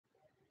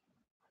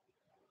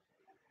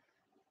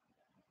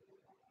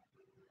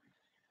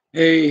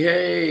Hey,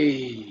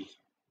 hey,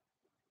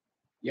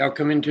 y'all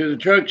come into the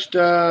truck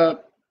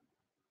stop.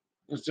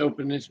 Let's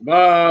open this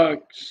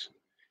box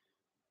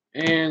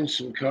and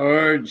some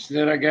cards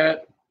that I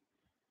got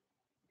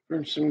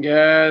from some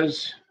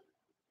guys.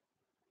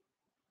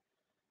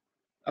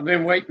 I've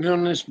been waiting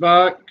on this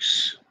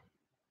box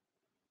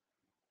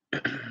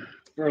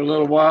for a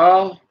little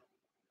while.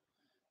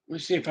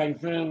 Let's see if I can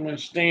find my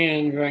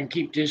stand where I can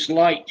keep this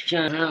light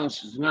shining. The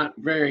house is not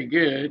very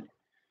good.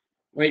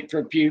 Wait for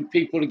a few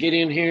people to get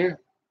in here.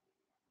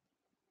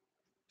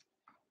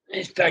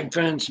 Let's see if I can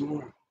find some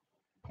more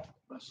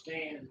my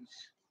stands.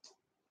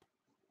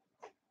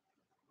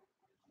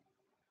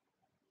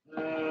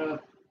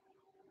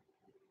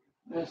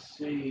 Let's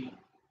see.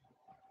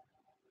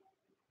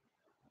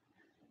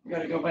 I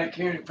gotta go back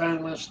here and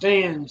find my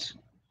stands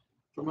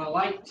for my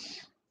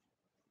lights.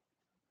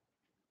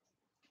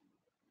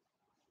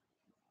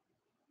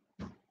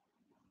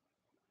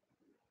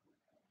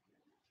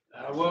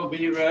 I will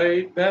be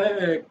right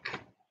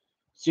back.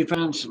 See if I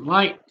find some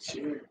lights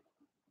here.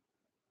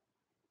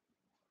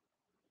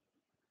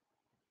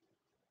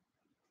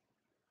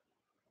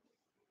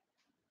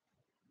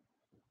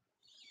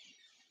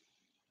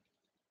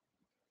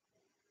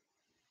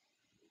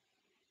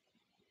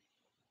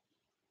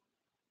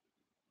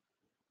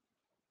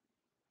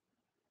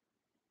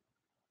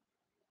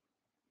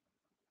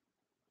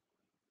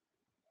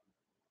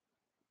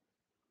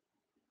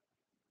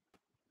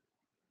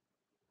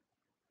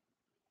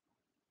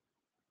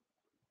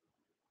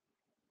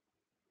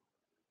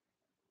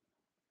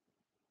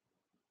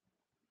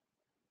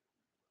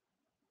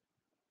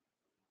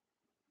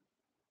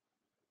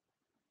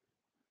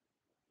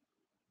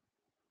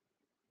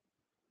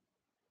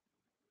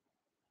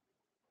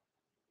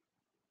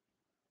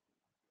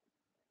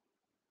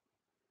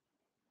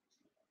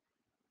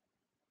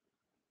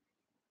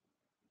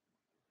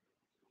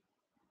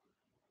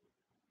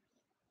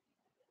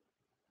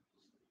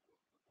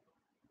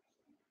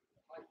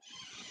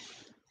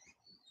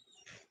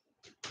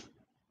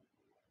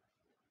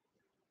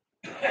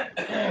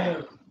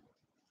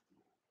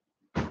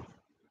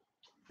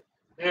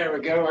 There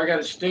we go. I got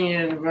a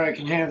stand where I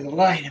can have the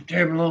light up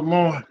there a little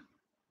more.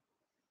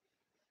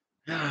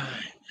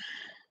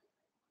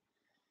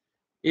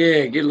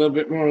 Yeah, get a little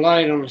bit more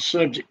light on the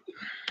subject.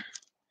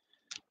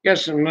 Got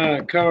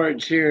some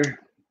cards here.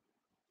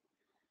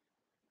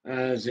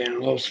 It's in a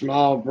little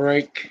small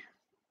break.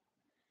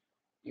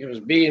 It was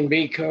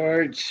B&B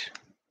cards.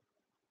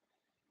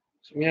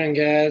 Some young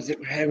guys that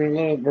were having a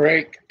little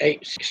break.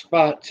 8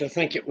 spots, I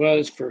think it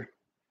was, for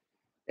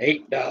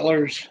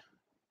 $8.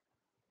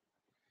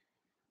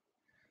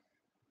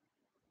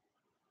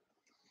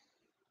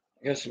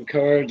 I got some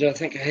cards. I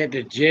think I had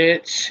the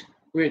Jets,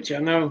 which I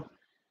know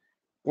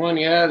one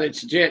guy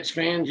that's a Jets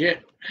fan,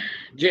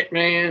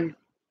 Jetman.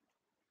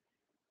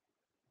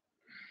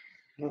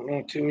 I don't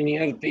know too many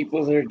other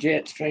people that are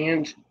Jets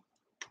fans.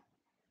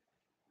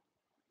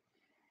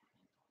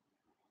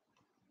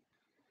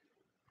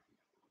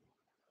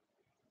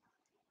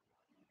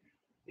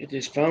 Get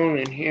this phone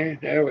in here.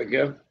 There we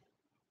go.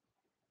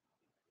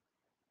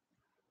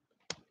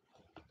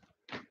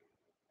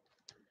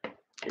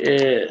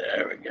 Yeah,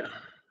 there we go.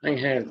 I can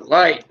have the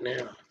light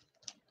now.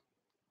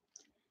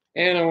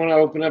 And I want to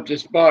open up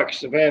this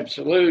box of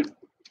Absolute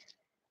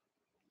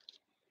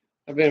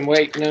I've been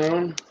waiting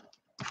on.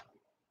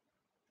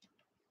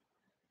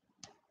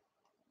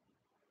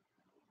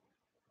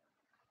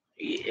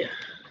 Yeah.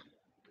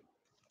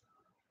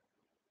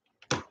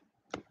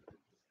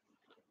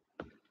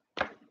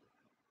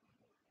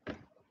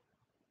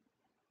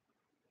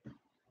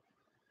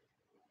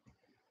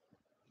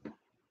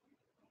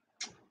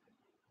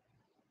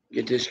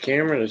 Get this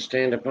camera to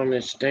stand up on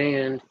this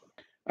stand.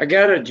 I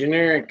got a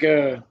generic,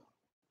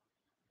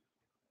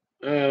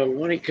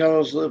 what he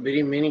calls little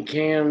bitty mini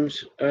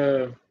cams,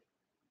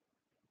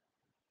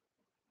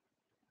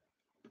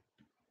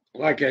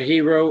 like a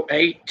Hero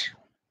 8.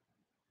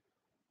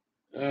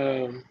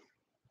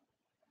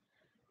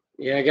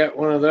 Yeah, I got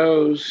one of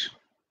those.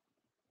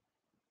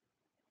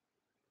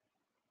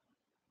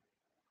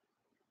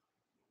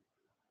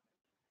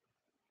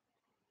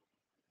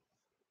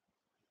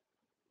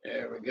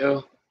 There we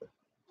go.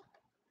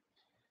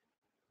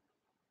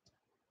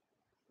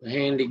 The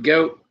handy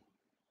goat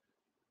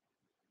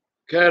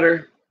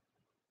cutter.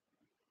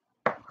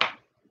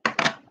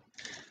 I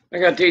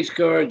got these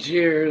cards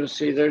here. Let's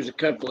see, there's a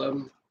couple of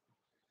them.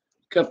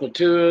 A couple of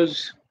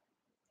Tuas.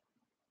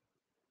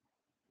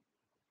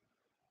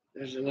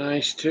 There's a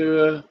nice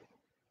Tua.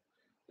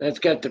 That's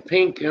got the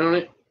pink on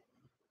it.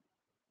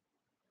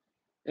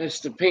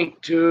 That's the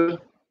pink Tua.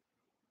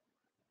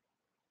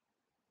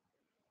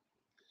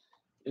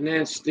 And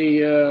that's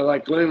the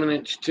like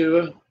luminance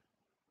Tua.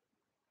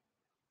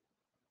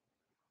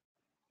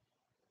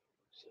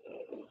 So,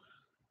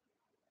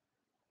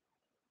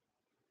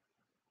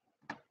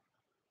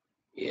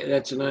 yeah,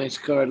 that's a nice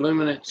card.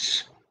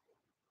 Luminance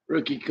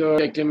rookie card.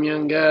 Check them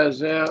young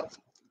guys out.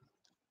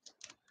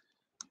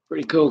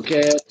 Pretty cool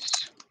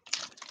cats.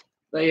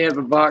 They have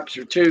a box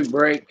or two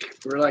break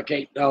for like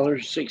 $8,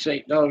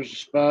 $8 a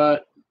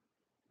spot.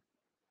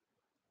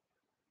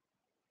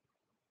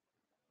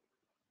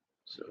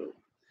 So,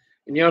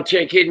 and y'all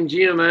check Hidden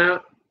Jim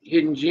out.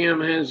 Hidden Jim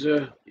has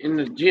in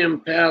the Gym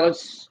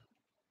Palace.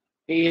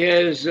 He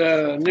has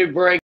a new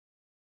break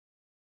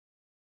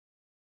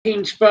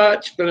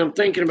spots, but I'm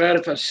thinking about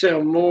if I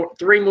sell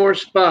 3 more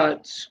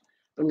spots,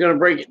 I'm going to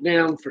break it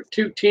down for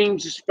 2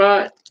 teams a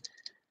spot.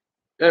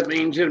 That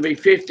means it'll be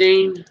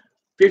 15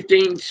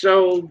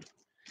 sold,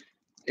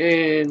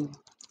 and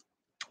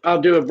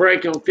I'll do a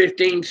break on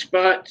 15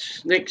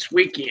 spots next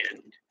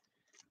weekend.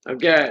 I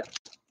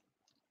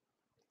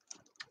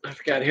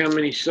forgot how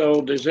many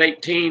sold. There's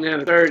 18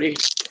 out of 30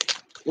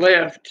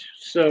 left.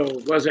 So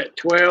was that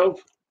 12?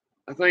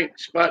 I think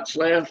spots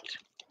left.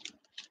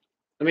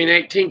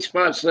 18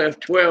 spots left,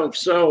 12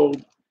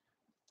 sold.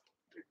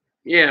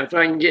 Yeah, if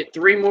I can get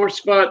 3 more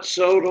spots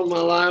sold on my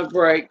live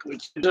break,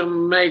 which is a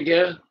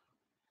mega.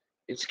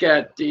 It's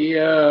got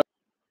the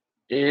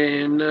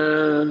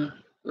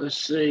let's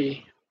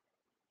see,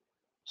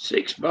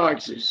 6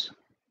 boxes.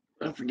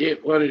 I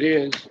forget what it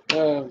is.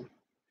 Let's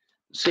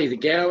see, the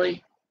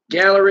gallery,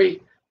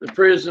 the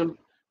prism,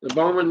 the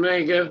Bowman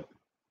Mega.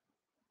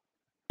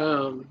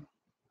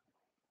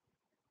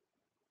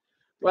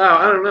 Wow,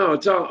 I don't know.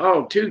 It's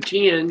all 2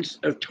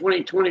 10s of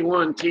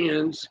 2021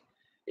 10s.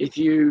 If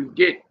you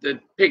get the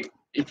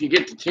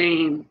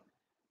team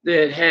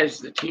that has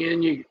the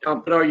 10, I'll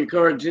put all your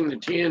cards in the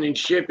 10 and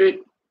ship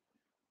it.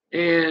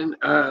 And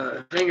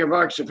a hanger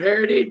box of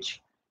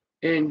Heritage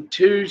and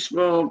 2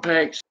 small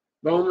packs,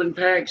 Bowman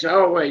packs.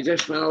 Always,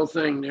 that's my whole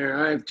thing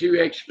there. I have 2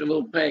 extra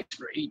little packs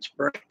for each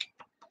break.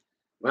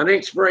 My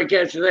next break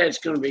after that is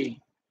going to be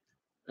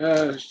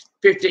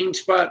 15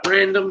 spot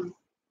random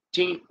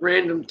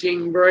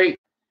team break.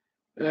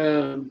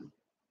 I'm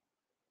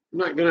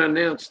not going to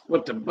announce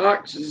what the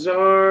boxes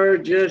are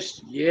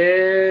just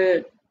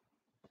yet,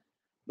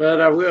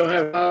 but I will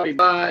have hobby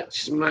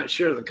bots. I'm not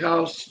sure the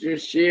cost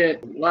just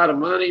yet. A lot of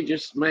money,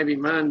 just maybe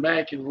mine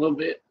back and a little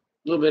bit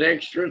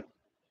extra.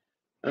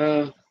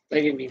 They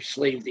didn't even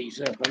sleeve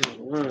these up. I don't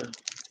know why.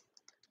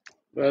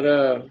 But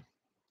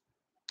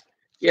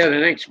yeah, the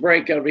next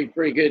break will be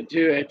pretty good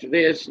too after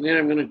this, and then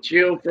I'm going to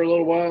chill for a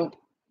little while.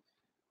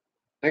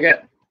 I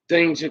got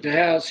things at the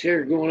house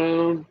here going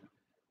on.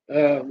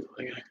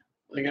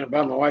 I got to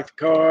buy my wife a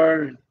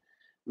car. And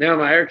now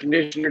my air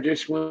conditioner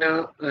just went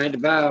out. I had to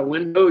buy a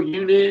window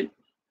unit.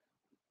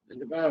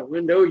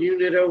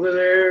 Over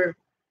there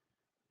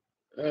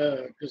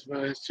because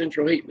my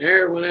central heat and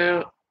air went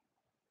out.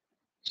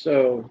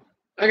 So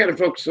I got to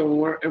focus on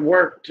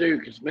work too,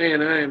 because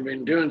man, I have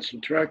been doing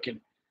some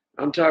trucking.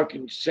 I'm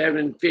talking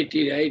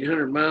 750 to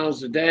 800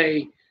 miles a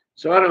day.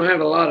 So I don't have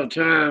a lot of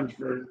time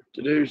to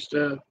do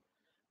stuff.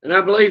 And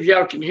I believe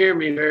y'all can hear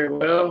me very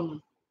well.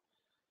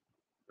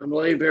 I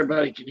believe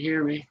everybody can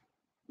hear me.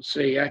 Let's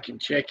see, I can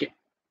check it.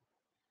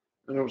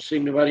 I don't see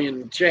nobody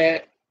in the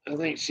chat. I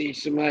think see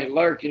somebody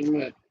lurking,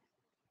 but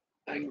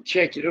I can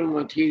check it on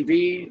my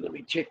TV. Let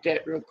me check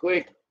that real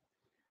quick.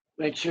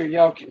 Make sure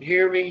y'all can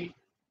hear me.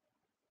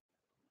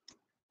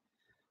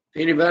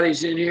 If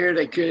anybody's in here,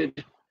 they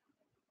could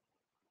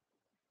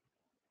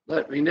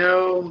let me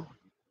know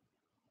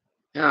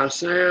how I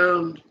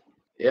sound.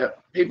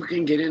 Yep, people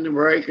can get in the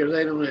break or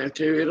they don't have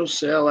to. It'll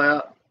sell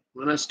out.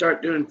 When I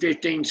start doing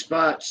 15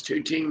 spots,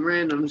 2 team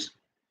randoms,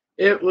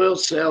 it will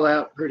sell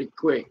out pretty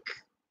quick.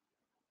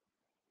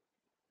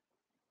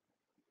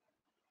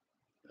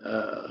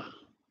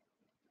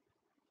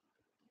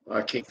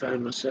 I can't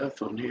find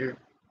myself on here.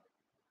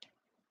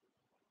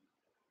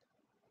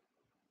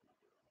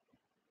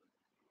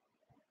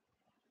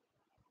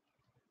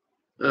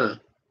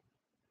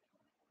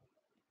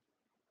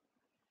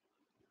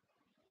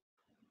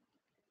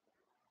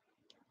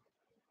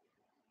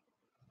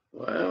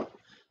 Well,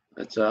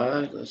 that's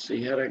odd. Let's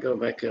see, how do I go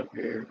back up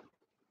here?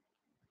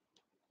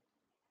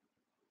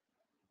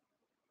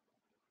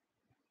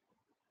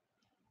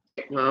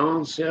 My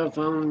own cell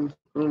phone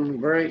on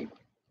break.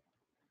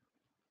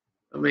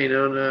 On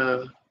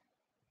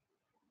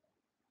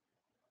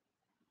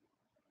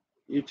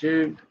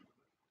YouTube.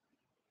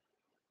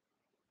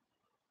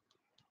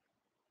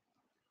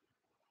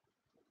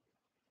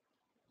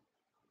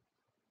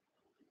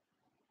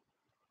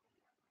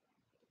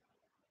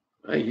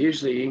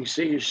 Usually you can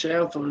see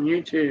yourself on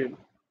YouTube.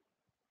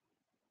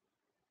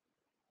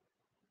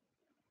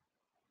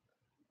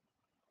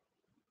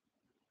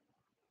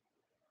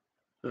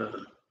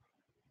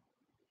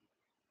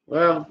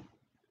 Well,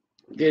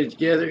 get it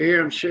together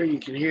here. I'm sure you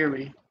can hear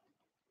me.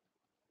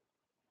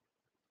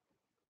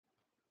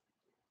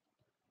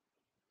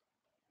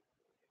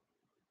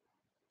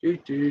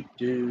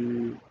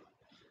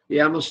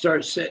 Yeah, I'm gonna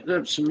start setting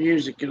up some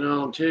music and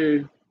all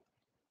too.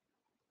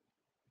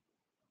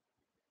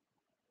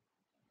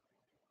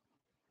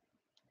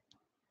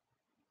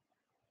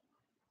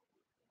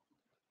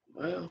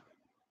 Well,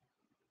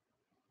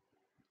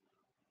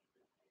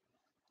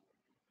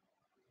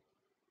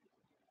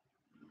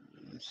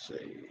 let's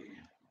see.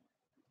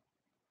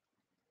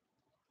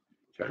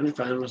 Trying to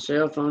find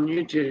myself on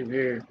YouTube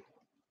here.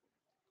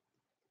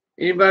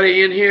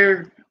 Anybody in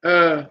here?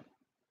 Come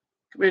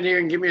in here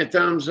and give me a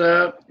thumbs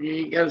up. You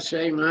ain't got to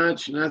say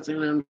much,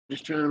 nothing. I'm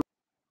just trying.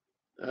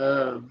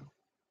 Um,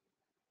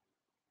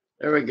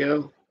 there we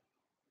go.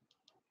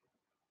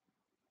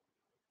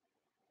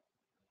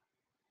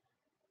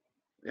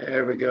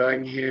 There we go. I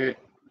can hear it.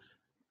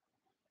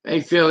 Hey,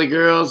 Philly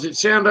girls, it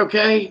sound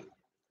okay?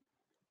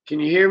 Can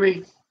you hear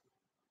me?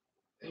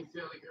 Hey,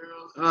 Philly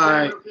girls. All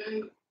right.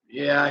 Okay?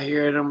 Yeah, I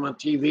hear it on my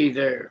TV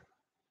there.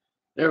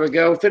 There we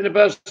go. Finna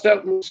bust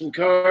open some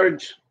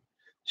cards.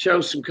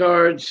 Show some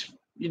cards.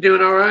 You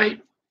doing all right?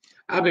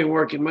 I've been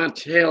working my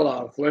tail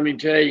off, let me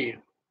tell you.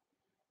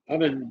 I've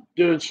been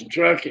doing some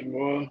trucking,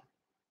 boy.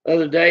 The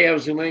other day I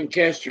was in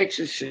Lancaster,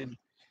 Texas, and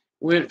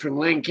went from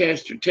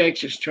Lancaster,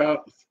 Texas,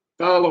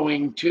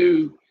 following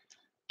two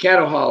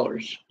cattle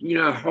haulers. You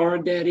know how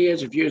hard that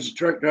is? If you was a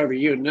truck driver,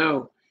 you'd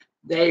know.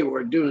 They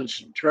were doing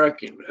some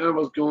trucking. I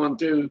was going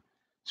through,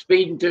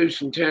 speeding through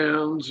some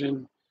towns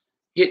and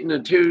hitting the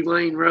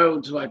 2-lane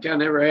roads like I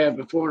never had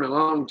before in a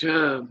long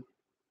time.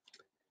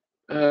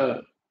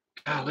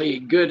 Golly,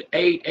 good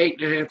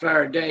 8.5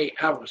 hour day.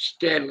 I was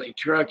steadily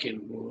trucking,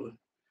 boy.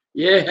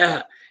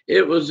 Yeah,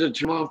 it was a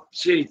small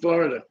city,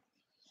 Florida.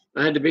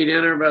 I had to be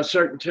down there by a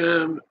certain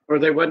time, or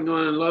they wasn't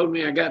going to unload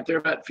me. I got there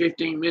about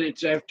 15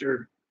 minutes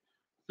after.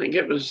 I think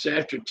it was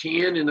after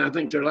 10, and I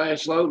think their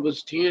last load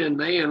was 10.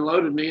 They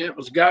unloaded me. It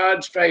was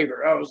God's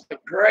favor. I was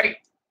like, great.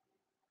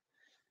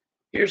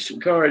 Here's some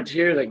cards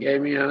here they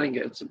gave me. I think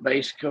it's a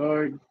base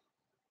card.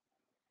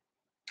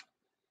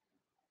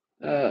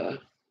 Let's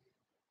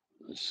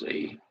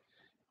see.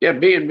 Yeah,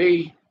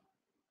 B&B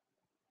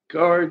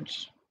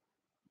cards.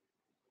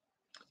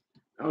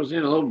 I was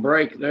in a little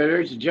break there.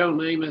 There's a Joe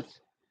Namath.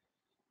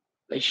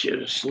 They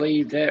should have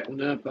sleeved that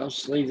one up. I'll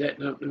sleeve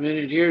that up in a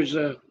minute. Here's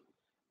a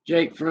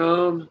Jake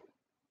Fromm,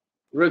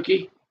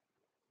 rookie.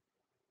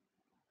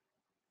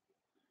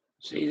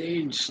 See, they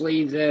didn't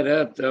sleeve that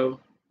up, though.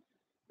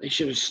 They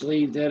should have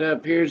sleeved that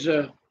up. Here's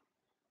a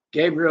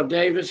Gabriel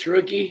Davis,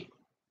 rookie.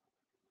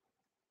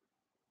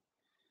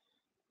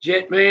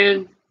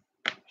 Jetman,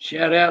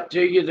 shout out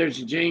to you. There's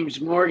a James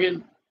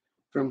Morgan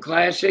from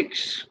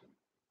Classics.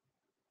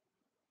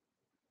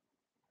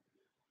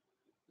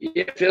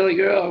 Yeah, Philly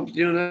girl, I'm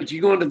doing that. You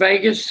going to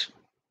Vegas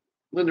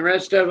when the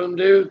rest of them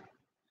do?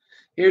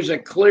 Here's a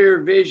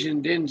Clear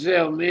Vision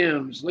Denzel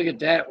Mims. Look at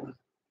that one.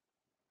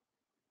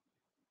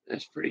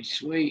 That's pretty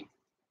sweet.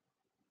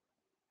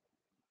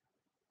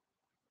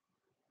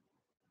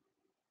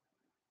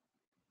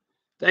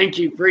 Thank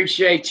you.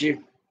 Appreciate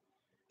you.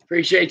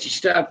 Appreciate you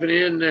stopping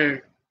in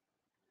there.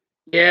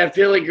 Yeah,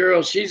 Philly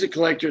girl, she's a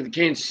collector of the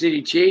Kansas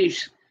City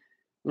Chiefs.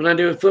 When I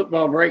do a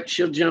football break,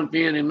 she'll jump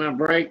in my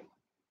break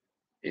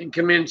and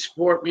come in and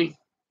support me.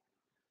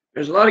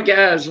 There's a lot of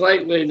guys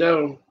lately,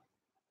 though.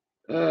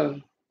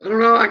 I don't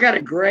know. I got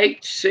a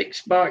great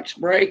 6-box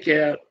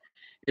breakout,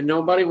 and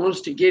nobody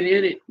wants to get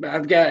in it.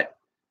 I've got,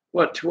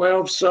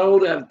 12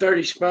 sold out of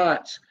 30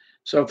 spots.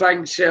 So if I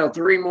can sell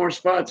 3 more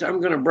spots,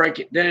 I'm going to break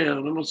it down.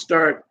 I'm going to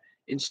start,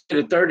 instead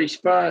of 30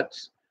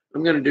 spots,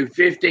 I'm going to do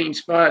 15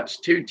 spots,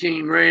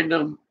 2-team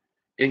random,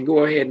 and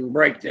go ahead and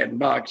break that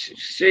box.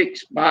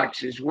 6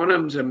 boxes. One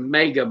of them's a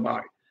mega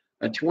box,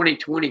 a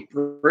 2020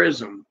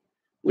 Prism,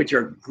 which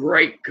are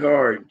great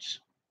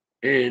cards.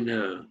 And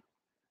a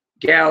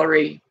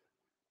gallery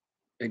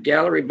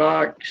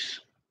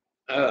box.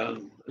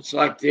 It's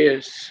like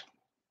this.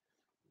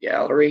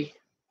 Gallery.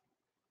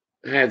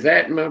 I have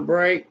that in my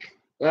break.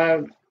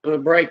 Live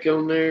break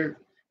on there.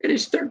 And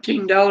it's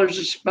 $13 a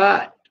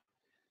spot.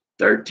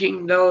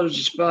 $13 a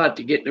spot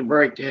to get in a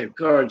break to have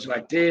cards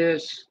like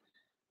this.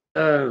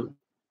 Like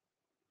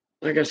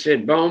I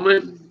said,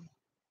 Bowman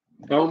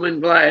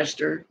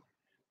Blaster,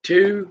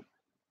 2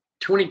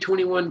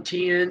 2021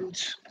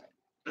 10s.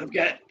 I've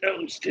got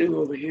those 2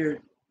 over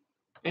here.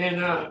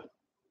 And a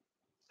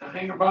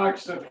hanger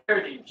box of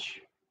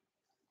Heritage.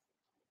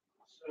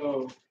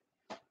 So,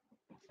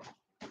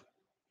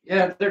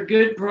 yeah, they're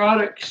good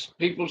products.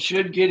 People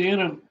should get in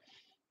them.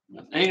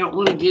 They don't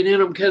want to get in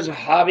them because of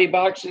hobby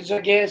boxes, I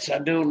guess. I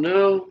don't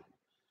know.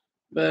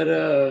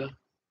 But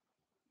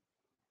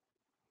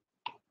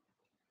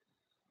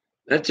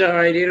that's all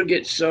right. It'll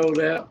get sold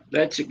out.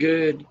 That's a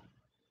good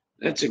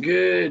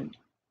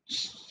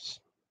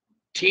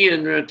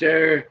 10 right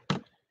there.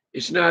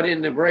 It's not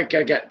in the break.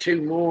 I got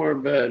 2 more,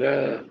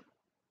 but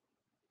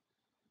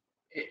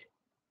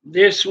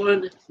this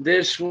one,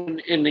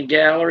 and the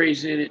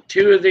galleries in it.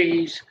 2 of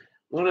these.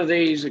 One of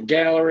these, a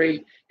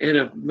gallery, and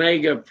a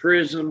mega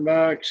Prism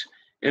box,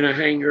 and a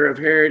hanger of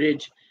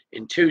Heritage,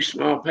 and 2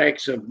 small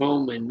packs of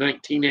Bowman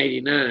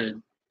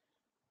 1989.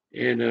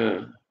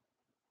 And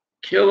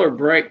killer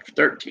break for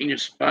 13 a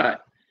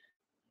spot.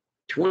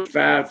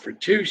 25 for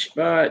 2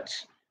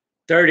 spots,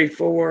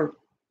 34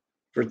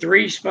 for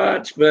 3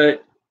 spots.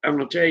 But I'm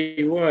going to tell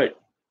you what,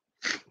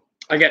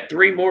 I got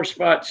 3 more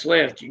spots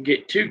left. You can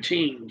get 2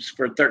 teams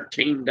for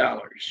 $13.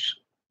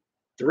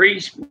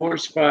 3 more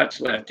spots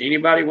left.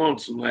 Anybody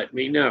wants them, let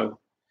me know.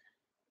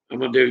 I'm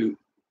going to do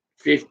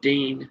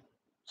 15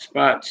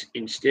 spots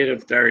instead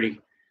of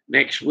 30.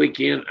 Next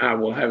weekend, I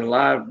will have a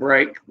live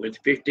break with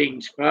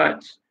 15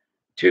 spots,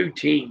 2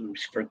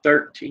 teams for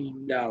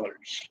 $13.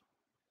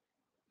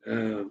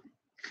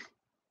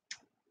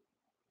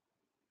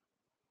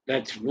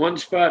 That's one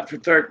spot for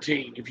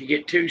 13. If you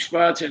get 2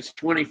 spots, that's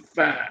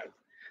 25.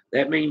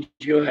 That means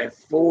you'll have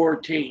 4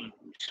 teams.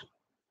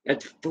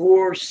 That's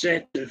 4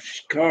 sets of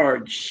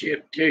cards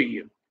shipped to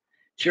you.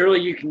 Surely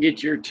you can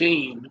get your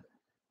team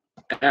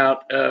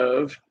out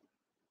of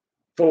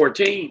 4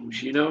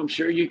 teams. You know, I'm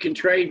sure you can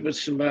trade with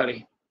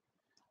somebody.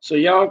 So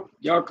y'all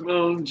come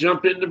on,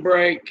 jump in the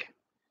break.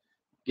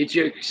 Get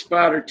you a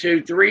spot or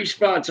two. 3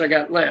 spots I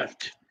got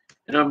left.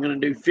 And I'm going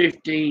to do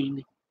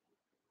 15.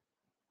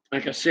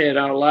 Like I said,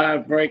 our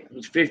live break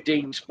was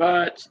 15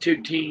 spots,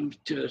 2 teams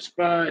to a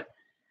spot.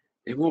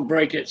 And we'll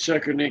break that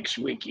sucker next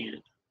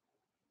weekend.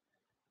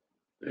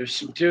 There's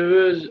some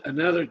Tuas,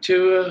 another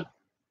Tua,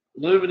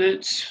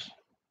 Luminance.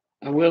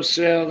 I will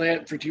sell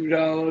that for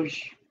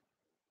 $2.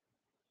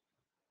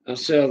 I'll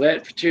sell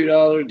that for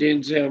 $2.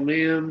 Denzel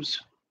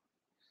Mims.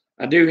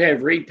 I do have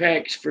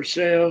repacks for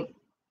sale.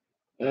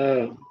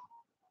 $10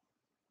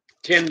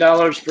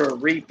 for a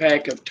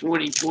repack of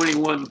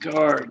 2021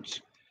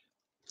 cards.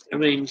 I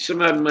mean,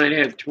 some of them might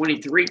have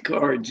 23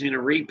 cards in a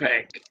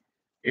repack.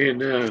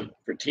 And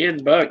for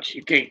 $10,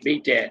 you can't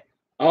beat that.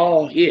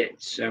 All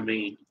hits. I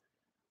mean,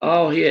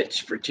 all hits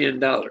for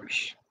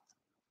 $10.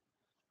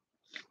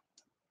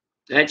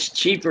 That's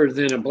cheaper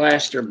than a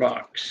blaster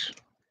box.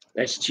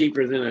 That's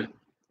cheaper than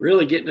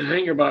really getting a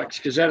hanger box,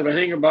 because out of a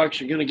hanger box,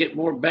 you're going to get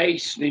more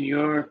base than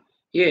you are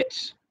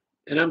hits.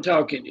 And I'm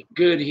talking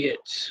good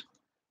hits,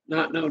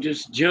 not no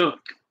just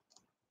junk.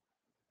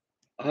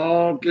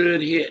 All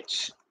good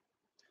hits.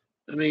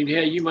 I mean,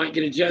 hell, you might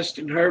get a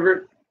Justin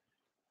Herbert,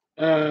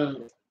 a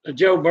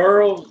Joe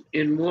Burrow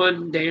in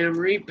one damn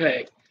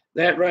repack.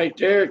 That right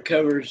there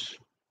covers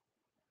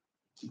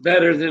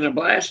better than a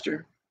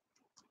blaster,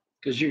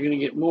 because you're going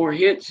to get more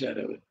hits out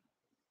of it.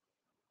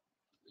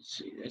 Let's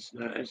see,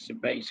 that's a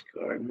base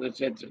card. Unless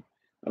that's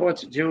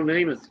it's a Joe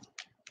Namath.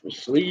 We'll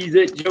sleeve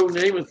that Joe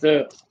Namath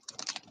up.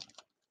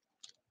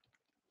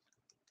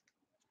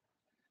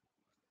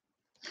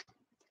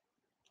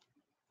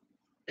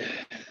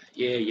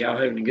 Yeah, y'all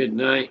having a good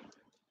night.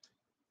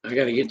 I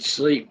got to get to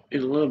sleep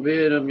in a little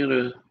bit. I'm going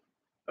to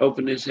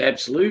open this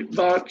Absolute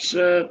box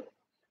up.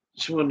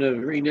 Just wanted to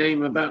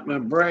rename about my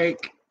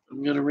break.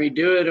 I'm going to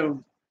redo it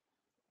on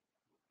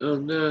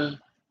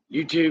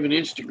YouTube and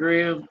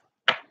Instagram.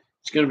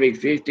 It's going to be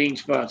 15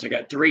 spots. I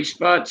got 3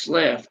 spots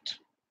left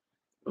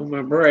on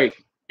my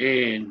break.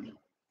 And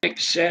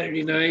next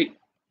Saturday night,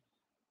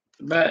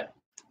 about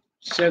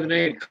 7,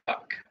 8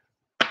 o'clock.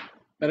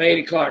 About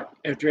 8 o'clock,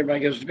 after everybody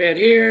goes to bed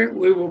here,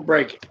 we will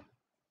break it.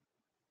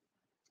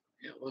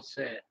 Yeah, what's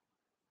that?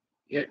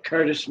 You got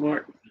Curtis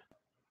Martin.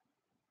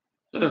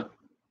 Huh.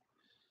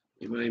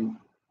 Anybody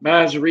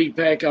buys a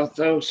repack, I'll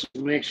throw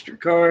some extra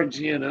cards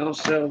in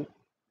also.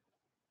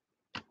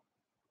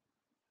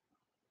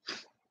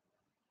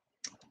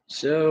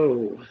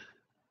 So,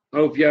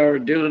 hope y'all are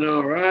doing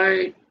all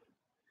right.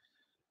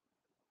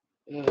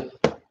 I'm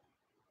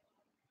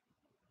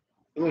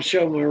going to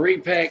show my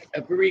repack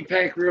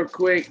real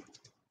quick,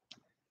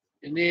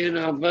 and then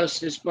I'll bust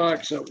this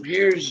box open.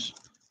 Here's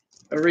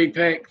a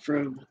repack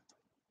from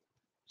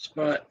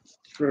spot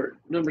for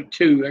number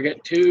 2. I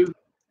got 2,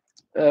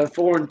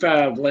 4, and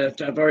 5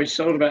 left. I've already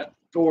sold about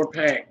 4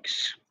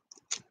 packs,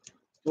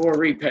 4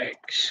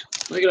 repacks.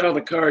 Look at all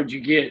the cards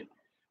you get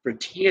for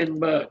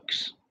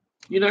 $10.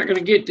 You're not going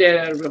to get that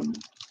out of them.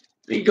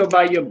 You go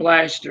buy you a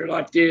blaster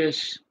like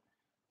this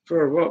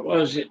for, what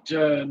was it,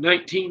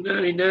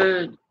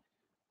 $19.99.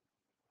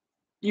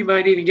 You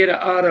might even get an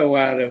auto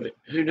out of it.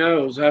 Who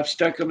knows? I've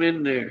stuck them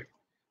in there.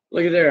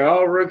 Look at there.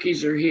 All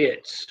rookies are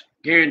hits.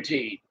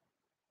 Guaranteed.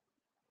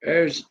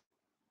 I'm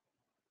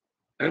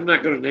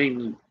not going to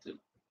name the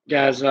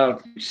guys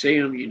off. You see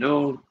them, you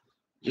know them.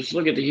 Just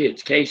look at the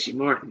hits. Casey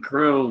Martin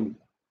Crone.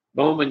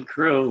 Bowman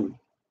Crone.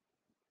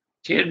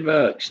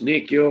 $10.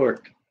 Nick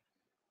York.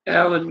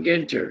 Alan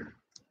Ginter.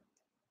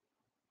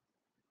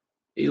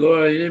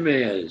 Eloy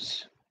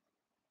Jimenez.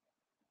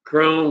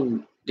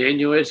 Crone.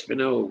 Daniel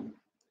Espino.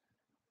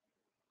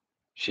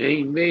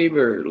 Shane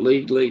Bieber,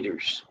 league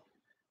leaders.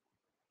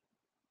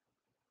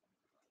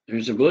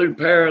 There's a blue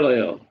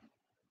parallel.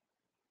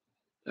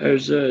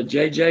 There's a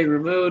J.J.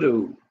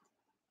 Ramoto.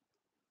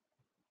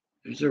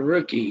 There's a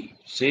rookie,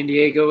 San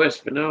Diego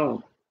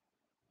Espinal.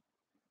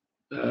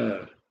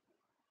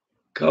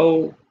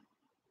 Cole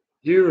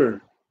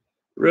Hewer,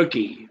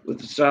 rookie with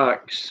the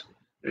Sox.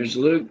 There's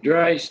Luke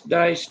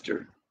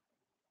Dykstra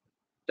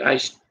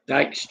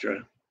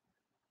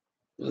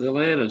with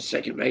Atlanta,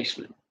 second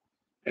baseman.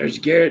 There's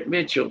Garrett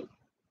Mitchell,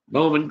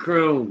 Bowman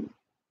Chrome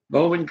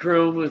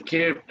with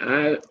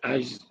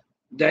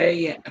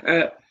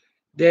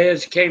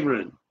Dez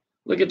Cameron.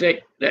 Look at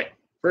that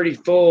pretty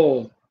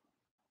full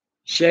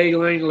Shea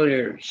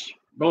Langoliers,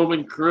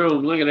 Bowman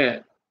Chrome. Look at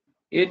that.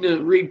 In the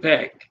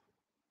repack,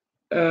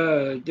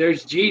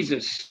 there's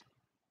Jesus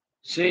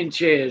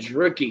Sanchez,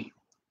 rookie.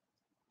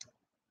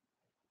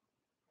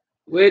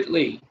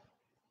 Whitley,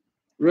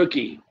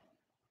 rookie.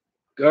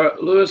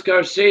 Luis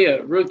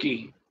Garcia,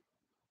 rookie.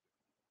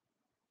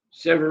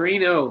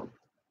 Severino,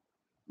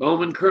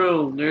 Bowman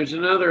Chrome. There's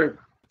another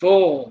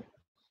full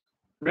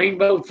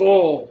Rainbow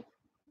foil,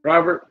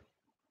 Robert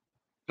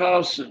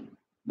Paulson,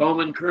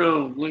 Bowman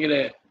Chrome. Look at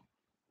that.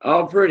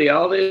 All pretty.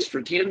 All this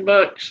for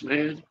 $10,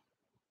 man.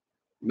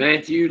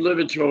 Matthew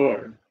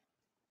Liberatore,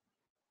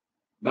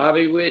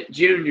 Bobby Witt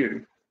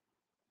Jr.,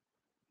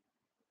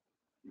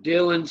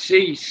 Dylan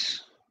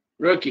Cease,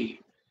 rookie.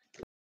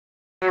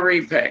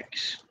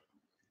 Repacks.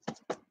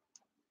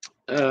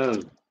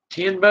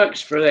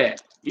 $10 for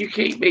that. You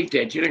can't beat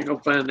that. You're not gonna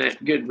find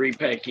that good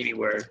repack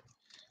anywhere.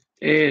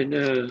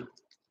 And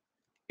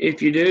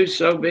if you do,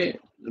 so be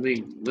it. I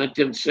mean, let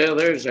them sell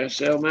theirs. I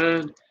sell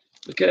mine.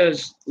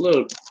 Because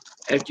look,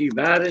 after you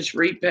buy this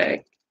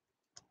repack,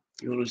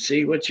 you want to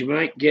see what you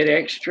might get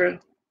extra.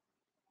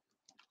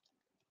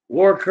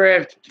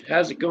 Warcraft,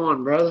 how's it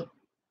going, brother?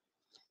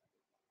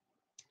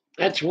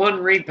 That's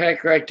one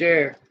repack right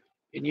there.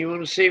 And you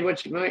want to see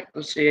what you might,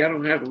 let's see, I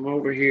don't have them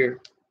over here.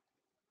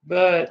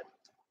 But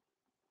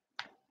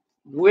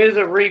with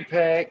a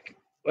repack,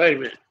 wait a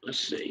minute, let's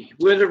see.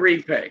 With a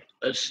repack,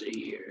 let's see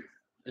here.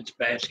 That's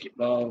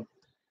basketball.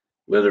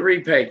 With a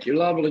repack, you're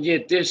liable to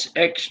get this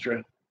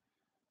extra.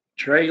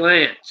 Trey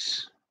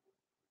Lance.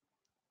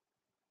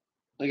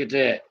 Look at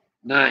that.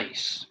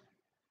 Nice.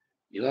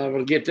 You're liable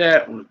to get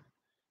that one.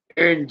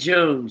 Aaron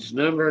Jones,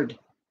 numbered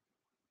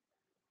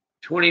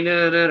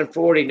 29 out of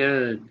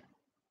 49.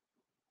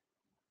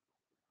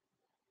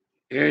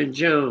 Aaron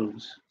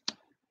Jones.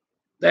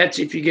 That's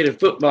if you get a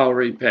football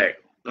repack.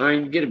 I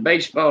can get a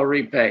baseball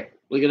repack.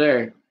 Look at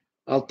there.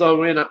 I'll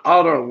throw in an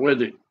auto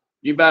with it.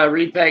 You buy a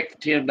repack for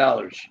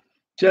 $10.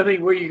 Tell me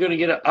where you're going to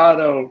get an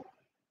auto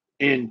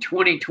and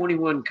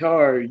 2021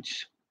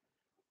 cards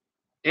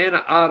and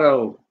an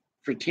auto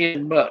for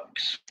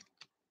 $10.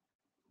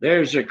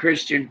 There's a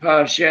Christian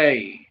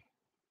Pache.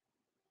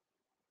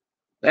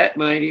 That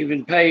might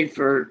even pay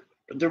for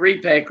the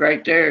repack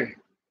right there.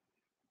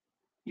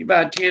 You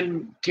buy a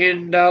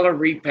 $10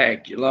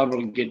 repack, you're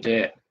liable to get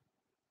that.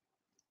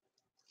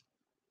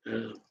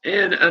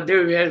 And I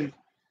do have,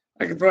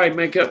 I could probably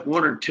make up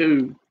one or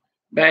two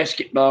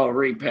basketball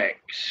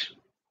repacks.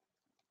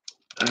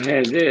 I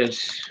have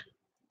this.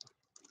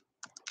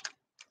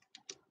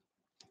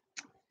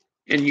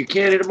 And you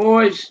Canada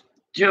boys,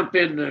 jump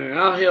in there.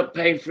 I'll help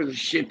pay for the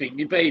shipping.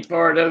 You pay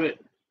part of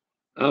it,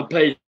 I'll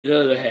pay the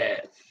other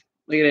half.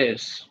 Look at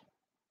this.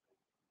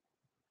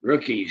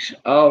 Rookies,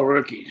 all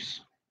rookies.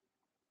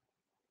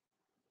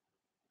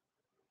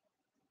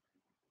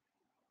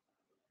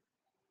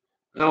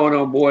 I want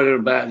no boy to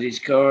buy these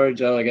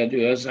cards. All I got to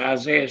do is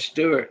Isaiah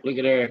Stewart. Look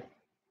at there.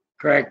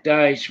 Cracked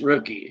ice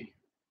rookie.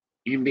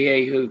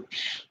 NBA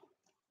hoops.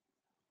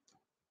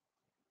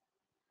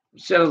 I'm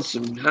selling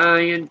some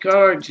high-end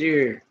cards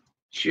here.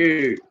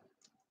 Sure.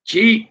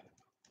 Cheap.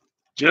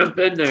 Jump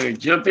in there.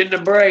 Jump in the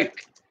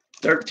break.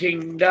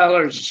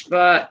 $13 a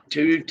spot.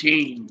 2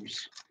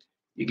 teams.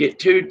 You get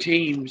 2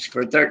 teams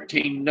for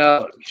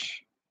 $13.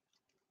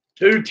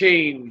 2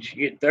 teams.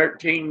 You get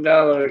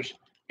 $13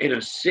 in a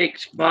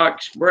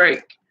 6-box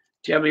break.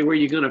 Tell me where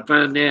you're going to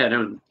find that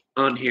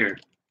on here.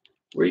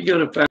 Where you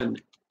going to find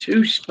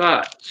 2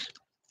 spots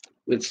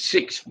with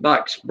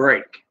 6-box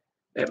break.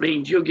 That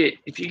means you'll get,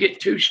 if you get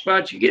 2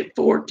 spots, you get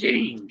 4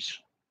 teams.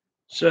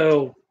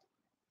 So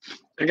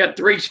I got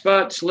 3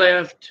 spots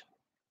left,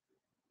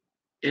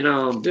 and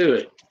I'll do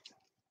it.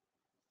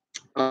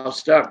 I'll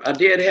stop. I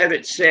did have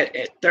it set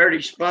at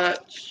 30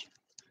 spots,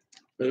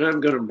 but I'm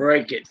going to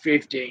break at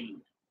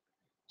 15.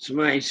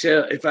 Somebody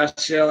sell, if I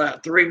sell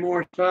out 3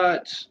 more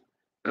spots,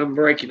 I'm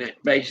breaking it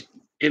based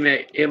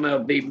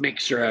MLB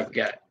mixer I've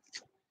got.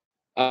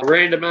 I'll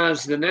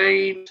randomize the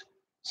names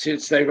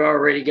since they've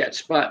already got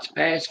spots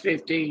past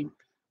 15.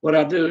 What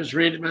I'll do is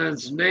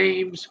randomize the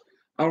names.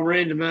 I'll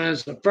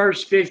randomize the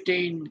first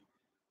 15.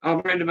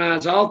 I'll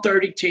randomize all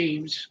 30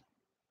 teams.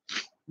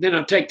 Then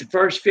I'll take the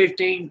first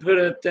 15, put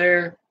it up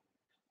there.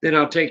 Then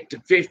I'll take the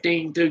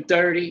 15 through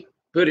 30,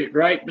 put it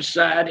right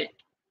beside it,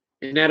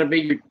 and that'll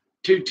be your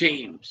 2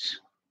 teams.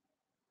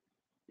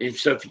 And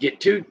so if you get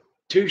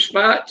two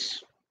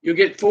spots, you'll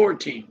get 4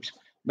 teams.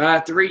 Buy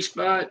 3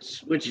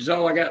 spots, which is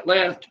all I got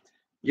left,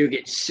 you'll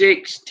get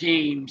 6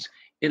 teams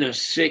in a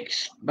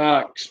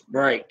 6-box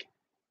break,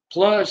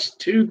 plus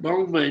 2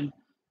 Bowman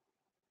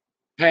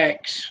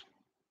packs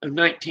of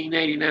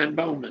 1989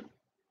 Bowman.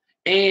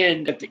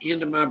 And at the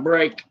end of my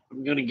break,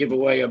 I'm going to give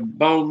away a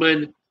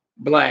Bowman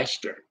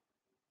Blaster.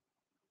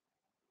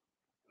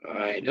 All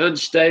right,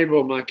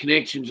 unstable. My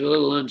connection's a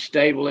little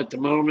unstable at the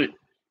moment.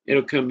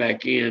 It'll come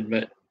back in,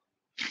 but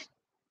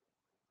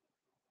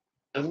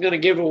I'm going to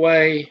give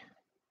away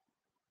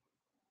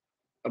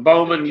a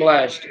Bowman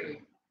Blaster.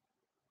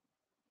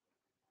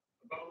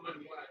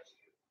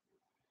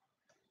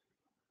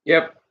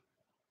 Yep.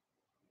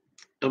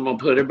 I'm going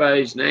to put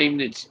everybody's name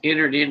that's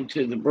entered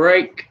into the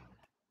break.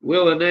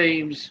 Wheel of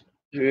names.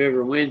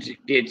 Whoever wins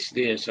it gets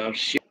this. I'll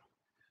ship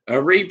a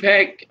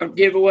repack of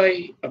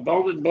giveaway, a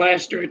Bowman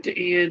Blaster at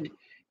the end,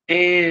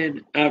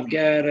 and I've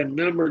got a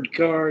numbered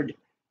card.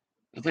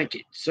 I think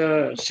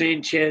it's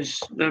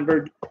Sanchez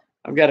numbered.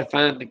 I've got to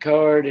find the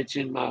card. It's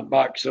in my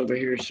box over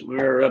here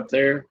somewhere up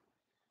there.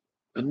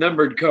 a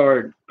numbered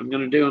card I'm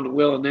going to do on the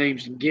Wheel of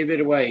Names and give it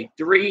away.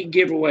 3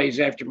 giveaways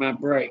after my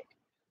break.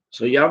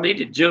 So y'all need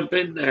to jump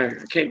in there.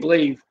 I can't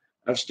believe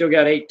I've still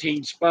got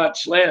 18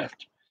 spots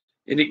left.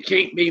 And it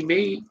can't be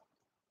me.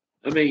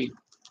 I mean,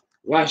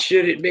 why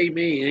should it be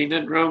me? Ain't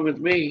nothing wrong with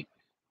me.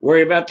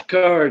 Worry about the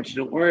cards.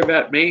 Don't worry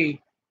about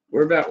me.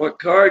 Worry about what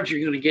cards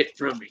you're going to get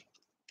from me.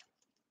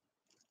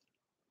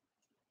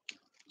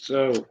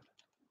 So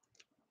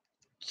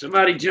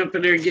somebody jump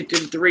in there and get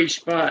them 3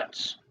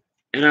 spots.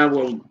 And I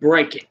will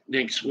break it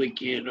next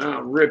weekend.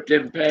 I'll rip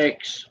them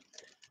packs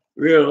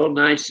real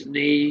nice and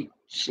neat.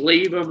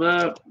 Sleeve them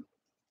up.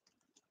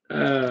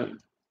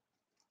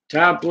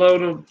 Top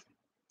load them.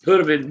 Put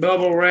them in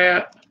bubble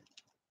wrap.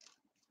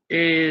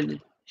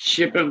 And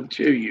ship them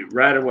to you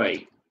right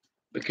away.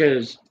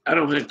 Because I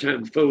don't have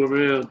time to fool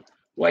around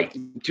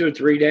waiting 2 or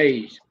 3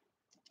 days.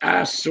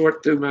 I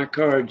sort through my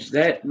cards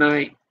that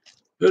night,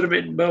 put them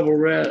in bubble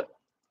wrap,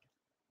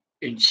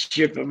 and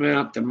ship them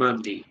out the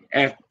Monday.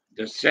 After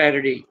the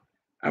Saturday,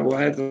 I will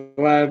have the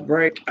live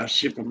break. I'll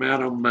ship them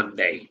out on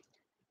Monday.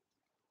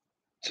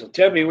 So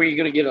tell me where you're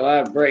going to get a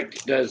live break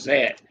that does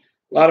that.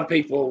 A lot of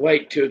people will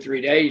wait 2 or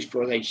 3 days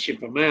before they ship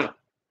them out.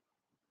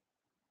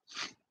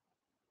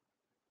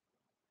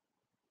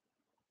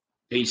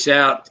 Peace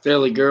out,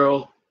 Philly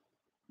girl.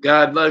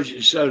 God loves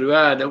you, so do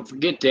I. Don't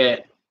forget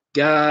that.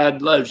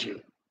 God loves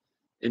you.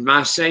 And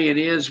my saying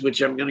is,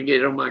 which I'm going to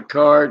get on my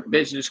card,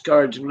 business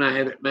cards when I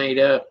have it made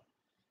up.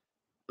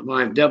 I'm going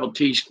to have Double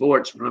T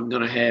Sports, but I'm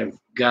going to have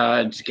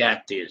God's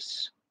got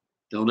this.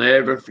 Don't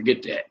ever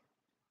forget that.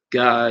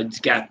 God's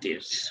got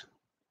this.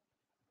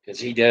 Because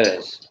he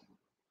does.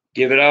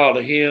 Give it all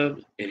to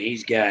him, and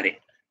he's got it.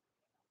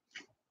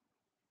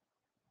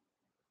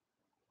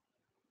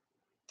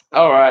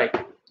 All right.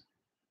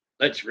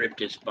 Let's rip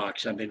this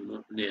box. I've been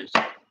wanting this.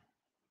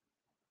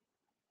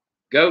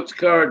 Goat's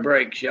card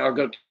breaks. Y'all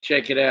go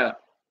check it out.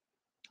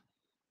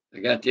 I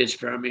got this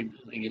from him.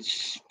 I think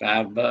it's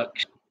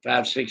 $5,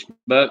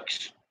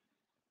 $5-6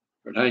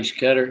 for a nice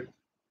cutter,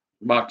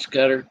 box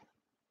cutter.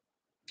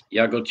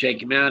 Y'all go check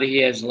him out. He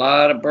has a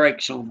lot of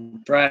breaks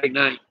on Friday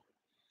night.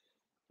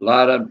 A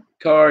lot of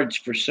cards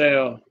for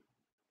sale.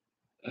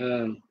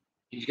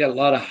 He's got a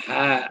lot of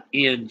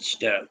high-end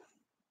stuff.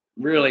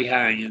 Really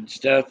high-end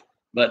stuff,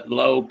 but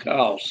low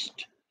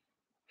cost.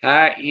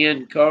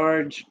 High-end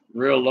cards,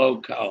 real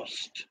low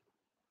cost.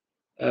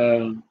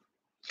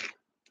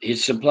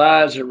 His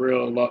supplies are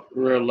real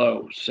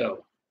low.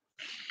 So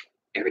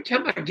every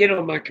time I get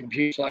on my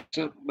computer, it's like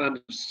something, my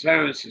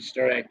sinuses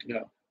start acting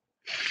up.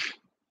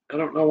 I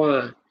don't know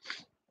why.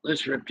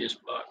 Let's rip this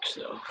box,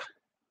 though.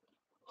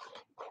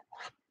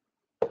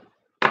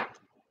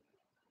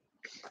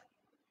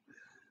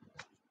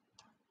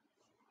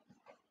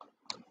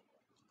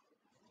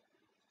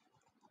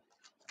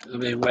 I've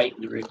been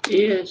waiting to rip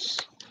this.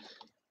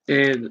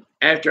 And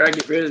after I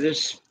get rid of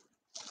this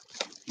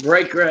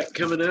break rack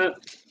coming up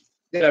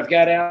that I've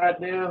got out right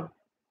now,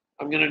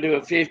 I'm going to do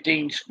a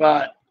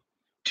 15-spot,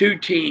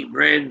 2-team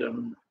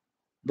random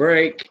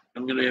break.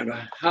 I'm going to have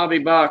a hobby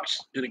box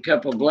and a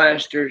couple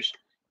blasters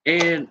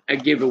and a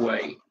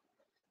giveaway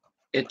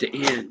at the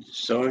end.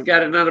 So I've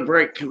got another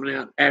break coming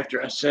out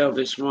after I sell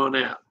this one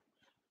out.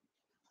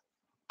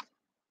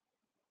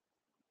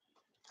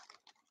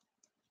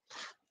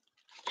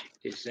 Check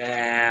this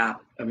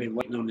out. I've been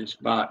waiting on this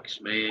box,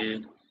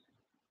 man.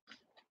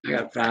 I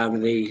got 5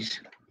 of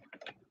these.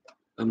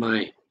 I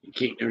might. You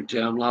can't never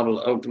tell. I'm liable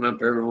to open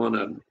up every one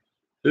of them.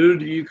 Who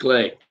do you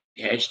collect?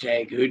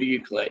 Hashtag who do you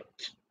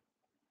collect?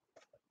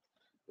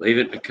 Leave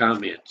it in the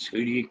comments. Who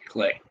do you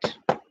collect?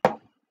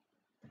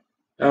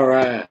 All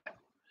right.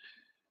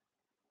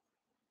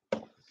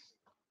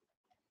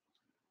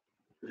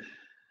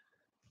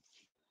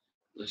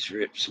 Let's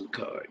rip some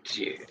cards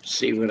here.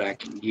 See what I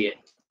can get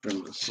for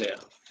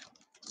myself.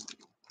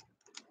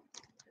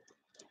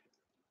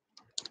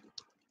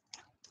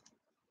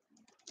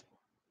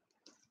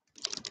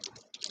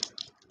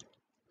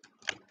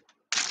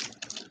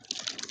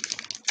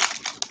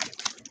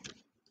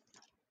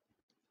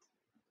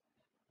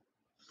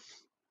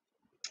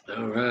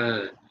 All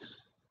right.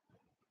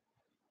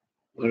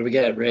 What do we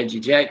got? Reggie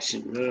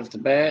Jackson right off the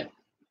bat.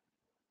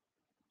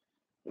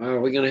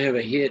 Are we going to have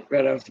a hit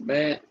right off the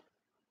bat?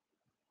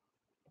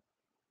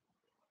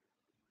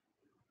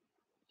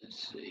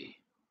 Let's see.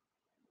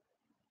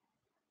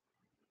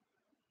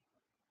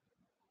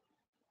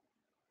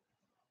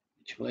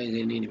 Which way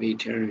they need to be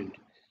turned.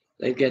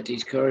 They've got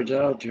these cards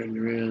all turned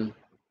around.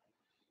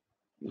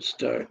 We'll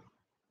start.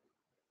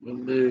 We'll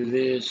move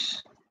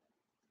this.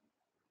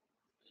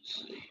 Let's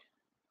see.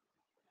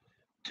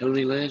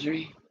 Tony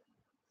Lazzari.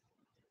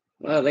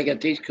 Wow, they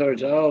got these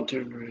cards all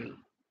turned around.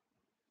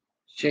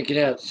 Check it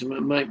out. Some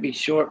it might be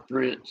short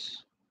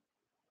prints.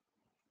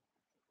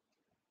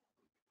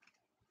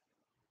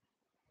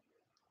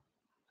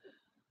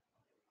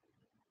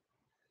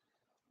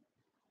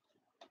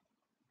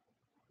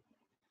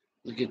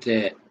 Look at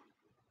that.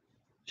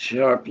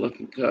 Sharp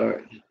looking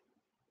card.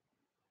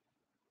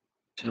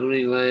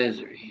 Tony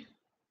Lazzari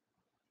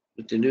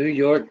with the New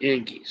York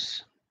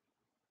Yankees.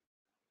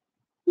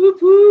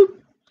 Whoop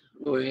whoop.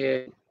 Go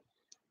ahead.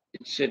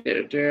 Sit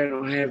out there. I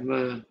don't have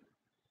my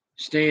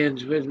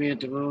stands with me at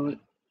the moment.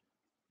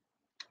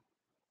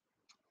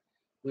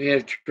 We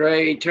have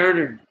Trey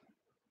Turner.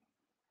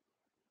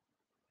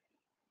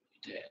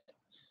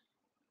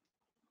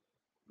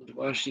 The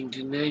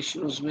Washington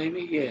Nationals,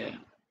 maybe? Yeah.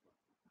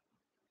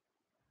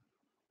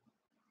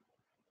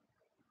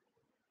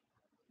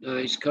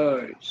 Nice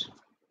cards.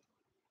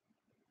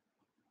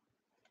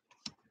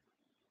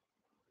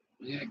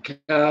 We got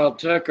Kyle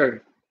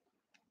Tucker.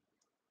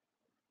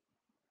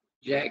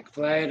 Jack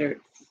Flattery.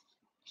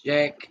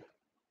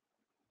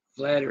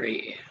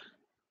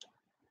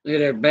 Look at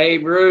there,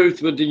 Babe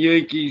Ruth with the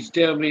Yankees.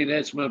 Tell me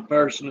that's my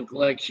personal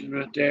collection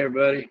right there,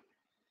 buddy.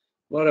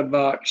 What a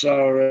box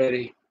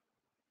already.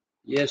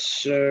 Yes,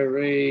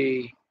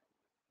 sirree.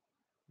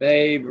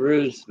 Babe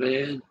Ruth,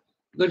 man.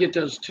 Look at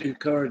those two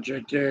cards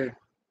right there.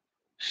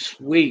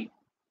 Sweet.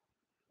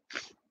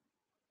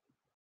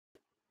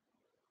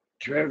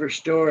 Trevor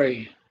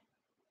Story.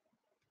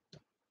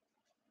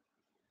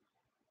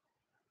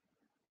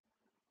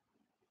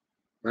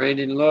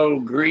 Brandon Lowe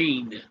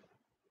Green.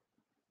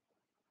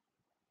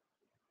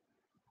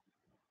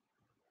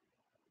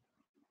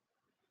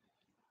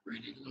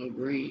 Brandon Lowe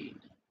Green.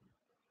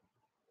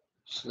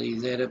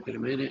 Sleeve that up in a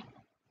minute.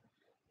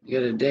 You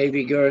got a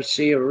Davy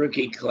Garcia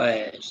rookie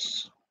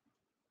class.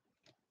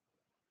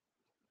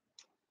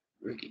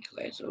 Rookie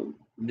class. Oh,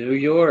 New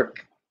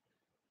York.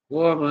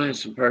 Boy, am I in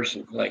some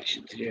personal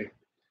collections here.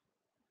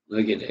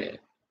 Look at that.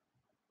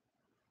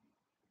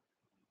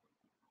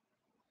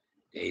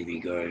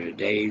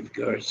 Dave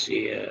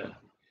Garcia.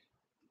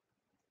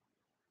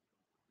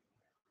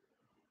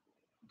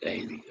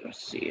 Davy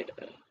Garcia.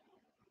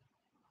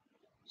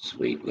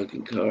 Sweet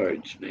looking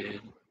cards, man.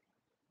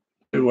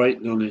 Been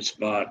waiting on this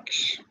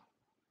box.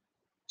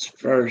 It's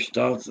first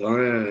off the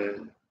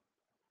line.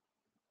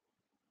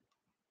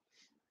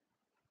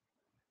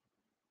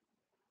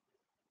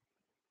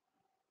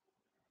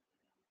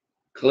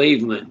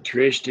 Cleveland,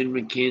 Tristan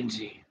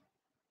McKenzie.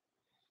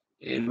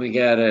 And we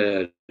got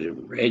a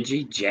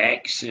Reggie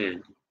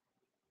Jackson.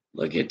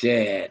 Look at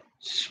that.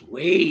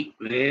 Sweet,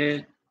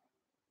 man.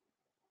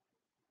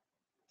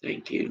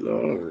 Thank you,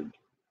 Lord.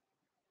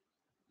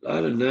 A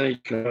lot of nice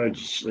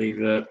cards to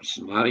sleeve up.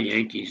 A lot of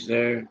Yankees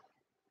there.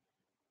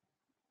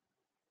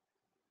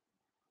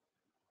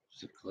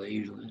 It's a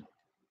Cleveland.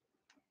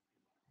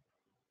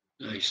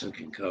 Nice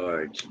looking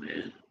cards,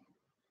 man.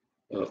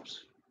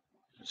 Oops.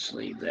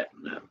 Sleeve that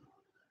one up.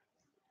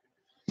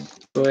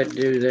 Go ahead and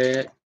do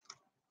that.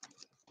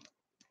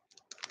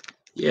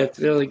 Yeah,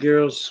 Philly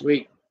girl's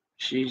sweet.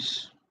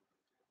 She's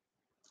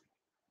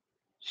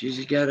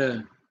got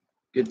a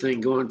good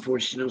thing going for her.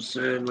 She knows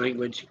sign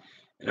language,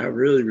 and I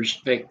really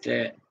respect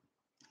that.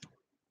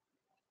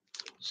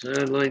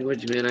 Sign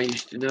language, man, I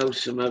used to know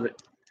some of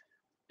it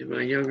in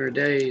my younger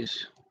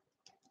days.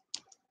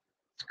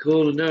 It's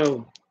cool to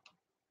know.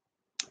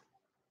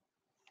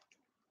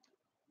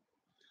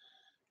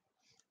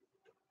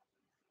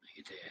 Look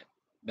at that.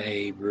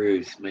 Babe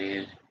Ruth,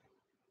 man.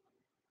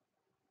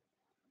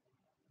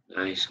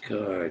 Nice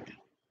card.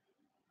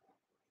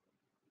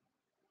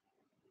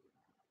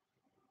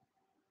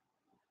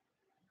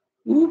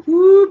 Whoop,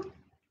 whoop.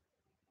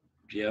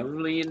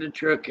 Only in the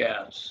truck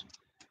house.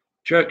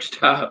 Truck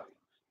stop.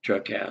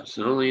 Truck house.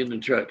 Only in the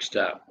truck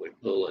stop we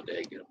pull a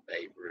daggum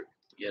Babe Ruth.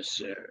 Yes,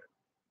 sir.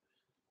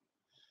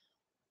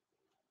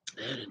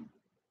 And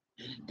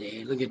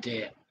look at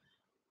that.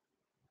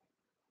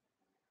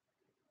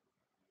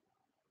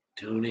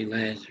 Tony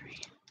Lazzari.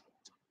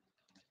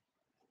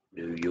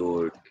 New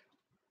York.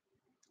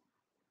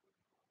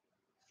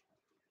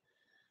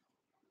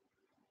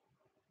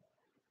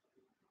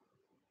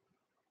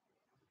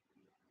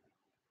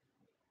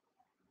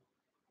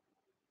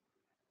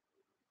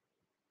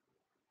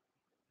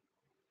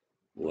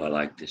 Well, I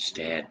like the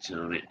stats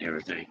on it and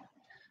everything.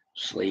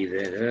 Sleeve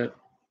that up.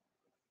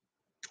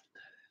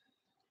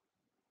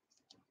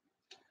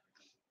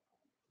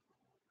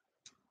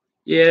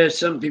 Yeah,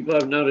 some people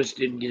I've noticed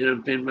didn't get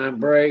up in my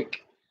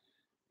break.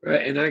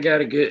 Right, and I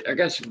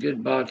got some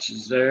good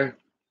boxes there.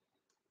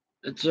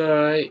 That's all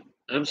right.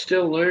 I'm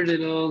still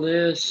learning all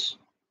this.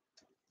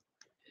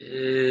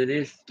 And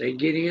if they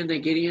get in, they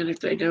get in. If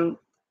they don't,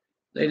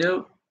 they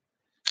don't.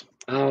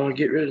 I'll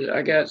get rid of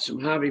I got some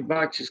hobby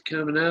boxes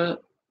coming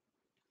up.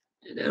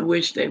 And I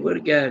wish they would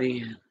have got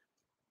in.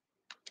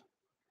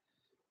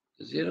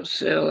 Because it'll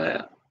sell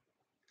out.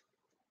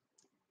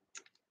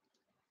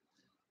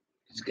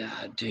 Because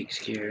God takes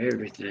care of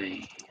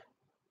everything.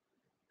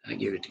 I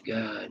give it to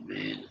God,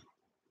 man.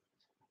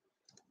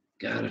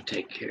 God will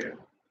take care of it.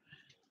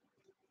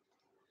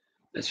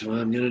 That's why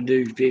I'm going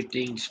to do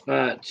 15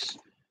 spots,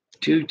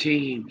 2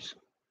 teams.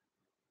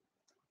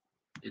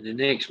 In the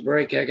next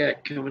break I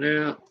got coming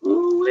out,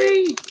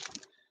 ooh-wee,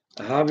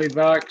 a hobby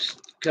box,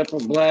 couple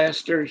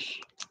blasters.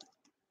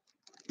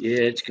 Yeah,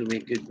 it's going to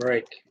be a good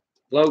break.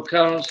 Low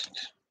cost.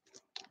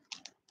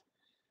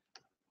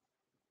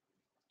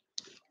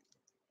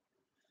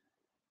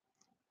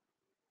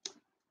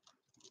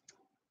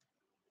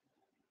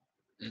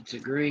 That's a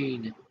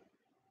green.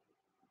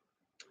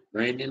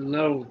 Brandon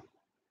Lowe.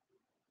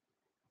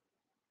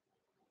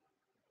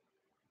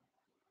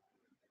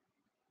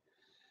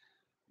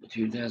 In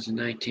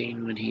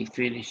 2019, when he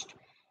finished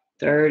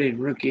third in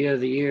Rookie of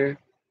the Year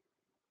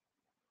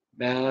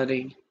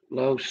balloting,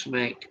 Lowe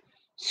smacked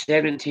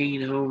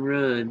 17 home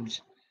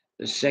runs.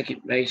 The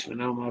second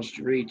baseman almost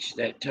reached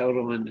that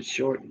total in the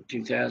shortened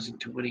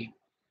 2020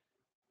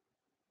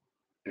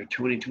 or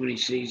 2020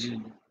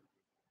 season.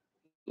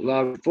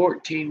 Logged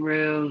 14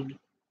 round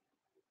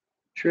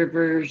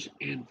trippers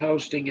and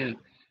posting a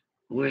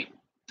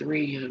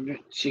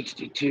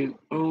 .362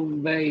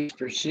 on base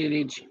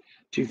percentage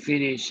to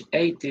finish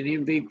 8th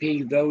in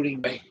MVP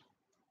voting.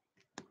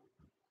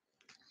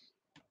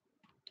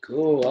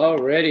 Cool,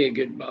 already a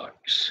good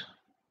box.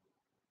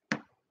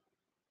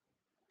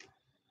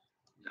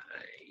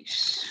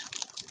 Nice.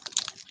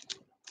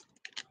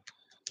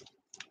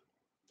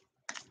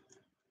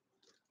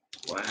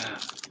 Wow.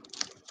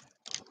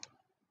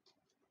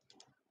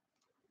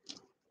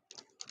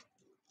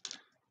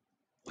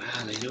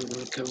 Wow, they don't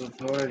want to come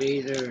apart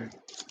either.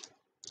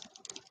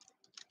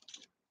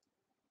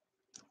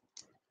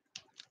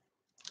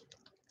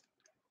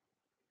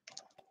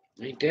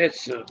 Ain't that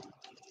something?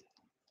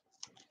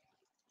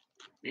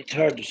 It's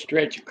hard to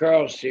stretch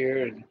across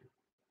here and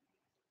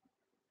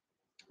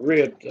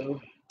rip,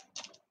 though.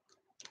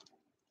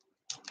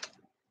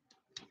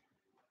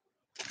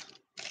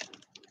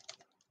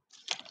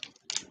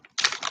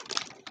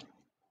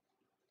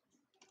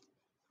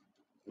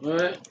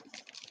 What?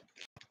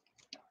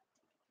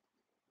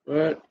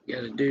 What?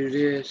 Gotta do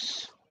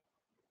this.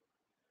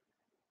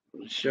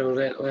 We'll show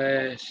that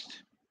last.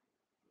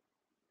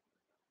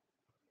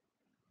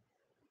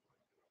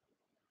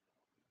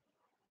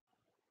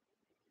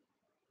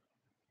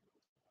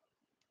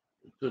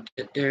 Put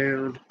that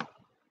down.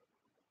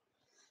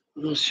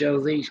 We'll show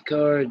these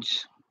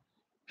cards.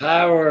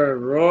 Power,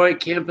 Roy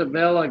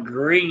Campabella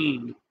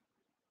Green.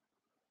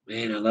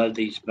 Man, I love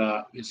these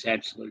box. This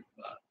absolute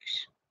box.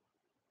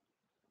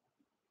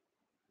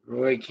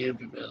 Roy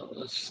Campabella.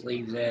 Let's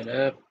sleeve that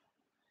up.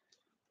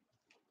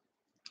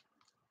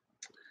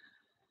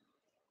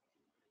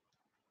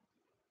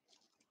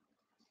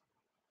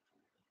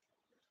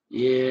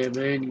 Yeah,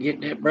 man,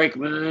 getting that break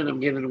mine. I'm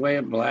giving away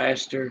a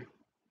blaster.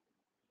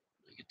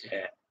 Look at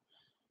that.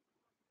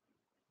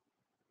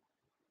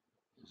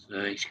 It's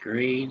nice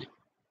green.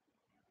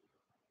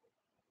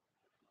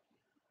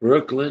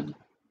 Brooklyn.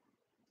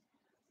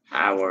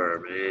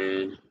 Power,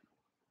 man.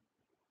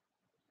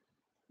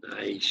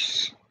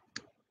 Nice.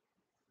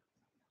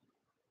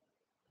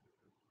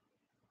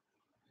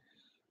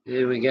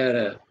 Then we got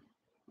a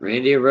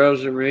Randy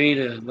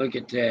Rosarina. Look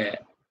at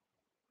that.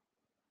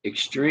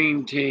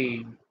 Extreme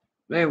Team.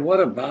 Man, what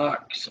a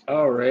box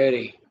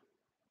already.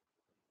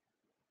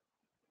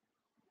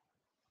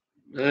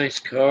 Nice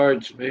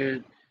cards,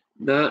 man.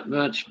 Not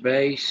much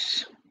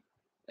base.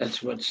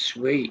 That's what's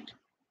sweet.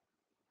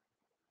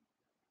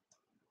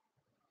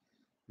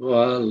 Well,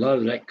 I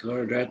love that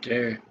card right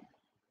there.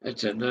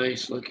 That's a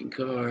nice looking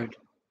card.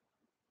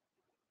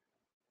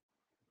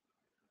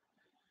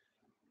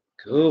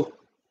 Cool.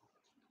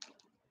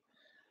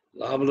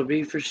 Liable to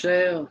be for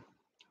sale.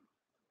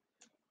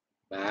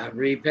 Buy a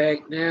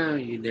repack now.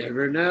 You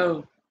never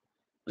know.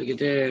 Look at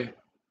there.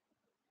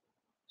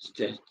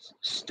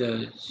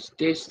 Statistically,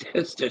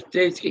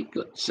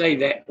 say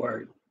that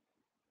word.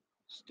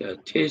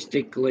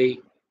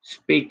 Statistically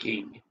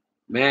speaking,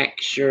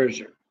 Max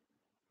Scherzer.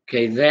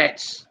 Okay,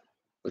 that's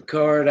the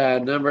card,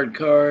 numbered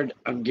card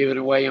I'm giving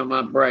away on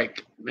my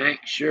break.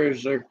 Max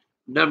Scherzer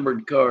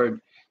numbered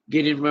card.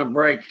 Get in my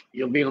break.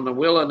 You'll be on the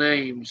wheel of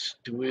names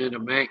to win a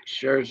Max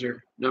Scherzer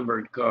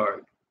numbered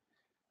card.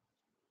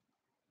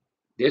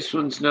 This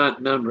one's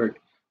not numbered,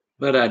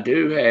 but I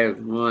do have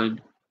one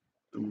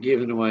I'm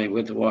giving away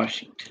with the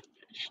Washington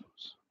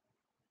Nationals.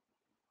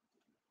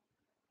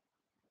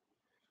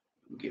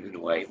 I'm giving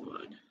away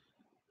one.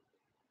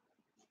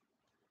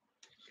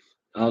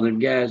 All them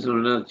guys on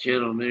another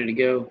channel a minute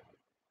ago,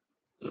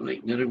 I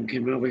think none of them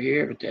came over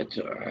here, but that's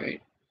all right.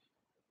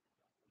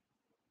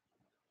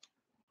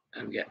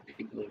 I've got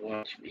people to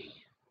watch me.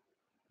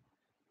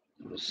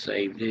 We'll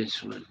save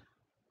this one.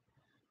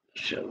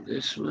 Show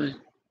this one.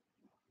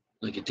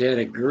 Look at that,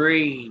 a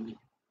green.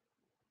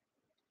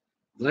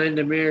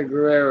 Vladimir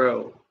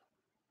Guerrero.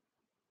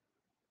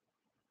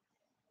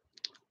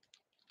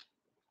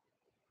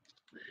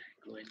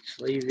 Go ahead and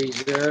sleeve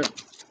these up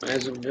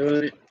as I'm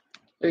doing it.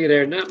 Look at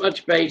there, not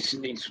much base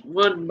in these.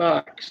 One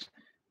box.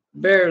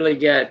 Barely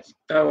got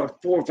 4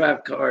 or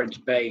 5 cards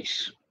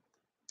base.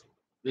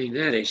 I mean,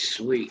 that is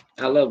sweet.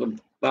 I love a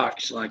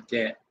box like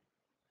that.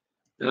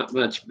 Not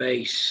much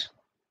base.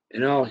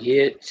 And all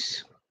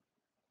hits.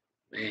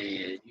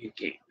 Man, you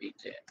can't beat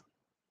that.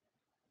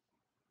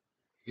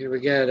 Here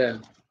we got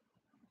a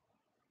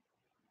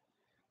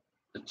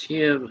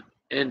Tim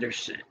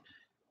Anderson.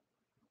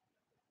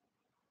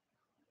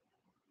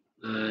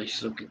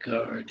 Nice looking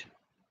card.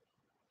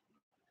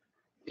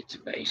 It's a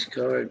base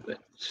card, but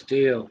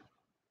still.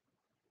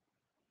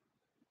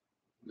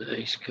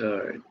 Nice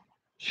card.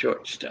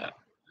 Shortstop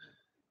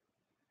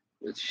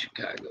with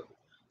Chicago.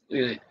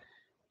 Look at that.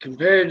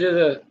 Compared to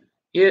the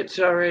hits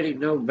already,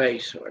 no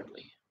base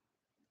hardly.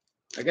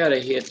 I got a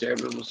hit there,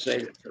 but I'm going to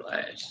save it for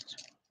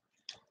last.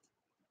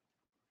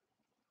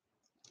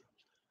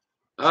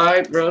 All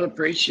right, brother.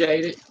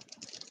 Appreciate it.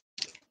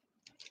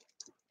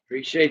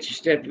 Appreciate you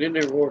stepping in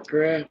there,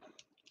 Warcraft.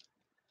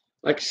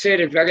 Like I said,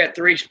 if I got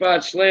 3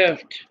 spots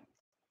left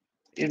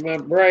in my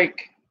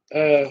break,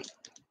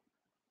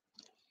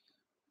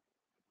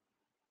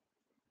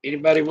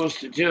 anybody wants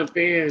to jump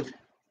in?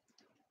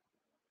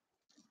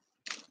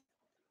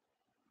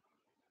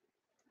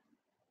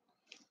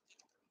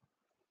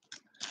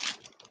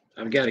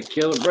 I've got a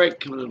killer break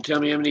coming on. Tell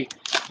me how many.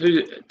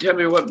 Tell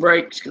me what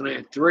break's gonna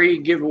have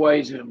 3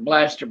 giveaways and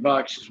blaster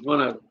boxes.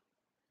 One of them.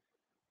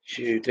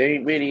 Shoot, there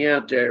ain't many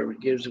out there that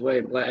gives away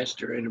a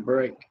blaster and a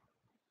break.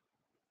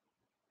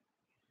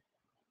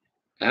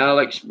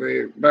 Alex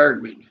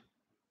Bergman,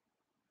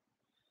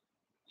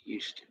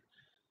 Houston.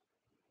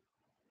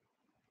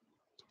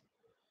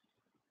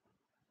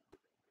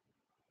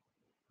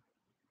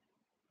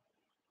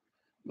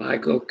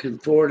 Michael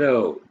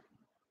Conforto,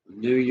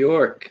 New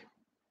York.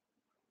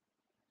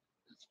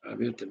 That's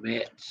probably at the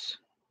Mets.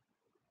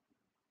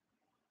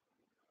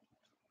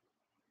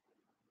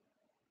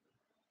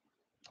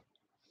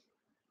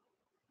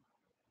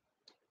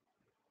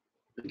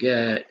 We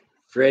got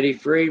Freddie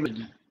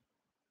Freeman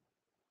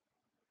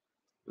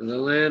with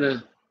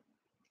Atlanta.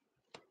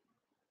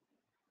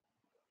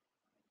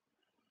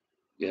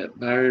 We got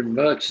Byron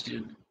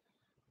Buxton,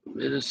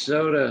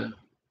 Minnesota.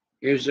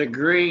 Here's a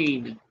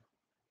green.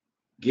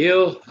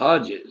 Gil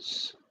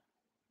Hodges.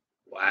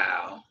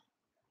 Wow.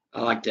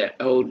 I like that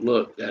old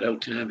look, that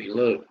old timey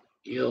look.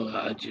 Gil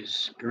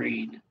Hodges,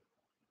 green.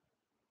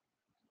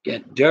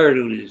 Got dirt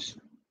on his.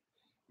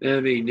 I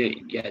mean, they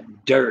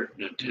got dirt.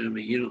 Now tell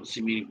me, you don't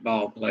see many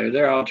ball players.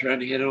 They're all trying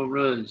to hit on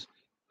runs.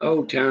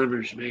 Old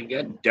timers, man,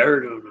 got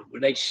dirt on them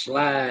when they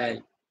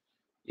slide.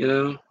 You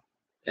know,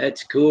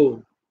 that's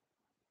cool.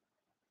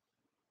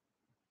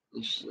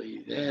 Let's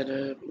leave that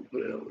up. We'll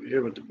put it over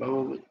here with the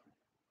Bowman.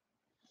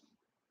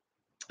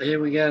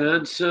 And we got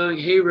Unsung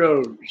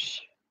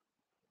Heroes.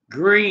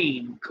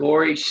 Green,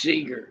 Corey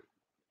Seager.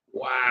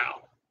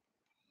 Wow.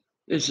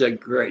 This is a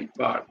great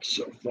box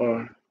so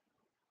far.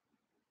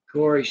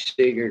 Corey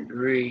Seager,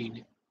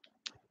 green.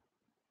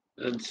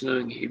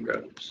 Unsung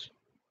Heroes.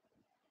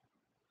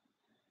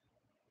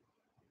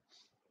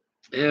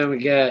 And we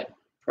got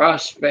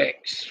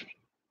Prospects.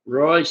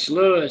 Royce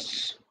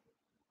Lewis,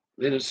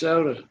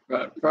 Minnesota.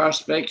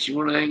 Prospects you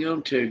want to hang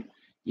on to.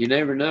 You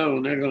never know,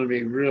 and they're going to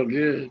be real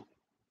good.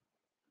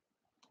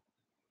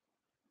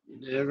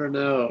 You never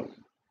know.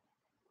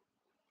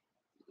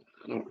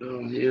 I don't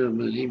know him,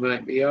 but he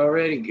might be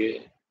already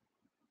good.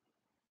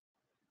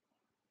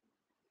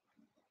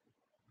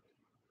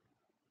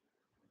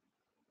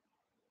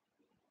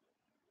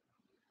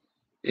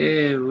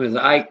 And with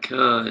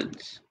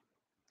icons,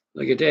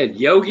 look at that.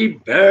 Yogi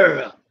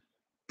Berra.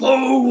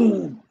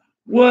 Boom!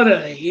 What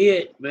a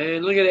hit,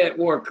 man. Look at that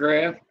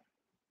Warcraft.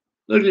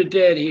 Look at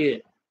that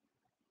hit.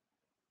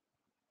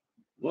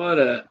 What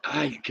a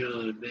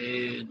icon,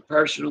 man.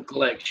 Personal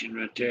collection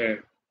right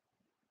there.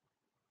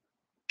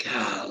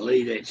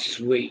 Golly, that's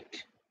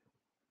sweet.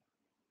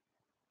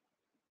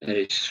 That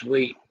is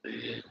sweet,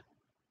 man.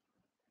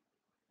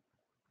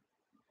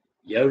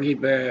 Yogi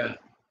Berra.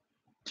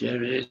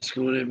 It's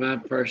going in my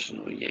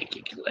personal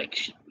Yankee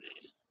collection,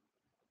 man.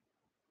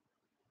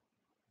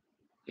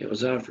 It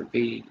was off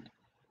repeating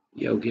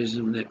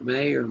Yogism that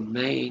may or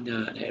may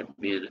not have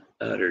been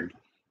uttered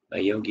by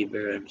Yogi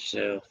Berra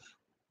himself.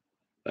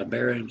 By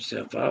Berra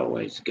himself, I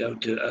always go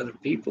to other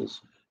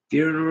people's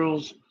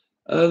funerals.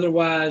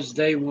 Otherwise,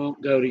 they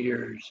won't go to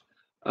yours.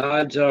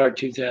 Odds are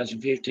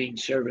 2015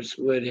 service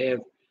would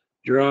have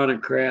drawn a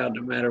crowd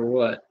no matter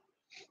what.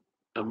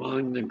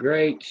 Among the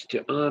greats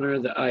to honor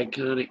the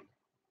iconic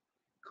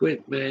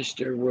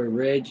Quitmaster were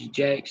Reggie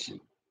Jackson,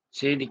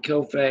 Sandy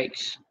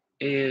Koufax,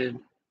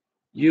 and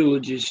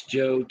eulogist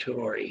Joe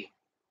Torre.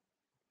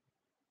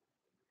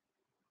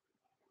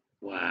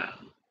 Wow.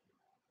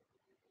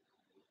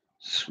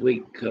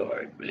 Sweet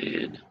card,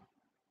 man.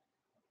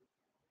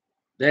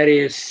 That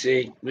is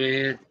sick,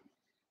 man.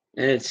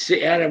 And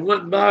see, out of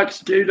one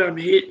box, dude, I'm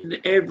hitting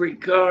every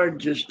card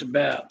just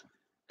about.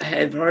 I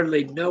have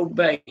hardly no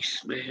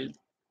base, man.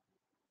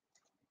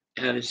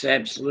 Out of this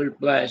absolute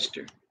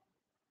blaster.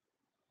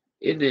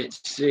 Isn't that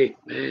sick,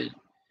 man?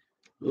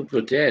 We'll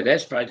put that.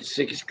 That's probably the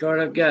sickest card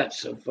I've got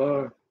so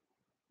far.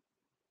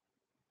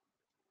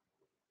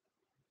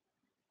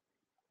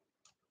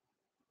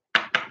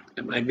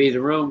 That might be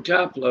the wrong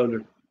top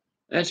loader.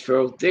 That's for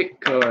old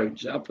thick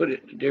cards. I'll put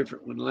it in a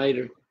different one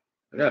later.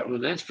 I got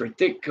one. That's for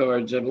thick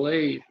cards, I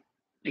believe. I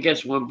think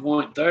that's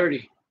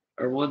 1.30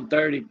 or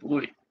 130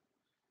 point.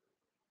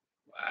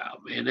 Wow,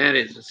 man, that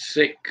is a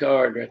sick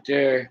card right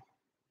there.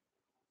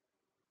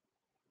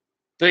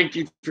 Thank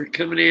you for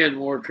coming in,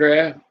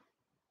 Warcraft.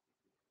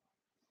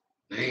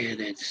 Man,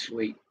 that's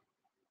sweet.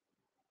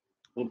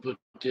 We'll put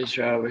this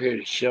right over here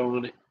to show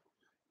on it.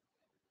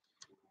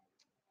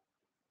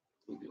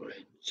 We'll go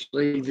ahead and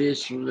sleeve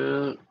this one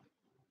up.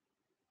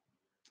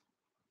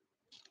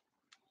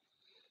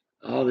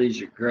 All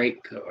these are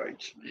great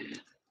cards, man.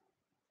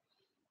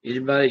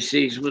 Anybody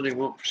sees one they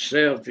want for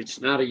sale, if it's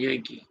not a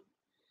Yankee,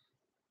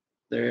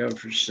 they are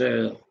for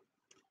sale.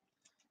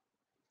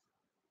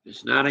 If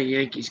it's not a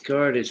Yankees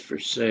card, it's for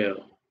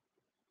sale.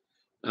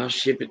 I'll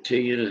ship it to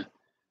you in a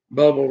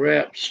bubble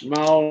wrap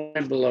small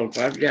envelope.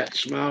 I've got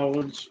small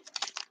ones.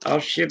 I'll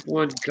ship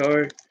one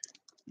card.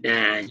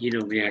 Nah, you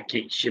know me, I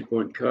can't ship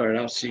one card.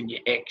 I'll send you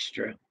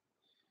extra.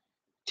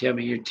 Tell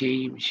me your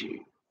team.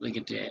 Shoot, look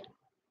at that.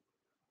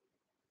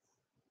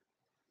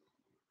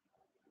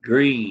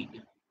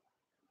 Green.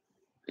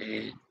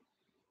 Man,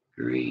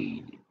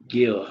 green.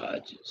 Gil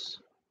Hodges.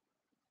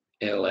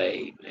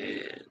 LA,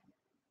 man.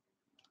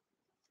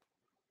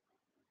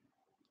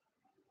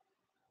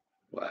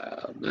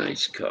 Wow,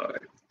 nice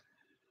card.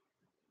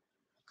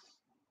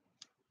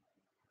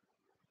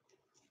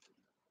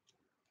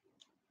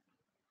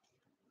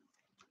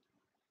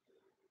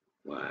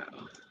 Wow.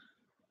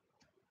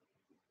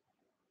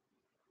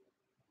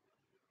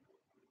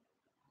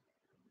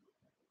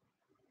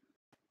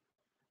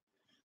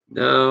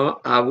 No,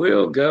 I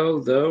will go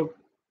though.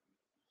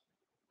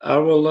 I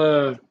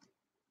will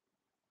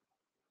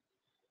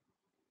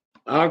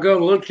I'll go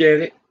look at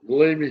it.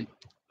 Believe me.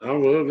 I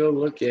will go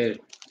look at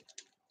it.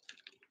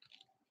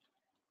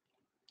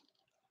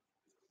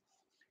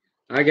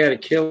 I got a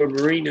killer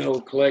merino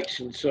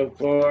collection so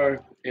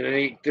far, and I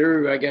ain't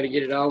through. I got to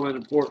get it all in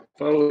a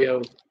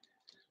portfolio.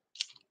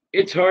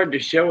 It's hard to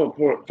show a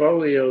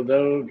portfolio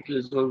though,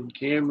 because on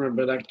camera,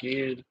 but I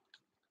can.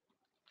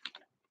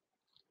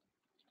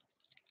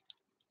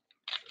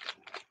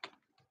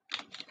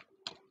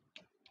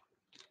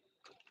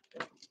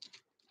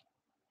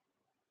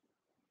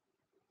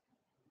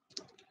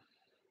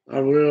 I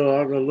will.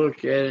 I'll go look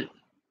at it.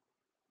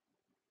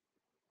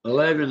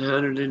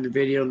 1,100 in the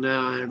video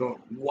now. I have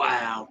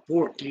wow,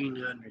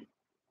 1,400.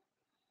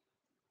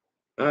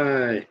 All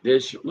right,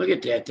 this look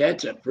at that.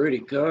 That's a pretty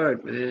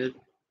card, man.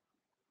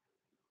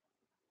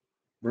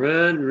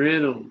 Brian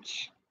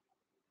Reynolds,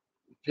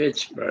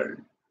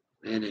 Pittsburgh.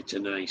 Man, it's a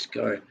nice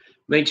card.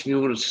 Makes me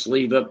want to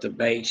sleeve up the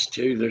base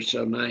too. They're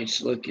so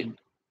nice looking.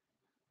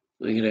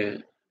 Look at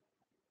that.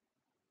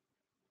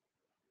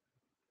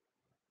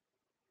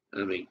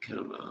 I mean,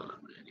 come on,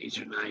 man. These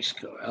are nice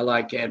cards. I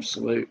like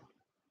Absolute.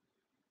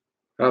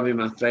 Probably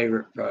my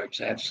favorite products,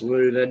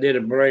 Absolute. I did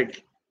a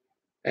break,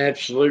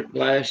 Absolute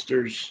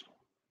Blasters.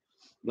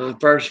 My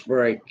first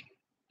break.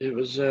 It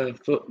was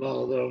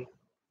football though.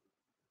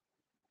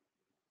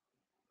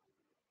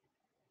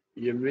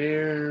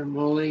 Yamir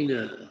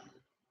Molina.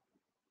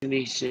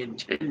 Anthony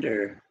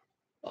Santander,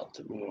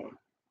 Baltimore.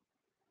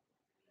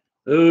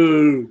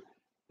 Ooh,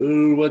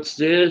 what's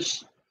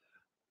this?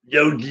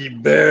 Yogi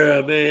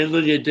Berra, man,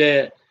 look at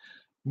that.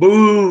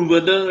 Boom,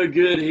 another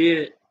good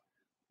hit.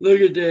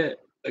 Look at that.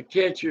 A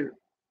catcher.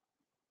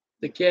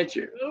 The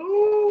catcher.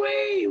 Oh,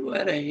 hey,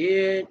 what a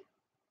hit.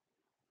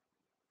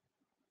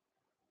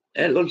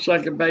 That looks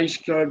like a base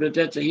card, but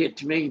that's a hit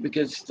to me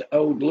because it's the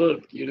old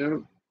look, you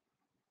know?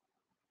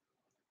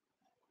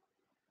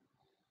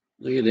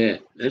 Look at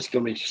that. That's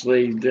going to be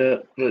sleeved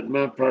up. Put in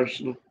my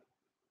personal.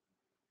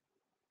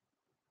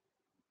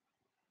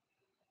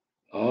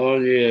 Oh,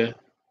 yeah.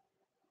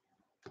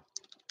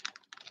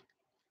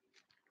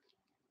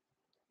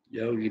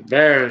 Yogi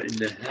Berra in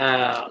the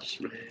house,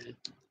 man.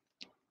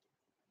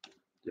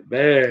 The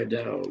bear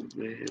dog,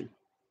 man.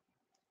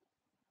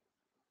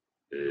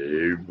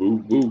 Hey, boo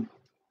boo.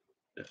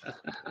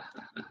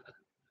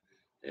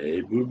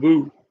 Hey, boo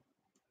boo.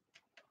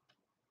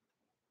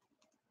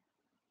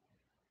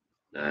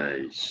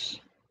 Nice.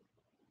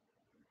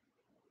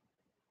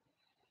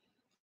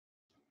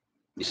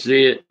 You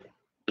see it?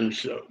 I'm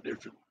so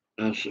different.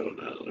 I'm so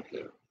not look at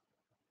it.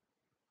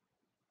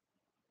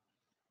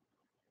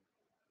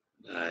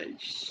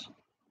 Nice.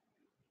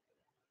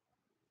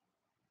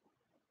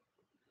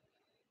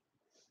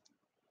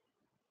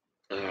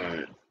 All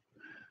right.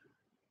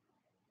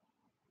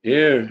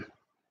 Here,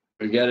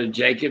 we got a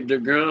Jacob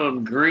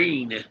deGrom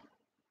green.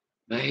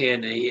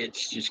 Man, the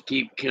hits just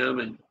keep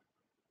coming.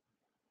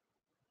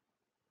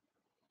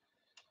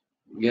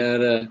 We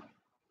got a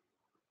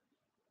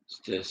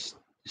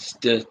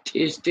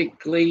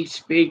statistically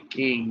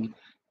speaking,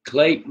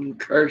 Clayton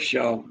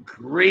Kershaw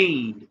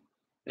green.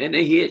 And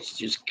the hits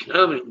just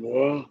coming,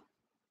 boy.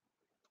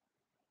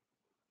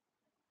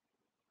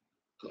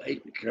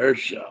 Clayton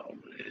Kershaw,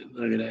 man.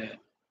 Look at that.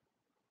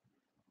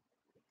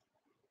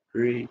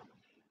 Green.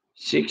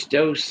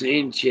 Sixto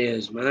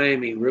Sanchez,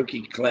 Miami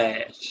rookie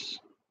class.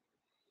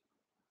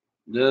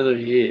 Another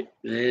hit,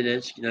 man.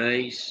 That's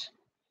nice.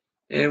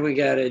 And we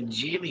got a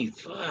Jimmy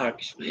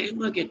Fox, man.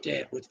 Look at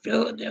that with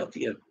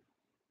Philadelphia.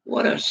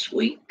 What a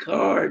sweet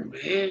card,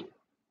 man.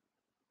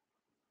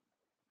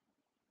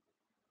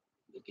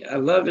 I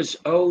love his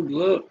old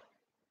look.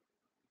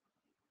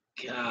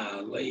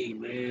 Golly,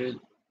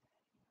 man.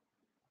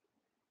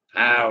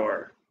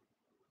 Power.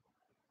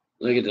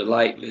 Look at the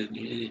lightning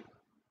in it.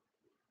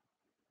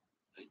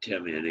 Tell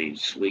me I need a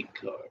sweet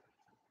card.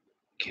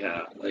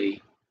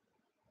 Golly.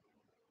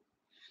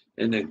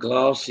 And the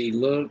glossy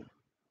look.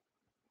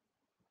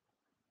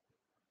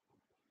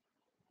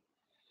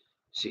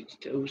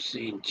 Sixto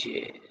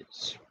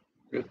Sanchez,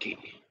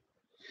 rookie.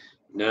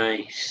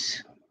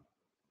 Nice.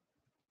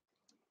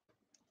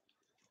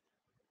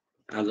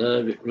 I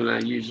love it when I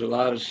use a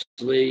lot of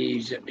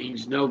sleeves. That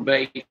means no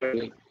base.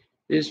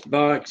 This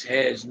box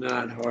has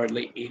not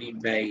hardly any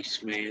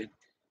base, man.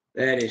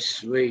 That is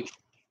sweet.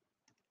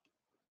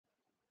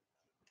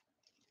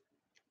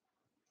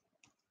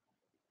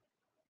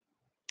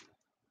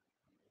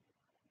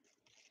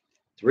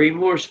 Three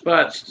more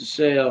spots to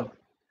sell,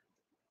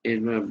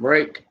 and my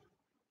break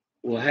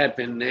will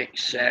happen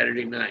next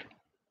Saturday night.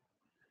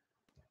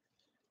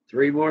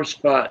 Three more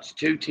spots,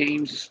 2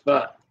 teams a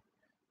spot.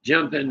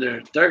 Jump in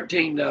there,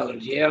 $13.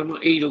 Yeah, I'm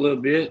going to eat a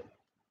little bit.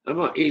 I'm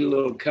going to eat a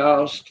little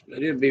cost,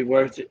 but it'll be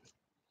worth it.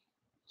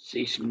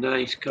 See some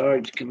nice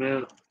cards come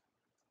out.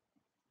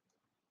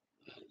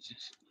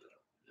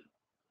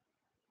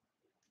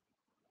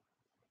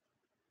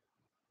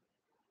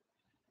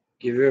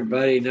 Give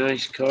everybody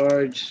nice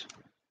cards.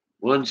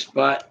 One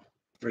spot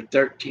for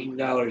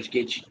 $13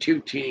 gets you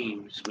 2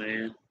 teams,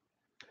 man.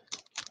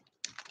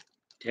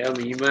 Tell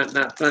me, you might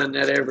not find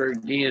that ever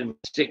again.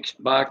 6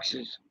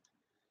 boxes.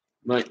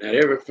 Might not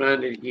ever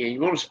find it again.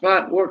 You want a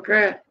spot in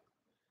Warcraft?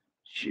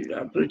 Shoot,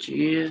 I'll put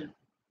you in.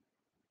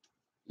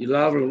 You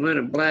liable to win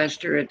a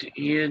blaster at the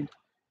end.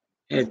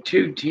 Have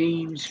 2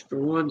 teams for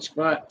 1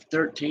 spot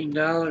for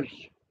 $13.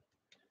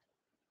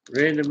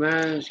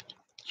 Randomized.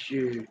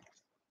 Shoot.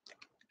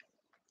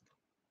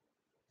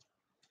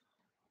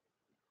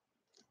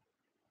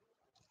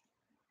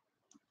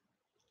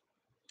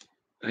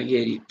 I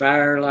get you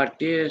fire like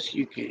this,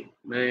 you can't,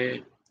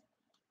 man.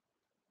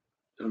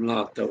 I'm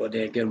not throwing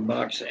that gun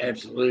box of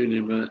absolute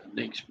in my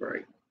next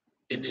break.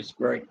 In this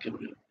break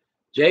coming up.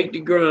 Jake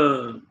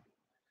DeGrom.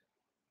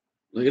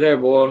 Look at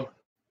that, boy.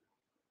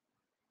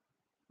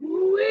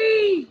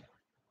 Woo-wee.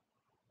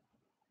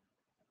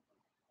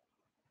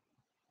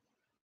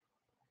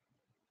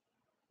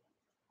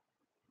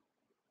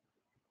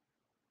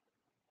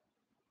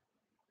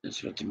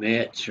 That's what the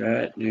Mets,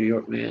 right? New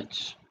York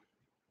Mets.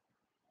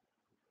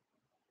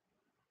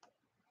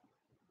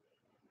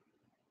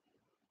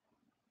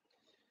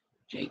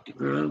 Jake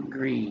DeGrom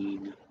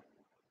green.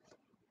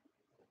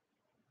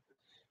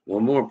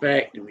 One more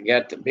pack, and we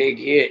got the big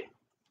hit.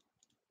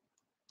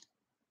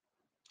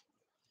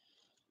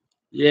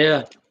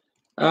 Yeah.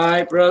 All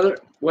right, brother.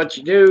 What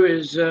you do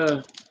is,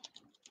 tell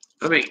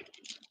me,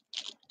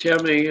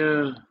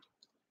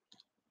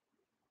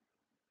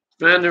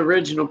 find the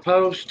original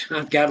post.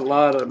 I've got a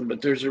lot of them,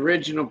 but there's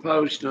original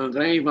post on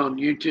Dave on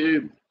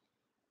YouTube,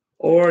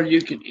 or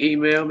you can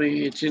email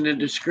me. It's in the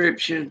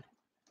description,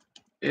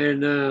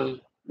 and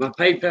my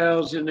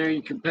PayPal's in there.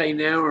 You can pay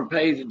now or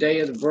pay the day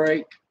of the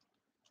break.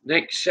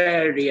 Next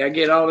Saturday, I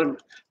get all them,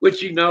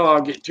 which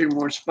I'll get 2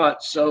 more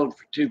spots sold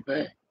for 2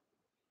 packs.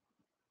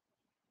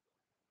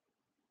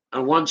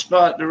 On 1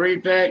 spot in the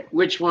repack,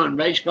 which one,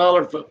 baseball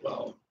or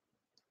football?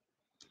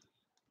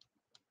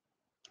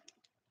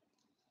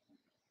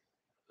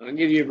 I'll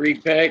give you a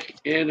repack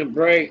and a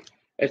break.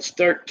 That's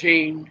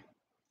 13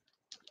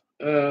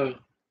 plus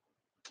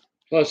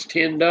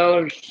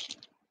 $10.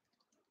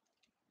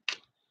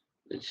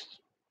 It's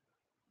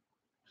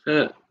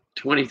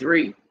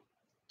 $23.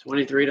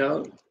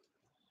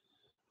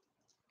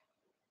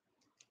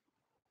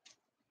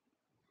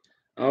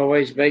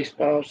 Always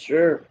baseball,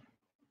 sure.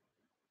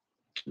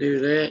 Do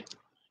that.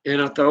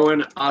 And I'll throw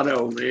in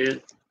auto,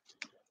 man.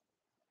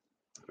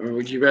 Or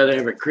would you rather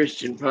have a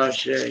Christian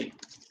Pache?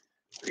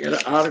 I got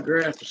an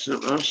autograph or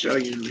something. I'll show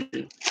you,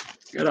 man.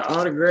 Got an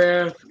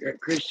autograph. Got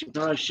Christian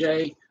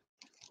Pache.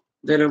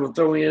 Then I'm going to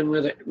throw in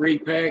with a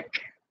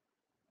repack.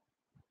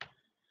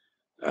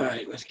 All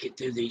right, let's get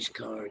through these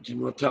cards and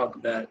we'll talk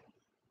about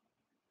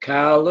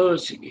Kyle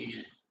Lewis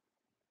again.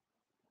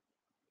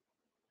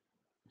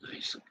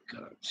 Nice looking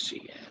card,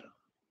 Seattle.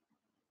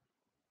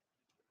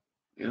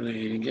 I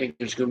think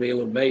there's going to be a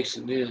little base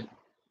in this.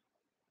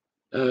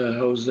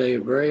 Jose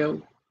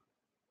Abreu.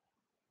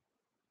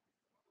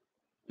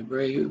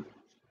 Abreu.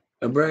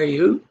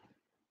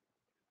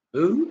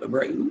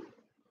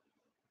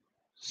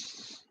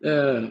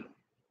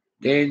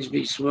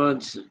 Dansby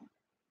Swanson.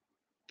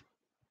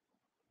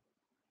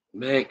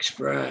 Max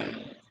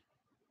Fried.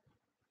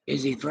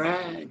 Is he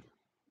fried?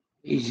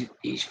 He's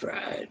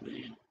fried,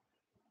 man.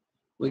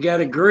 We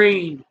got a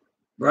green.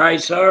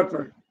 Bryce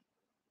Harper.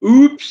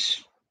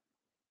 Oops.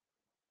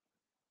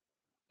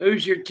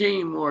 Who's your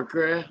team,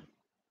 Warcraft?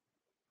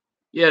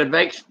 Yeah,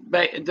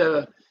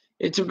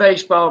 it's a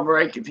baseball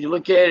break. If you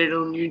look at it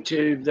on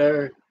YouTube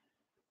there,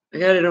 I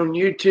got it on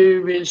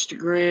YouTube,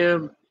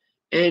 Instagram,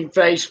 and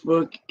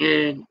Facebook.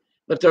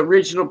 But the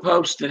original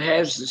post that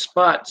has the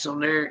spots on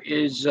there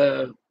is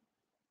on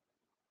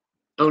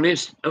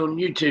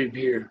YouTube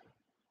here.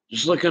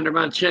 Just look under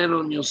my channel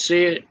and you'll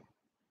see it.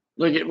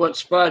 Look at what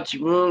spots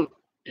you want,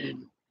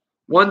 and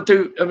go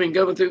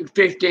through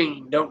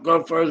 15. Don't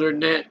go further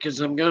than that because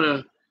I'm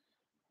gonna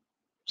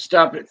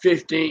stop at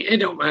 15. It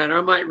don't matter.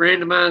 I might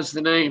randomize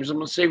the names. I'm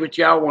gonna see what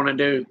y'all want to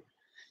do.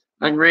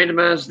 I can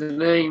randomize the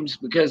names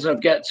because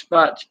I've got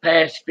spots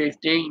past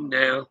 15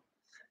 now,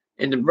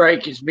 And the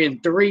break has been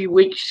 3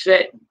 weeks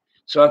set.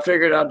 So I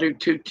figured I'll do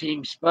 2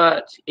 team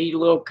spots, eat a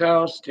little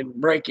cost, and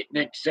break it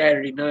next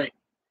Saturday night.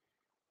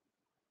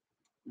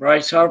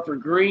 Bryce Harper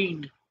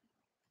Green.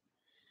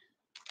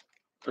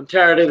 I'm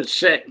tired of it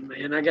setting,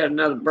 man. I got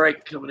another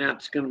break coming out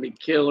that's going to be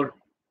killer.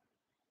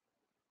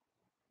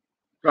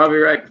 Probably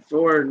right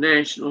before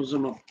Nationals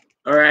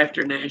or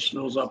after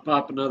Nationals, I'll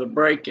pop another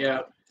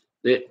breakout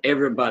that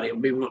everybody will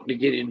be wanting to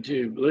get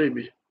into, believe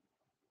me.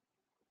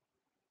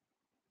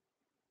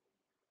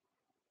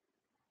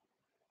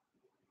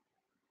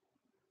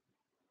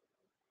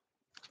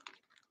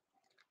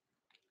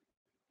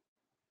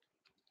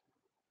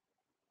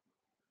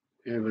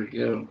 Here we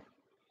go.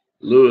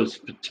 Luis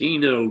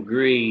Patino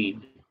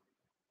Green,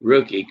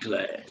 rookie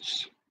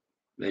class.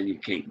 Man, you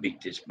can't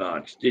beat this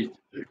box.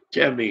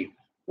 Tell me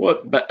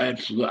what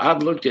absolute.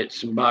 I've looked at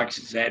some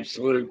boxes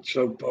absolute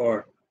so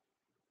far.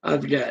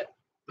 I've got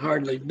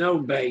hardly no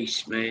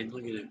base, man.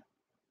 Look at it.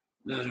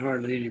 Not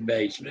hardly any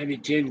base. Maybe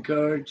 10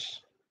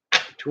 cards,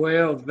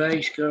 12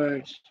 base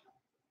cards.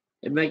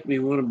 It make me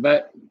want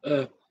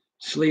to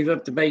sleeve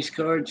up the base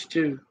cards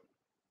too.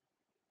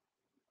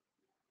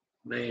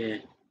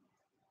 Man.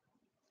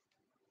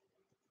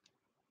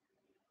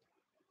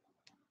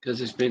 Because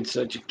it's been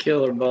such a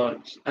killer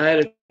box. I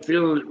had a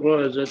feeling it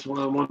was. That's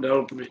why I wanted to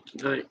open it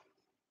tonight.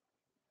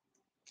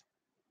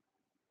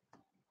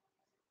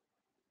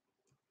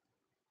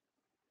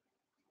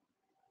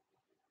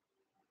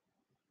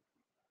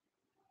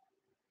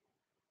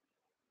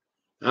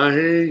 I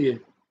hear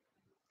you.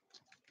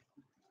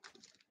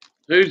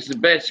 Who's the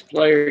best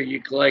player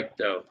you collect,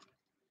 though,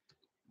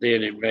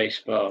 then in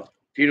baseball?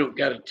 If you don't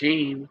got a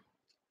team,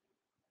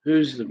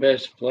 who's the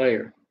best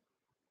player?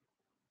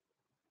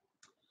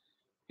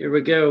 Here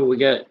we go. We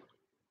got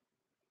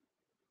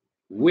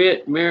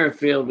Whit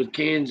Merrifield with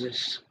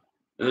Kansas.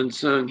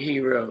 Unsung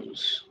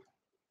Heroes.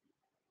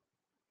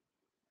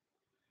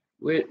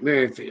 Whit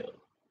Merrifield.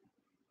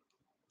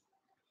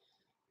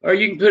 Or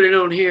you can put it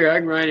on here. I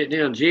can write it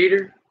down.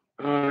 Jeter.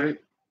 All right.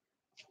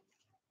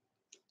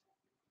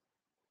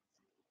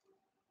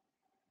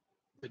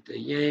 With the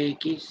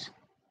Yankees.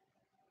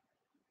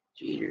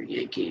 Jeter,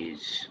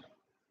 Yankees.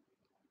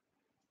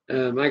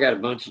 I got a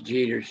bunch of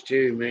Jeters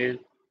too, man.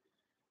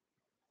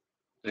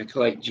 I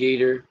collect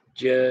Jeter,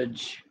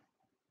 Judge.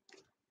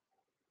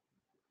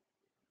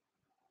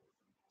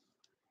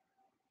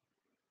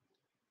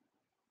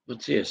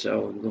 What's this?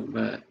 Oh, I'm going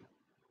back.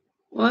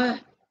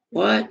 What?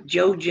 What?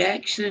 Joe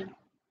Jackson?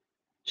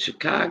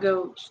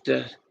 Chicago?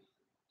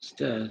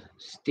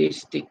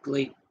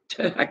 Statistically.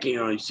 I can't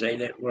only say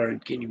that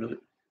word. Can you believe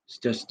it?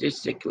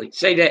 Statistically.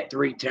 Say that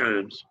 3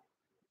 times.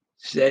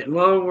 It's that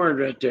long word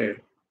right there.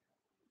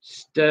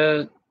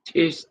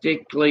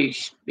 Statistically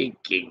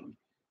speaking.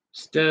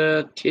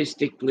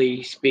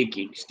 Statistically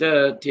speaking.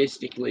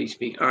 Statistically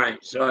speaking. All right,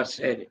 so I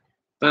said it.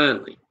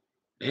 Finally.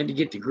 I had to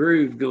get the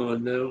groove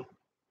going, though.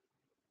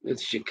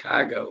 With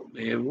Chicago,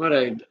 man. What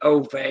an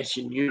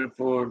old-fashioned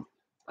uniform.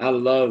 I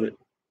love it.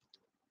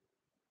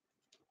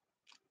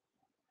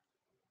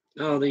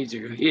 Oh, these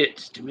are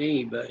hits to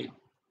me, buddy.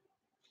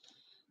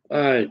 All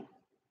right.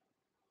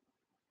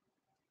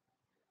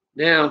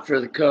 Now for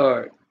the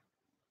card.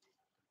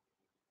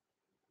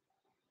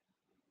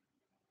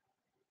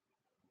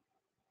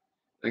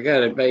 I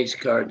got a base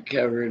card to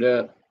cover it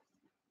up.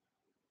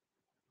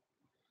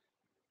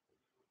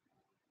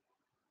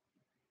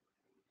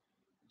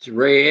 It's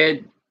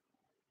red.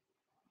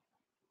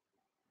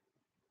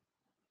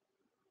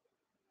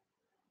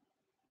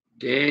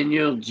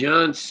 Daniel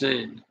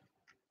Johnson.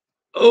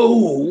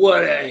 Oh,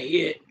 what a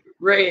hit.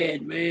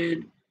 Red,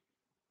 man.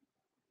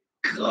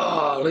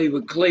 Golly,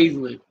 with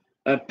Cleveland.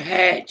 A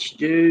patch,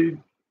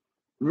 dude.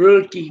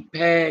 Rookie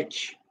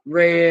patch.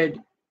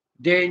 Red.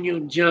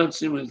 Daniel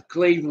Johnson with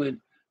Cleveland.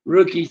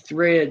 Rookie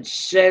thread,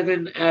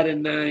 7 out of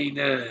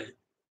 99.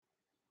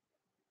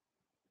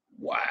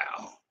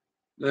 Wow.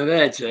 Now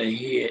that's a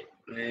hit,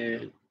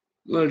 man.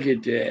 Look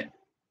at that.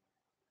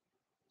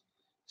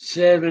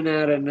 7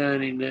 out of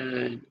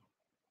 99.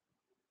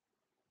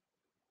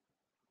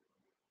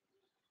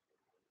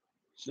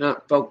 It's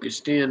not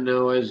focused in,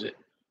 though, is it?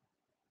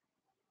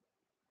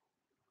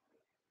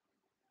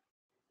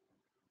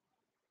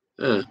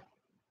 Huh.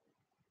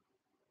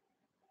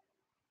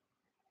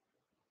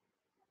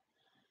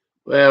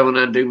 Well, when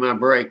I do my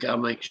break, I'll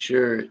make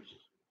sure.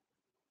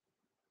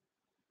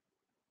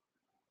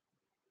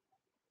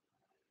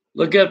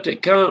 Look up the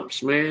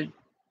comps, man.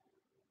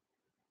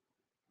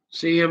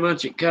 See how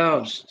much it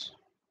costs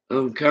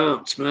on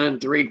comps. Mine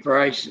 3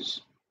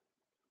 prices.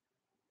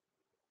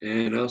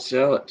 And I'll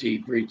sell it to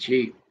you pretty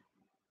cheap.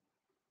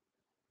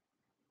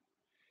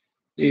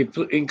 The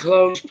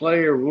enclosed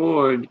player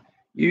warned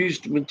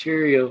used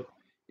material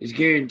is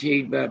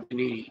guaranteed by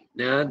Panini.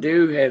 Now, I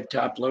do have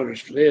top loaders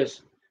for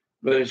this,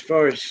 but as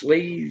far as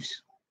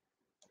sleeves,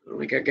 I don't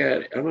think I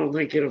got it. I don't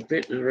think it'll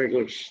fit in a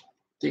regular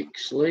thick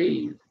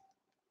sleeve.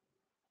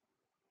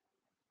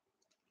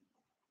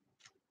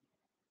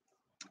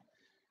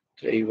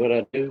 Tell you what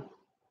I do.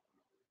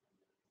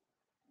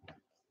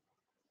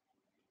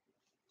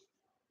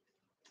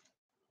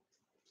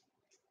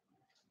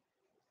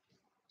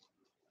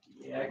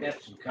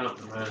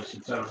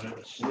 since I don't have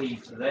a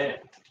sleeve for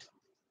that.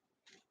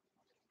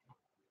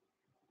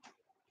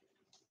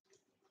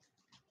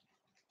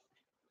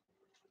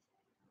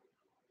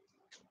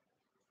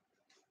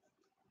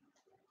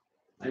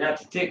 I got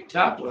the thick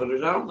top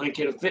loaders. I don't think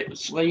it'll fit the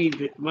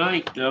sleeve. It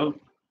might, though.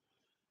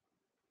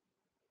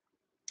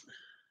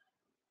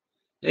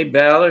 Hey,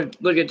 Ballard,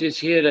 look at this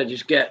hit I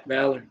just got,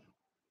 Ballard.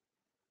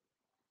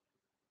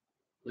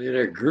 Look at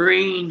her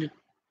green.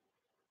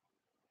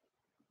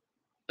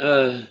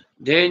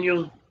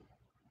 Daniel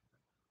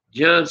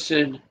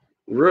Johnson,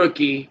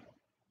 rookie,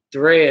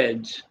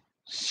 threads,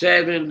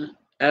 7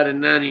 out of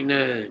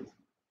 99.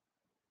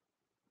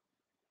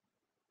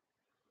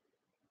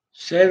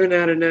 7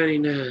 out of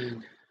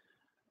 99.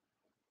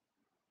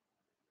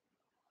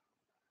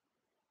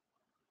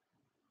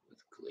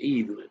 With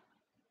Cleveland.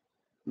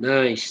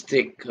 Nice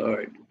thick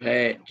card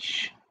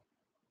patch.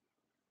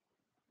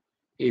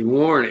 He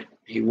wore it.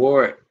 He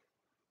wore it.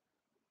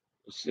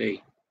 Let's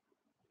see.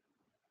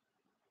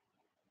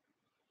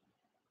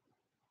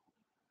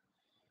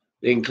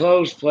 The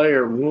enclosed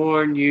player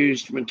worn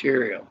used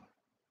material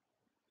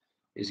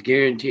is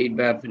guaranteed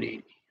by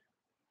Panini.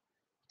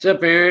 What's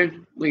up,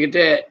 Aaron? Look at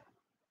that.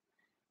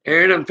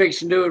 Aaron, I'm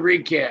fixing to do a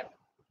recap.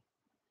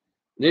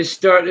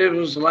 This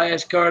was the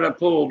last card I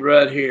pulled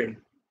right here.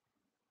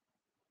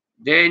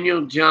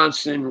 Daniel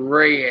Johnson,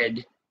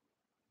 red,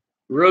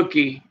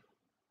 rookie,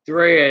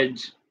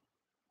 threads,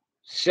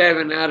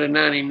 7 out of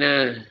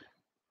 99.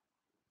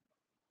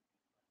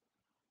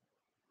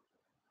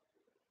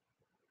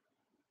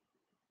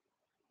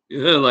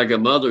 Yeah, like a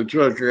mother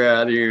trucker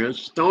out here,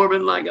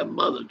 storming like a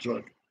mother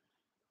trucker.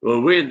 Well,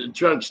 we in the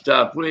truck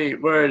stop. We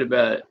ain't worried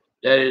about it.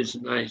 That is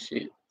a nice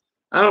hit.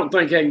 I don't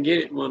think I can get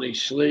it in one of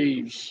these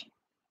sleeves.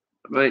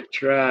 I might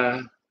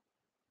try.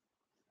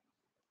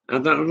 I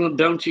thought,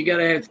 don't you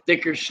gotta have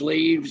thicker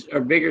sleeves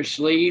or bigger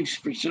sleeves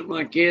for something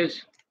like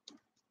this?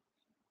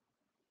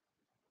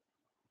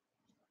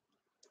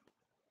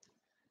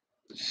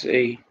 Let's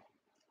see.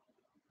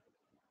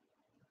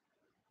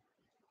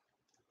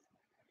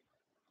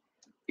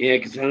 Yeah,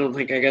 because I don't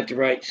think I got the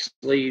right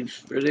sleeves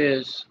for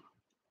this.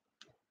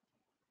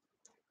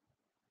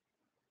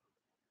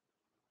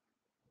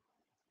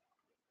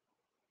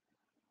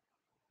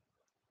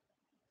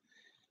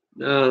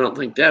 No, I don't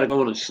think that'll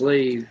go on a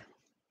sleeve.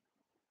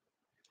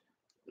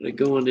 It'll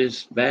go in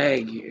this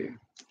bag here.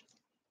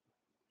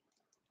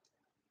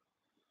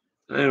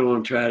 I don't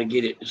want to try to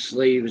get it in the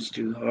sleeve. It's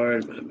too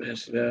hard. I might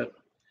mess it up.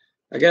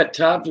 I got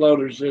top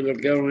loaders that'll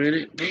go in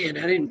it.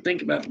 Man, I didn't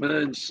think about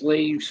buying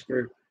sleeves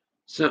for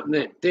something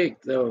that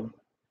thick, though.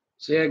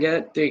 See, I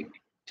got thick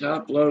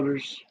top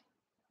loaders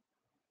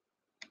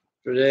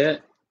for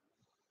that.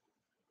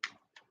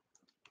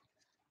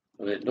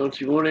 But don't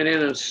you want it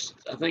in a,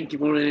 I think you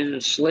want it in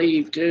a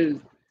sleeve,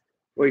 too,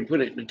 where you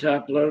put it in the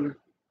top loader.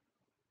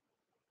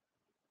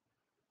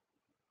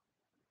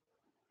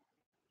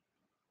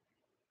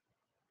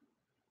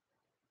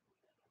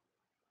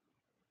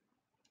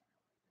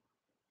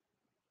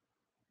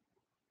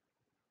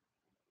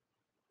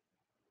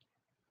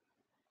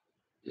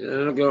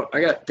 Yeah,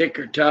 I got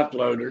thicker top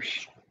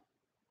loaders.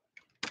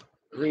 I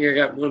think I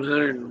got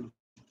 100, and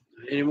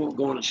it won't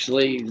go on a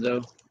sleeve,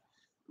 though.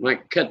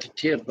 Might cut the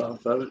tip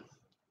off of it.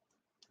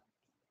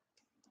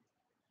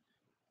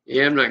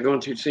 Yeah, I'm not going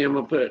to. See, I'm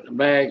going to put it in a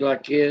bag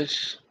like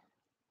this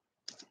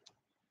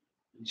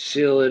and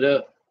seal it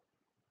up.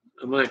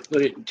 I might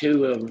put it in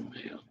 2 of them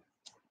now.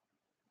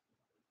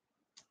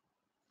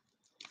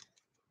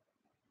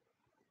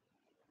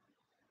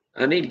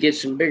 I need to get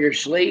some bigger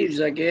sleeves,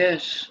 I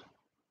guess.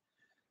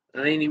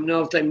 I didn't even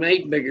know if they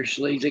made bigger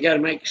sleeves. They got to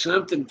make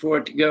something for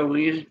it to go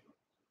in.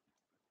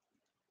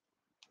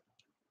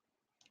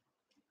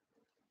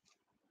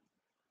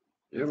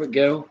 There we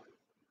go.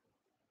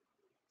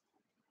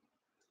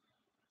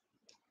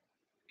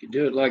 You can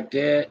do it like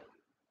that.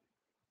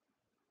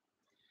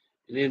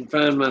 And then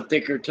find my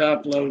thicker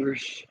top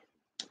loaders,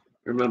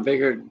 or my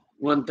bigger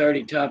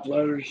 130 top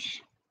loaders.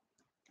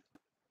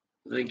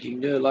 I think you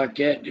can do it like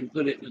that and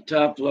put it in the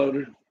top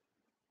loader.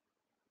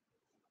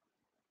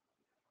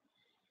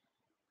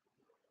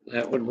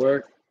 That would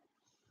work.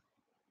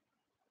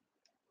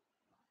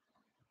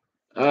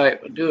 All right,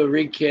 we'll do a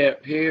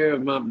recap here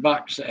of my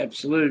box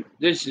absolute.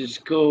 This is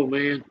cool,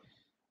 man.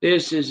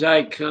 This is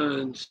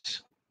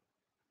Icons.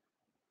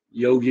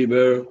 Yogi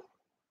Berra.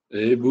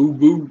 Hey, Boo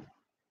Boo.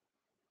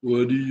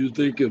 What do you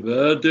think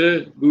about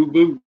that, Boo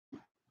Boo?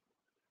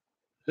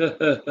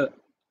 Look at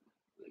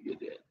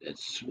that.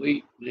 That's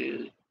sweet,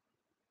 man.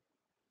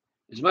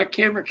 Is my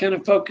camera kind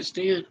of focused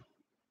in?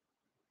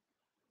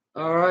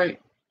 All right.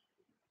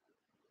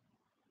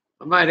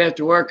 I might have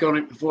to work on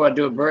it before I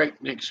do a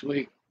break next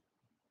week.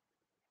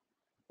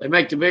 They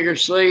make the bigger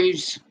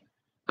sleeves.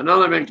 I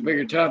know they make the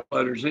bigger top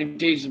loaders. Ain't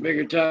these the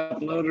bigger top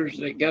loaders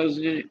that goes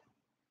in it?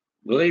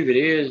 I believe it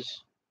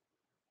is.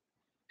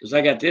 Because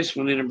I got this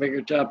one in a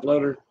bigger top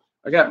loader.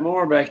 I got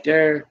more back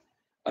there.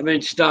 I've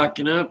been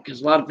stocking up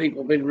because a lot of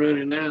people have been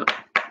running out.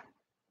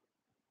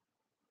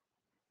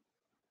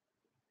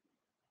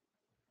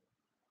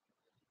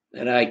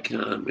 That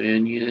icon,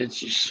 man. Yeah, it's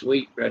just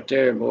sweet right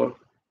there, boy.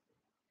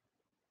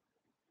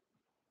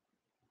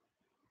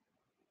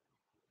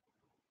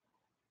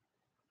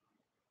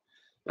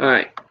 All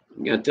right,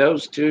 got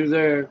those two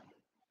there.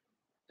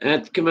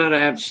 That to come out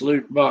of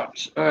Absolute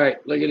Box. All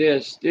right, look at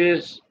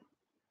this.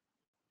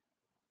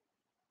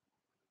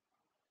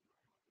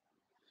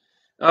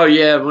 Oh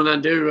yeah, when I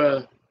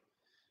do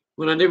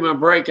my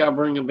break, I'll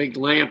bring a big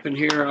lamp in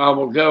here.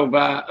 I'll go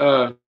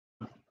buy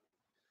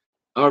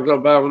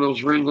one of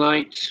those ring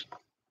lights.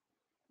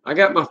 I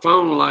got my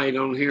phone light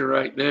on here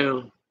right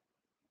now.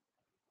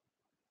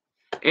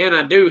 And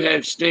I do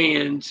have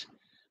stands,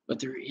 but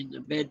they're in the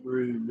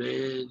bedroom,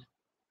 man.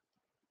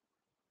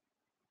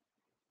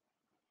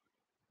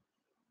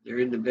 They're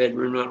in the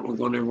bedroom. I don't want to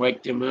go in there and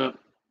wake them up.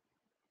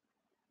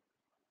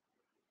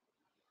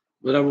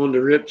 But I wanted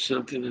to rip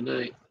something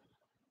tonight.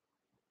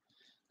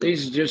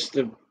 These are just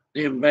the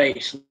damn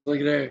bass. Look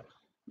at there.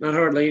 Not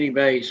hardly any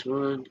bass.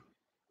 1,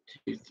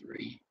 2,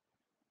 3,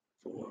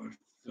 4,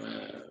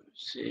 5,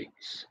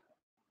 6,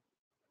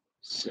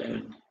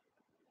 7,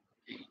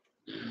 8,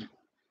 9,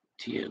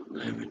 10,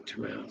 11,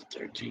 12,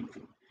 13,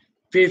 14,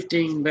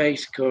 15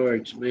 bass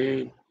chords,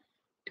 man.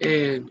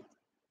 And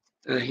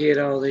I hit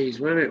all these.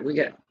 Wait a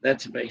minute,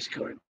 that's a bass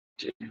chord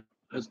too.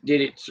 I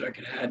did it so I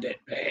could hide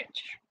that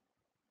patch.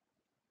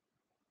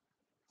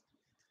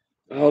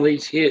 All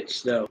these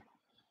hits though.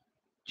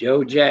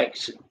 Joe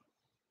Jackson,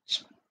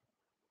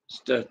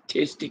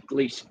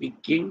 Statistically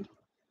Speaking,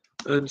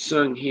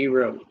 Unsung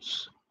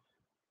Heroes,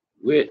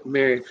 Whit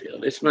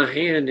Merrifield. It's my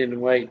hand in a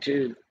way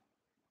too.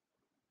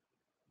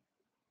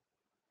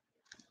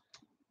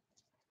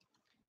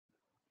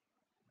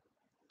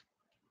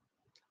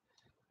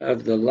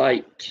 Of the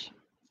Light,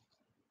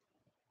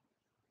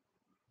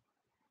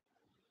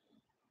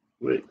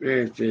 Whit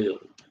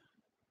Merrifield,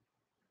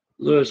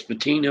 Louis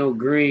Patino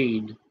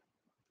Green.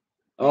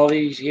 All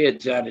these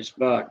hits out of this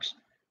box.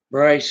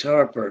 Bryce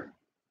Harper,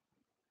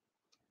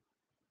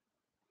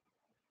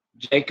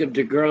 Jacob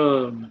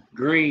deGrom,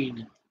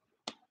 Green,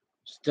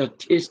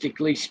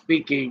 Statistically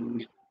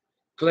Speaking,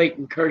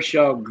 Clayton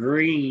Kershaw,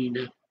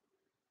 Green,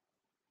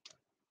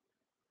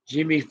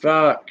 Jimmy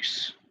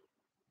Fox,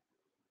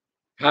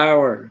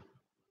 Power,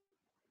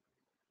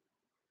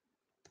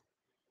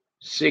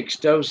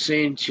 Sixto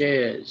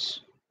Sanchez,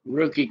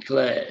 Rookie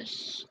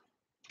Class,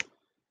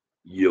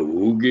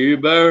 Yogi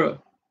Berra,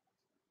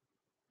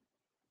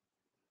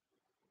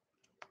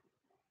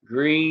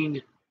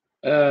 Green,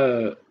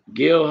 Gil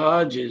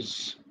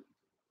Hodges,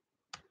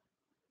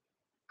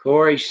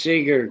 Corey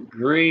Seager,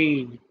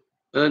 Green,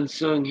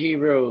 Unsung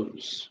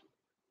Heroes,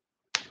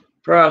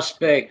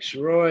 Prospects,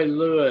 Roy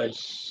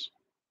Lewis,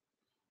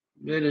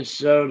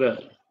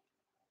 Minnesota.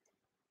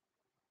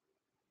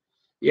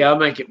 Yeah, I'll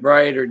make it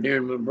brighter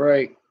during my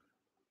break.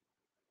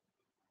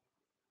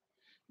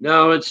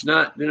 No, it's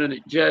not doing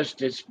it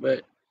justice,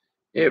 but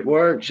it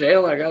works.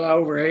 Hell, I got an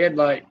overhead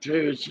light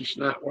too. It's just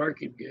not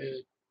working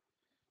good.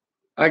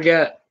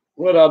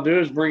 What I'll do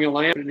is bring a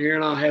lamp in here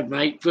and I'll have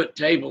my 8-foot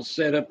table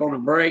set up on a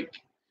break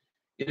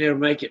and it'll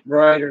make it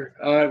brighter.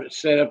 I'll have it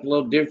set up a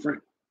little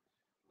different.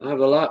 I'll have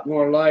a lot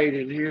more light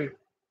in here.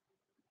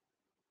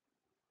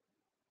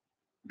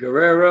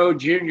 Guerrero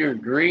Jr.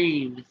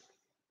 Green.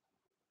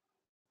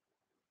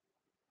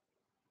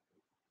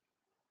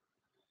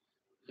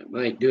 That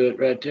might do it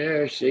right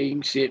there. See, you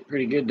can see it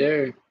pretty good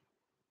there.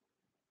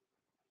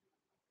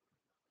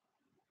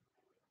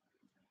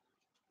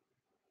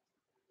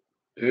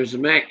 There's a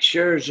Max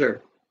Scherzer.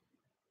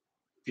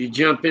 If you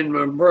jump in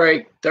my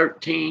break,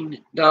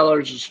 $13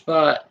 a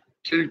spot,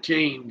 2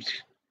 teams.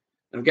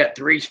 I've got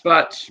 3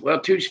 spots. Well,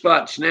 2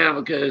 spots now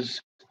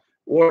because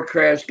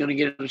Warcraft's going to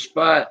get a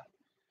spot.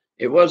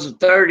 It was a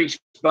 30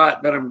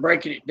 spot, but I'm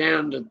breaking it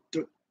down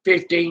to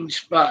 15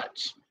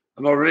 spots.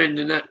 I'm going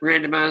to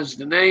randomize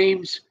the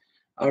names.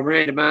 I'll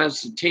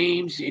randomize the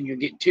teams, and you'll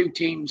get 2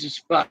 teams a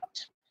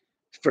spot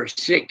for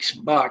 6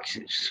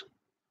 boxes.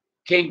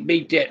 Can't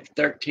beat that for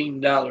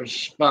 $13 a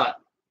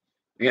spot.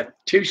 We got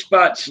 2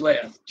 spots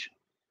left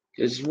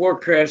because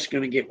Warcraft's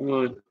going to get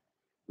 1.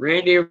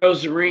 Randy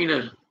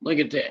Rosarina, look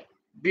at that.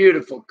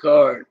 Beautiful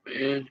card,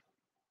 man.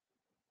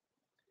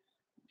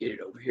 Get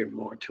it over here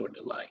more toward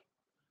the light.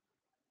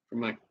 For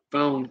my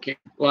phone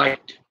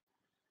light.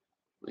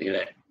 Look at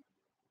that.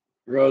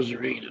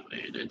 Rosarina,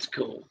 man. That's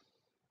cool.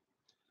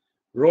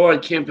 Roy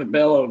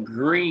Campobello,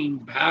 Green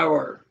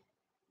Power.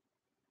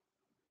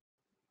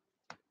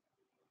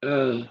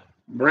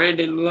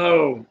 Brandon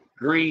Lowe,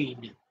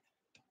 Green.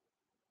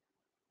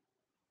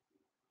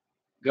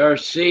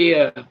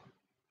 Garcia,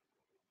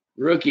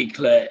 Rookie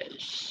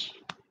Class.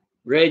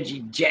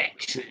 Reggie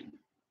Jackson,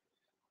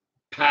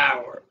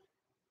 Power.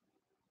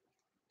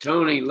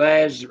 Tony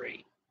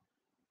Lazzari.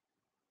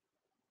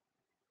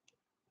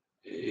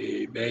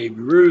 Hey, Babe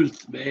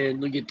Ruth,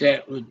 man. Look at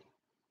that one.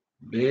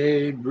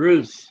 Babe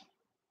Ruth.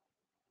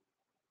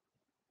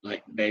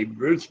 Like Babe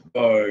Ruth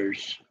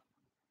bars.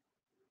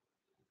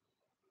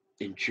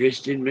 And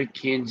Tristan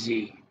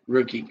McKenzie,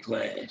 Rookie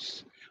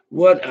Class.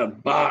 What a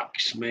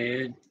box,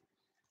 man.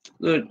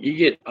 Look, you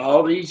get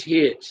all these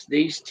hits.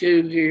 These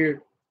two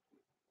here.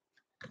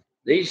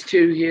 These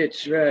two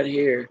hits right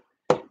here.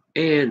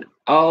 And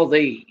all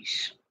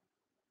these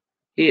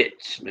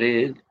hits,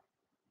 man.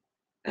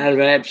 Out of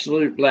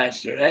Absolute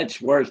Blaster.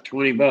 That's worth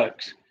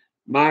 $20.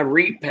 My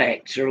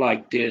repacks are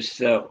like this,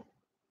 though.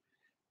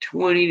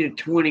 20 to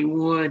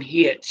 21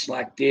 hits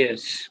like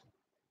this.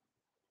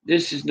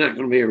 This is not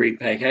going to be a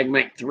repack. I can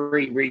make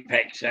 3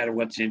 repacks out of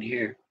what's in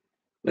here.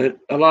 But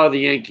a lot of the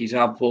Yankees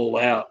I'll pull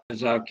out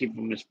because I'll keep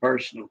them as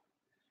personal.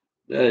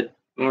 But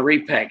my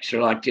repacks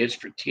are like this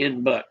for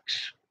 $10.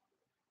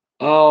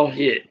 All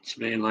hits,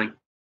 man, like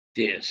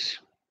this.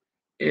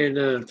 And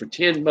for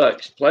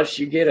 $10, plus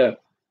you get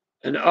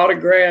an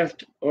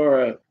autographed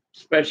or a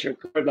special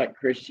card like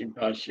Christian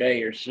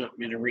Pache or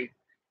something in a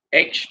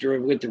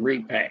extra with the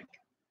repack.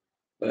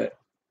 But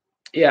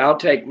yeah, I'll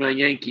take my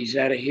Yankees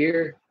out of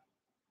here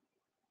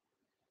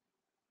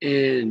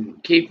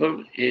and keep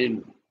them,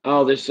 and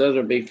all this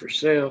other will be for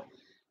sale.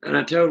 And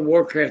I told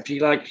Warcraft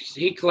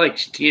he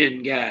collects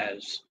 10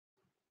 guys.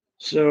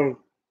 So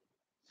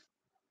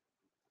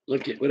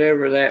look at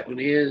whatever that one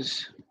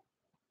is.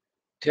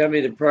 Tell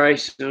me the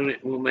price on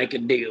it, and we'll make a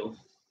deal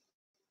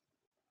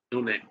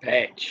on that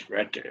patch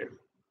right there.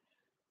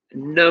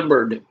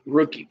 Numbered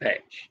rookie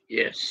patch,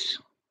 yes.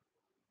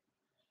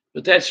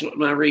 But that's what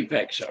my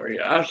repacks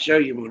are. I'll show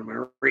you one of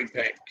my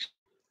repacks.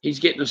 He's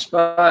getting a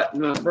spot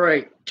in my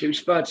break. 2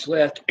 spots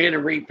left and a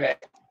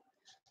repack.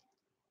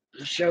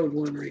 I showed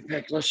one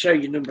repack. Let's show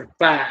you number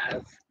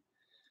 5.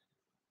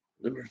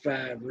 Number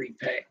 5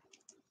 repack.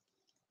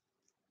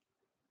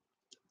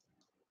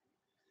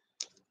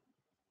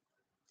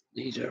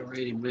 These are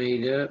already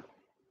made up.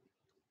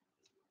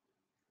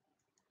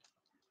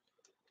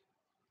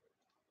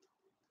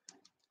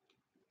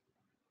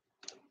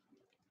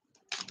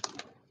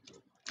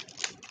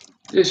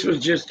 This was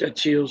just a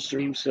chill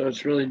stream, so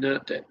it's really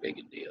not that big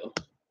a deal.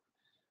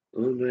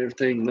 On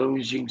everything, as long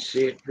as you can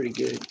see it pretty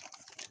good.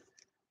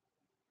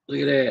 Look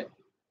at that.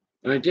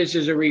 All right, this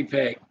is a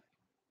repack.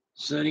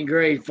 Sonny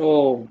Gray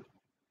full.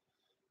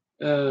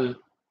 Tyler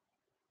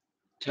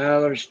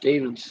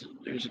Stevenson.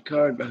 There's a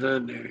card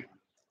behind there.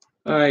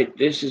 All right,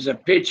 this is a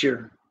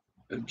picture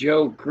of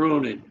Joe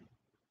Cronin.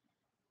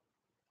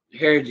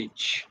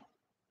 Heritage.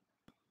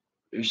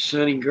 There's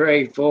Sonny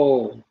Gray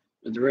full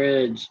with the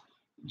Reds.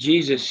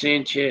 Jesus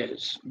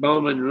Sanchez,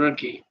 Bowman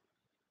rookie.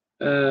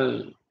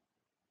 Scherter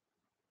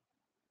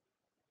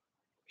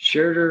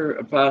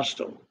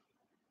Apostle,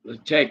 the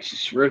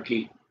Texas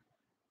rookie.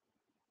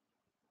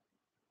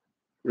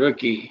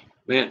 Rookie,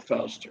 Matt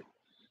Foster.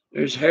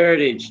 There's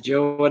Heritage,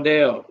 Joe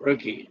Adell,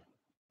 rookie.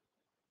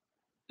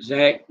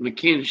 Zach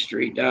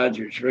McKinstry,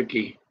 Dodgers,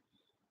 rookie.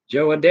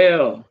 Joe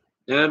Adell,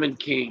 Diamond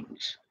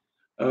Kings.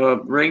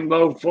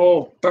 Rainbow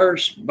full,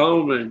 first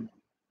Bowman.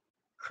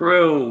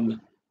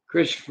 Chrome,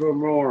 Christopher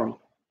Morrow.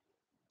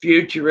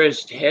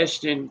 Futurist,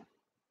 Heston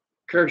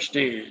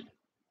Kirsten.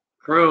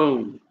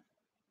 Chrome.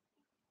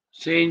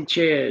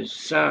 Sanchez,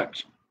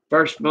 Sox.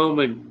 First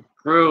Bowman,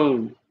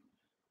 Chrome.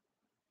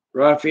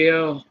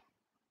 Raphael,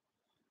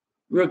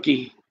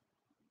 rookie.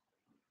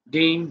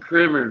 Dean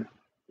Krimmer,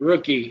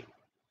 rookie.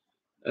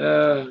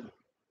 Ian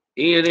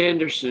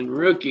Anderson,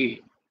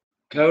 rookie.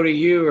 Cody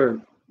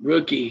Hewer,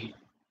 rookie.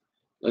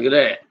 Look at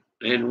that.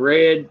 And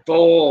red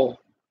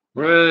foil,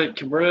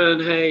 Brian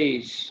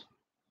Hayes,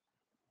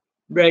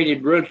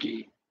 rated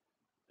rookie.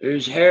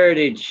 There's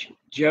Heritage,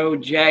 Joe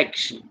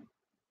Jackson.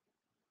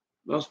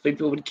 Most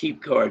people would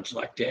keep cards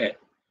like that.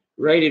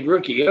 Rated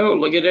rookie. Oh,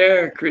 look at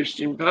there,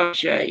 Christian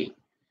Pache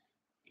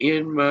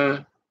in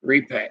my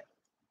repack.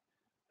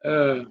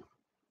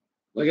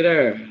 Look at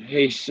there,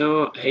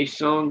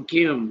 Hae-Sung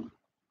Kim,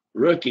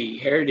 rookie,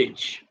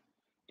 Heritage.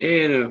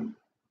 And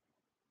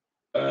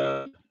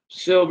a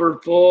silver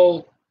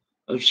full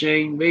of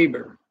Shane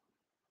Bieber.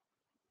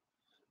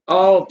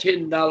 All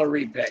 $10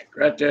 repack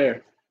right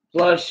there.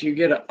 Plus, you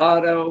get an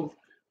auto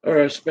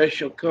or a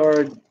special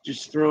card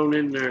just thrown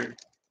in there.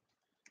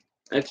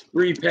 That's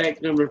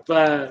repack number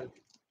 5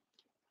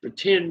 for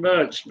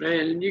 $10, man.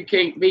 And you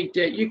can't beat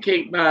that. You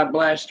can't buy a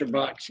blaster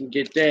box and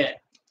get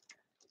that.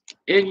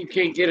 And you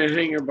can't get a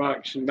hanger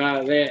box and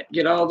buy that.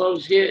 Get all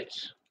those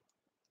hits?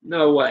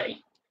 No way.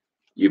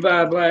 You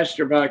buy a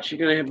blaster box, you're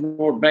going to have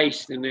more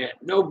base than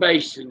that. No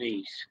base in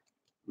these.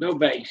 No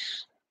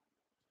base.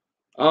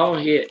 All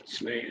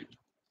hits, man.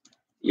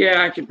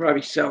 Yeah, I could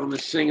probably sell them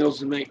as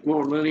singles and make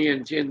more money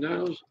than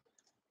 $10.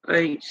 I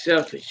ain't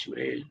selfish,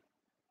 man.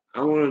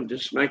 I want to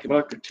just make a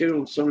buck or two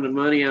on some of the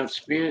money I've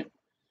spent.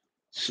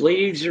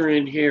 Sleeves are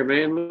in here,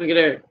 man. Look at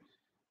that.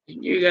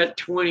 You got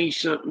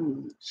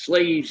 20-something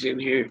sleeves in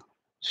here.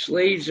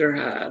 Sleeves are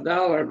high.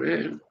 $1,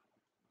 man.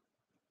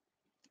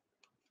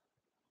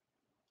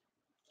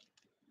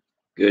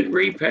 Good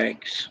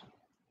repacks.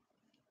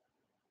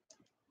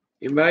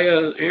 Anybody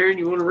else? Aaron,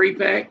 you want a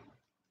repack?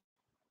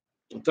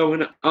 I'll throw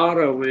in an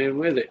auto, man,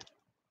 with it.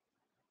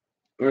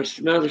 Or it's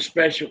another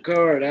special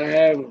card. I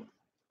have them.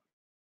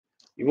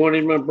 You want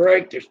in my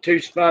break? There's 2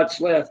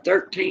 spots left.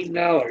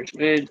 $13,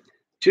 man.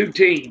 2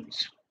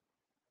 teams.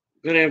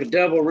 I'm going to have a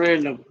double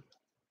random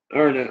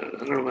or no,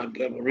 I don't know about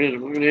double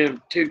random. We're going to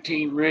have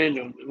 2-team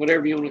random,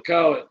 whatever you want to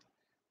call it.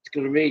 It's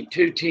going to be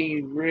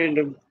 2-team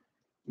random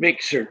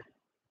mixer,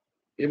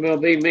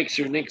 MLB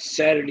mixer next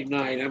Saturday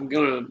night. I'm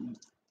going to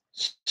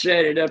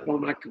set it up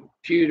on my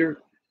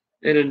computer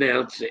and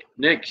announce it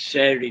next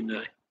Saturday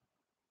night.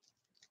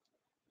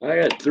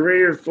 I got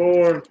 3 or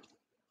 4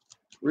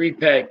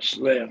 repacks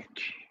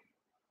left.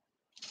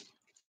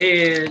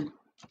 And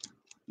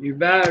you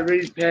buy a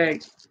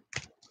repack,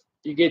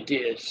 you get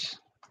this.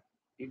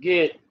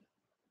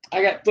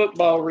 I got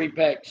football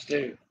repacks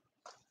too.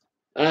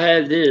 I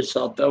had this,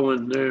 I'll throw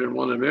in there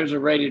one of them. There's a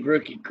rated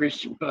rookie,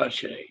 Christian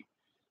Pache.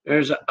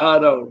 There's an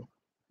auto,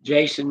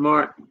 Jason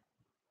Martin.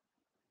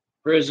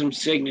 Prism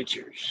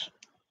signatures.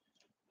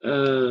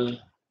 I've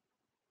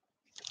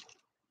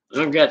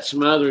got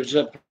some others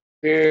up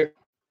here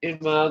in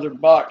my other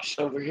box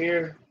over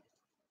here.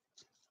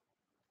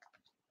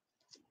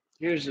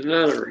 Here's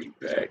another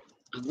repack.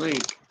 I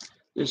think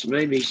this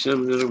may be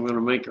something that I'm going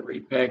to make a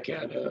repack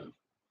out of.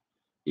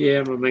 Yeah,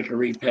 I'm going to make a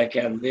repack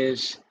out of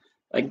this.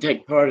 I can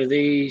take part of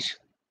these.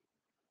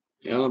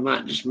 You know, I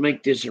might just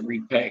make this a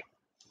repack.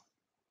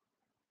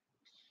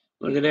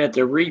 Look at that,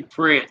 the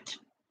reprint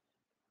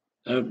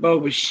of Bo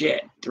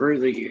Bichette through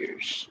the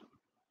years.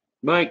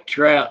 Mike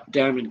Trout,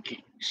 Diamond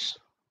Kings.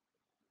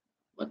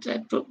 What's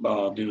that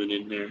football doing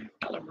in there?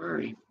 Kyler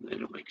Murray. That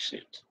don't make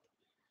sense.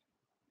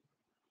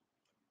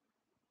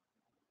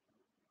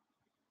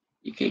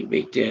 You can't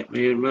beat that,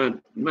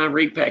 man. My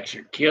repacks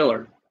are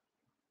killer.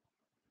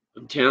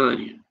 I'm telling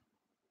you.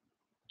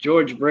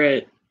 George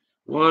Brett,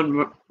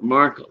 Juan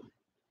Markle,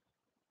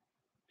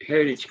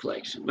 Heritage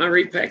Collection. My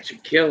repacks are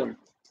killer.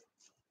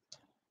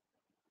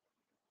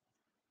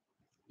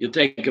 You'll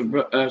take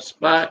a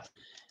spot.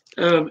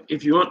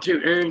 If you want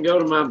to, Aaron, go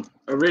to my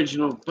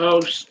original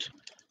post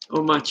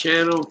on my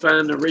channel,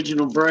 find the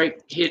original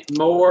break, hit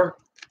more,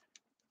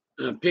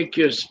 pick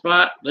you a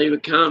spot, leave a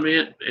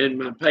comment, and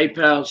my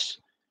PayPal's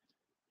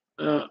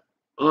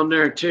on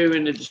there too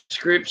in the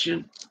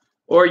description.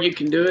 Or you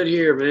can do it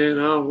here, man.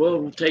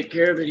 We'll take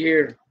care of it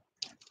here.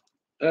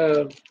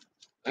 I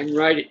can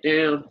write it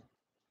down.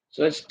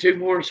 So that's 2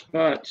 more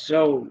spots.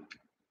 So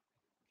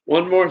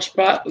 1 more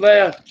spot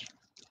left.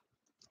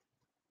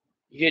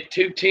 You get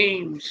 2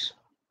 teams.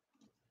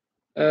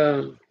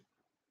 Oh,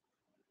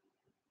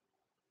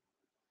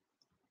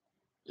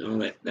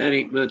 that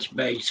ain't much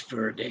base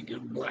for a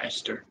daggum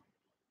blaster.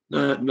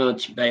 Not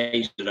much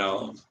base at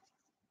all.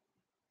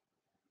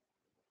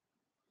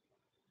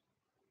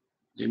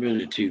 They're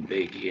really 2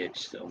 big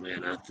hits, though,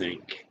 man, I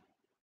think.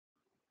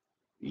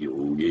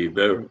 Yogi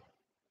Berra.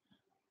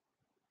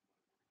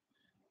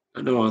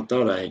 I know I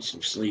thought I had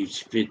some sleeves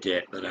to fit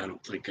that, but I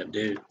don't think I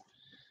do.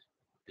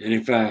 And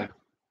if I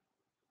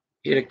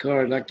hit a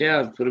card like that,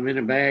 I'll put them in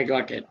a bag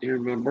like that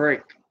during my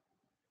break.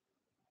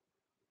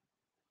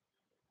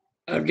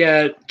 I've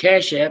got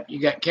Cash App. You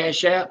got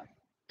Cash App,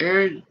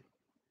 Aaron?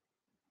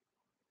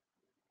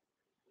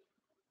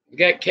 You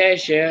got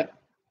Cash App.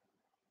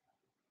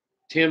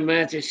 Tim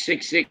Mathis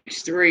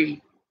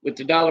 663 with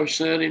the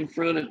 $ in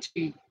front of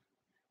T.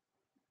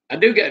 I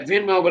do got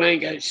Venmo, but I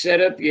ain't got it set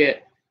up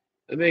yet.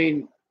 I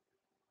mean,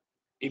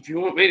 if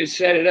you want me to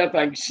set it up,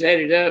 I can set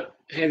it up,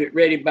 have it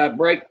ready by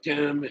break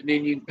time, and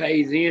then you can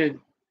pay then.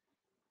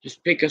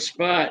 Just pick a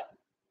spot.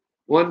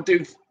 If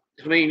you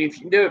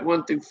do it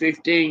 1 through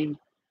 15,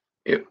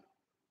 if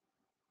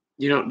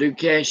you don't do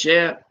Cash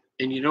App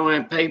and you don't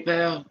have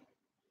PayPal,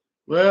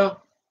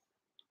 well,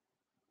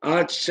 I'll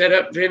have to set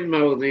up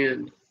Venmo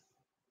then.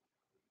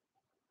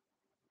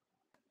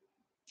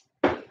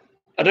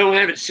 I don't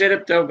have it set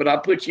up though, but I'll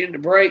put you in the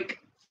break,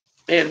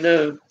 and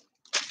I'll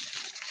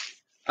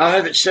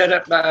have it set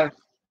up by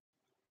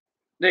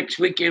next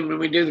weekend when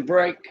we do the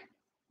break.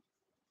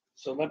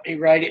 So let me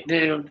write it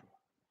down.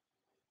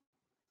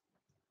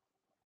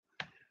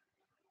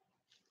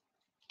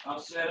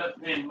 I'll set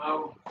up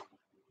Venmo.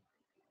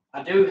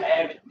 I do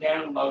have it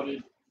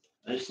downloaded.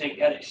 I just ain't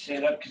got it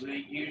set up because I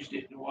ain't used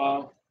it in a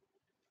while.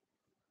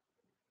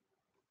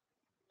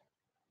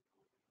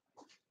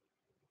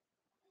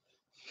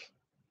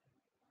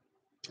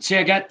 See,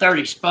 I got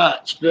 30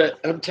 spots, but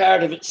I'm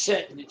tired of it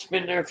setting. It's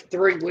been there for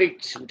 3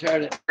 weeks. I'm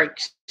tired of that break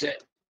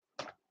set.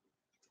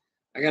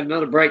 I got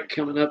another break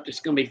coming up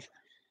that's going to be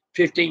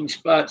 15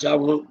 spots I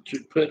want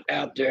to put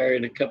out there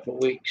in a couple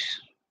of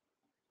weeks.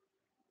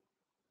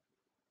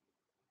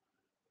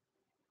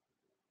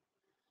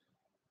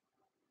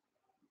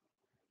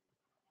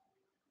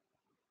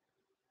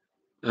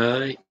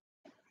 All right.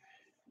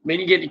 Then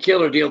you get the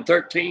killer deal,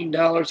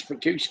 $13 for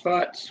 2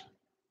 spots.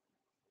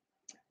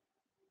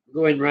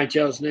 Go ahead and write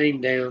y'all's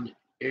name down.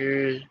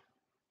 Aaron,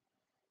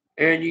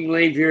 you can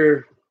leave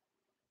your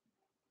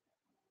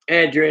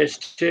address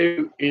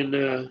too in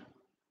on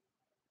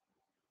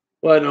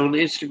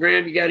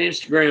Instagram? You got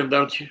Instagram,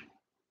 don't you?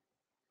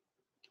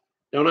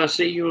 Don't I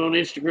see you on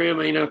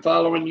Instagram? Ain't I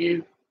following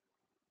you?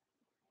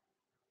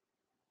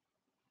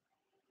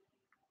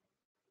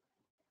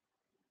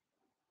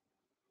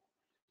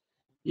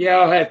 Yeah,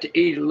 I'll have to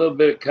eat a little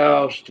bit of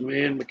cost,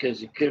 man,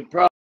 because it could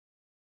probably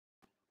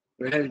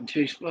We're having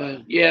two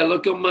spots. Yeah,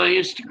 look on my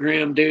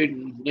Instagram, dude,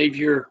 and leave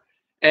your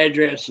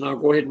address, and I'll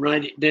go ahead and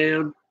write it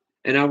down.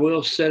 And I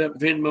will set up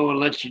Venmo and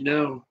let you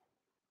know.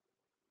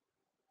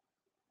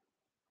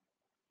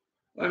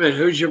 Wait a minute,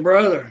 who's your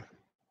brother?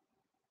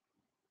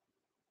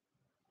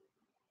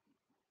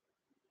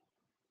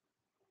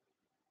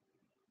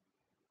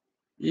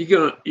 You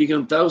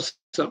gonna throw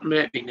something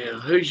at me now?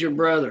 Who's your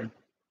brother?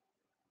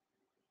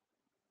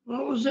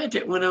 What was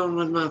that went on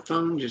with my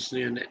phone just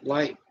then? That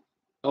light.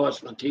 Oh,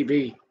 it's my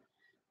TV.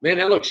 Man,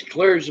 that looks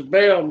clear as a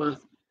bell.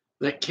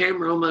 That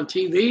camera on my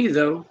TV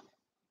though.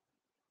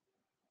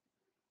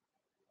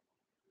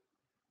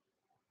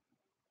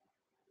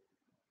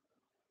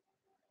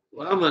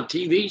 Wow, my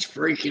TV's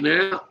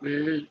freaking out,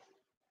 man.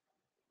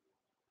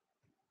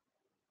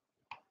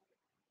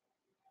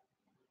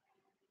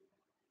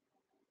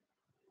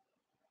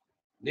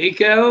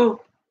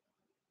 Nico?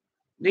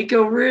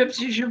 Nico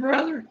Rips is your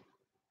brother?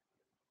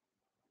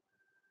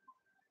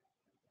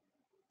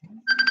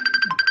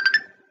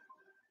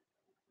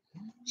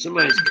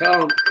 Somebody's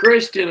calling.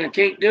 Kristen, I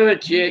can't do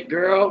it yet,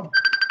 girl.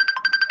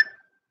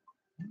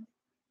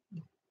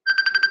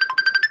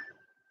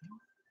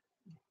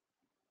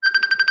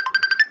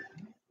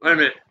 Wait a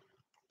minute.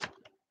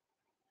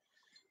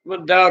 My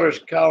daughter's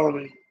calling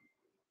me.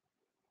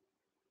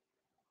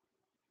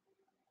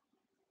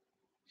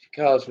 She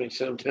calls me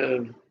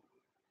sometime.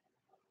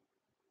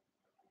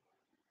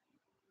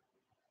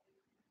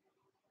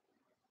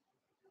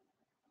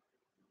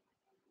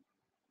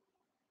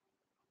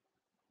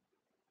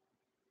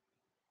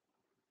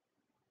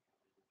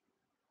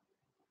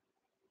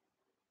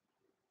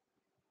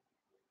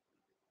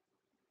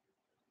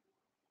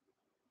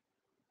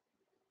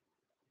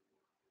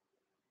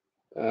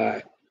 All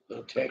right,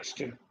 I'll text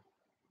her.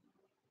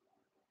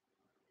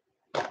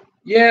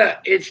 Yeah,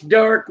 it's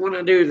dark when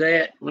I do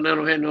that, when I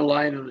don't have no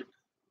light on it.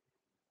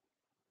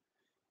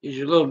 Is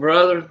your little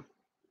brother?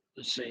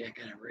 Let's see, I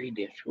gotta read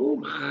this. Oh,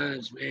 my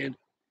eyes, man.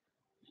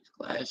 These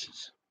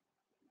glasses.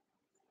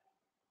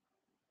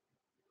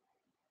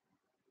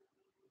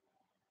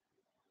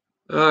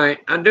 All right,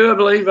 I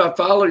believe I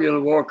follow you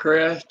on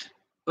Warcraft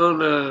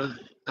on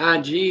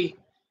IG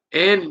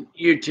and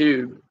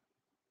YouTube.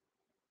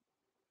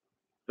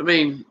 I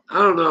mean, I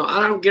don't know.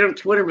 I don't get on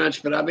Twitter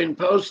much, but I've been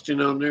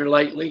posting on there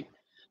lately.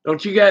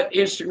 Don't you got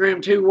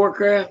Instagram too,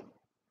 Warcraft?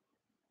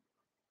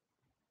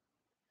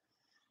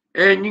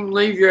 And you can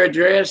leave your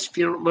address if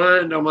you don't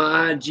mind on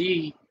my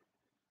IG.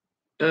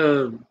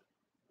 That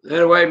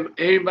way,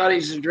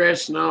 anybody's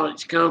address and all,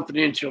 it's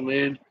confidential,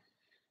 man.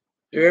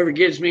 Whoever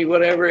gives me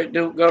whatever, it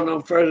don't go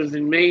no further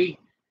than me.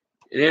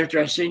 And after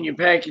I send your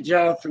package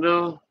off and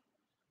all,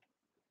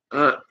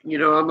 I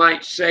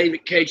might save it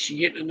in case you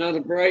get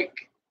another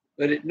break,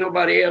 but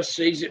nobody else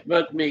sees it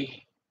but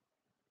me.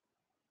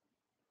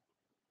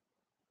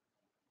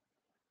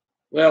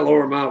 Well,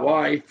 or my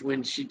wife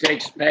when she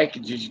takes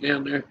packages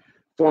down there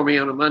for me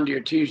on a Monday or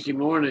Tuesday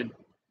morning.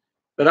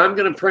 But I'm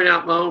going to print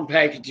out my own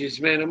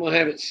packages, man. I'm going to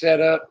have it set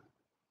up.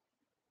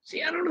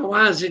 See, I don't know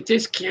why. Is it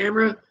this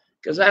camera?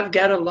 Because I've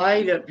got a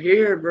light up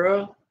here,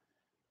 bro.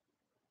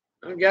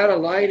 I've got a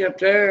light up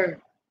there.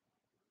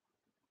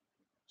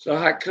 So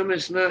how come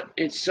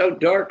it's so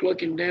dark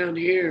looking down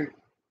here?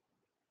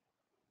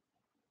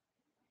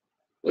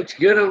 Looks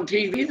good on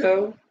TV,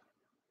 though.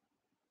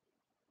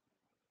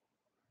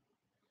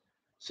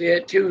 See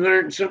that $200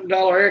 and something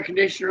air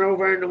conditioner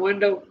over in the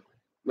window?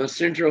 My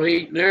central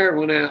heat and air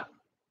went out.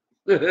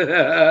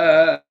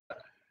 I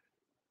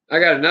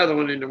got another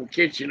one in the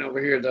kitchen over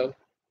here, though.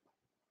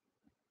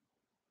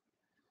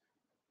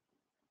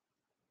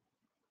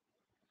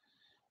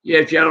 Yeah,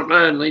 if you don't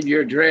mind, leave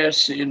your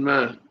address in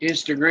my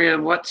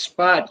Instagram, what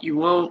spot you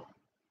want,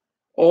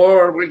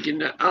 or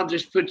I'll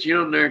just put you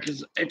on there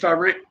because if I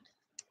rent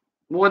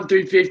 1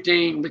 through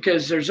 15,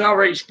 because there's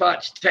already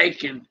spots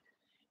taken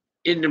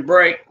in the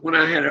break when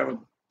I had a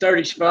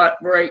 30 spot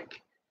break,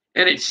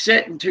 and it's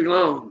setting too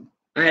long.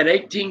 I had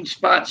 18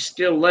 spots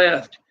still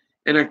left,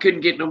 and I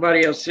couldn't get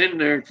nobody else in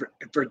there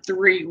for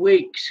 3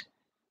 weeks.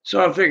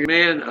 So I figured,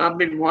 man, I've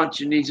been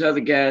watching these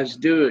other guys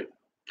do it.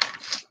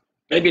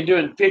 They've been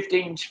doing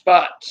 15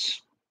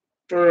 spots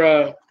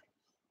for,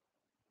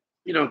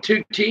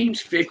 2 teams,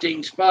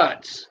 15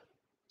 spots.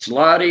 It's a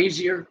lot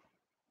easier.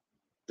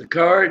 The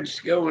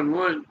cards go in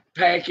one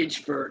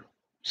package for,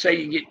 say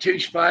you get 2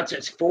 spots,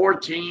 that's 4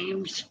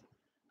 teams.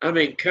 I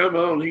mean, come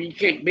on, you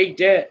can't beat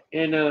that.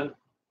 And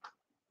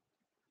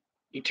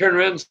you turn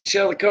around and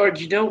sell the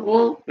cards you don't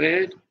want,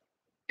 man.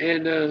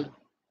 And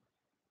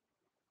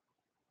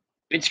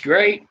it's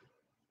great.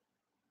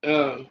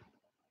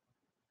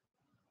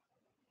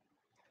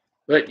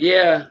 But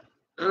yeah,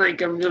 I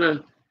think I'm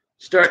gonna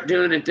start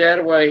doing it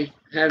that way,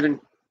 having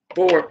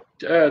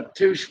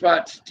 2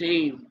 spots a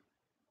team.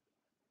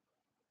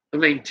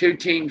 2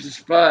 teams a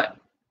spot.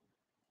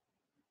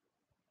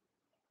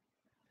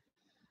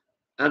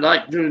 I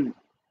like doing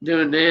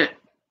that.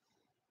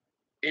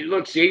 It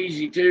looks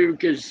easy too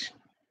because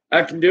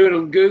I can do it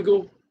on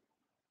Google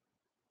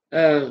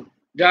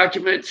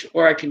Documents,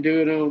 or I can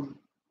do it on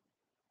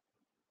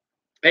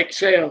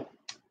Excel.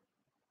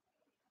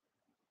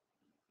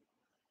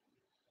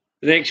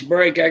 The next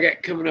break I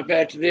got coming up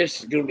after this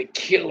is going to be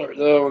killer,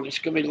 though, and it's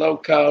going to be low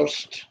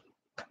cost.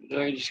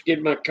 I just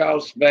get my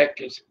costs back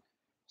because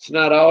it's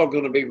not all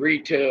going to be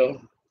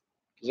retail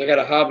because I got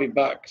a hobby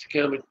box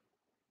coming.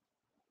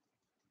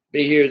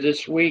 Be here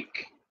this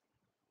week.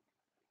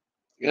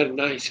 Got a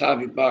nice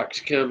hobby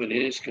box coming,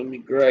 and it's going to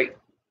be great.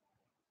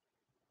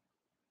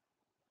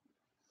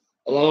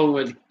 Along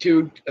with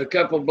a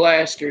couple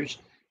blasters,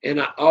 and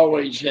I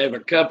always have a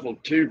couple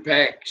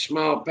 2-pack,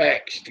 small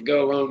packs to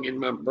go along in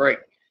my break.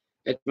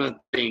 That's my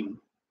thing.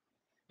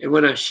 And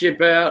when I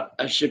ship out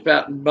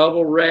in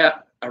bubble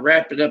wrap. I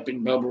wrap it up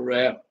in bubble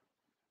wrap.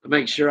 I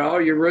make sure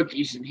all your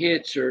rookies and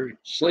hits are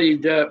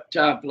sleeved up,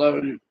 top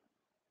loaded,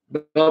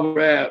 bubble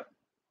wrap,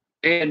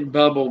 and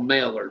bubble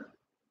mailer.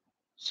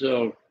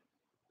 So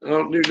I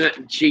don't do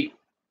nothing cheap.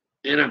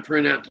 And I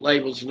print out the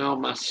labels and all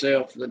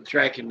myself, the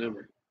tracking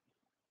number.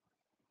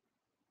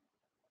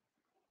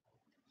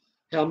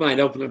 Hell, I might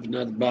open up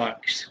another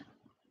box.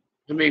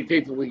 How many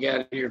people we got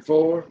in here?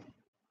 4?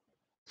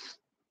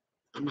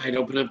 I might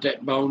open up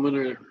that Bowman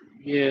or,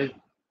 yeah.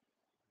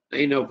 I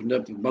ain't opened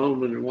up a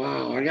Bowman in a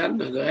while. I got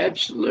another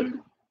Absolute.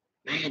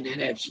 Man, that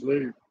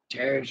Absolute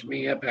tears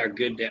me up how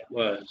good that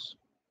was.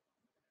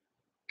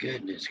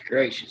 Goodness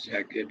gracious,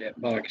 how good that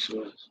box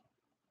was.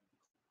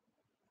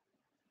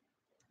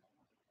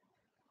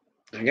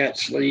 I got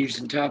sleeves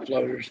and top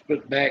loaders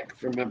put back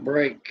for my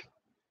break.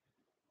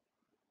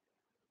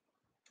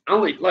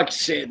 Only, like I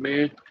said,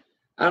 man,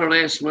 I don't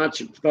ask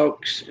much of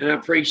folks, and I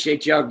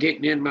appreciate y'all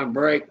getting in my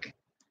break.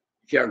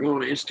 If y'all go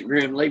on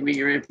Instagram, leave me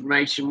your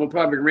information. We'll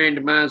probably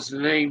randomize the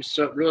names,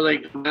 so it really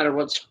ain't no matter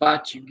what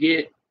spot you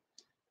get.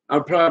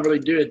 I'll probably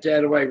do it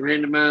that way,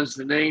 randomize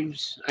the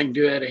names. I can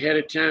do that ahead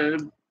of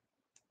time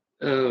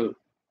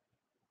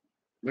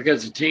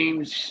because the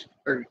teams,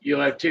 or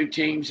you'll have 2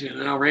 teams,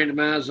 and I'll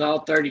randomize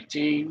all 30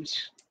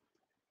 teams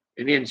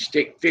and then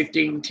stick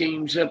 15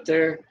 teams up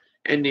there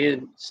and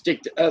then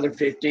stick the other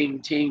 15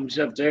 teams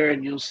up there,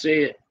 and you'll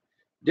see it.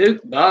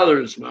 Duke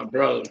bothers my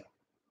brother.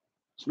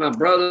 It's my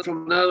brother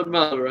from another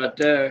mother right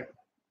there.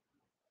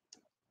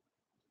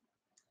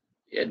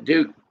 Yeah,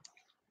 Duke.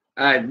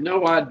 I had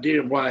no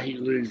idea why he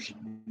lives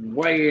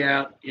way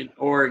out in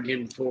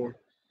Oregon for.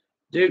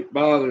 Duke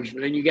bothers,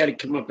 man. You got to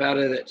come up out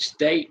of that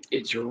state.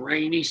 It's a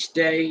rainy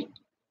state,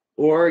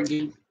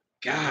 Oregon.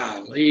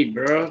 Golly,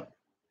 bro.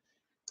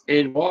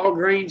 And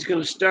Walgreens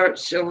going to start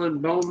selling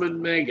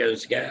Bowman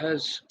Megas,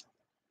 guys.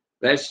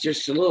 That's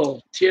just a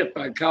little tip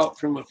I caught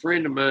from a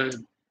friend of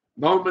mine.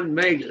 Bowman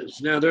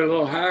Megas. Now, they're a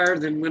little higher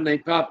than when they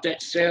popped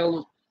that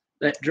sale,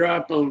 that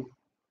drop on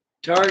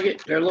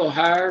Target. They're a little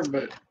higher,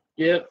 but,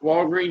 yep,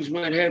 Walgreens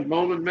might have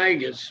Bowman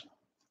Megas.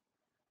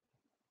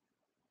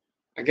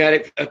 I got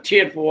a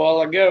tip a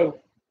while ago.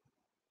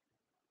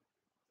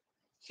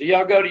 So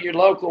y'all go to your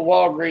local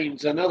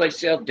Walgreens. I know they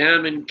sell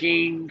Diamond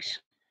Kings,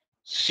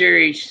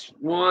 Series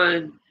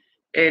 1,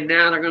 and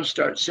now they're going to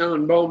start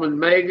selling Bowman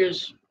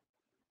Megas.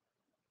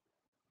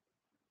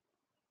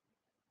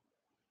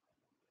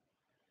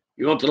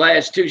 You want the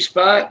last 2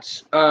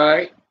 spots? All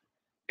right.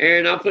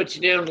 Aaron, I'll put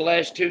you down the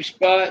last 2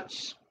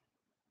 spots.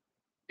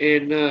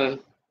 And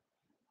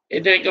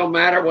it ain't going to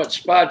matter what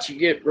spots you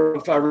get, bro,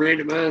 if I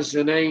randomize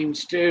the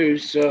names too.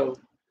 So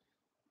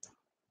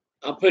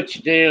I'll put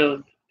you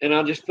down. And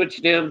I'll just put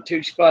you down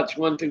 2 spots,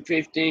 1 through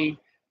 15.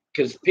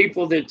 Because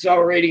people that's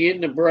already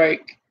in the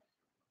break,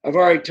 I've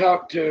already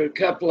talked to a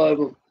couple of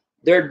them.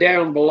 They're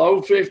down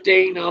below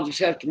 15. I'll just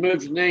have to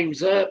move the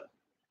names up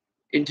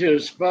into a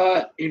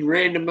spot and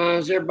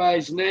randomize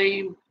everybody's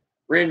name,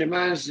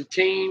 randomize the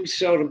teams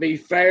so it'll be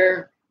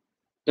fair.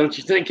 Don't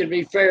you think it'll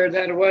be fair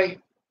that way?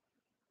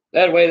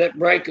 That way that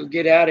break will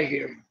get out of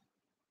here.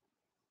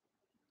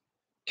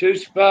 2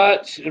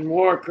 spots and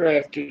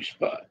Warcraft 2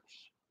 spots.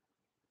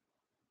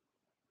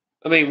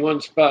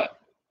 1 spot.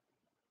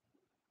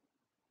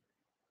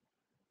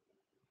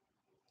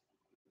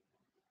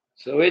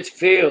 So it's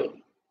filled.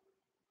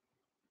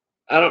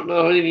 I don't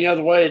know any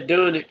other way of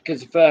doing it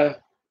because if I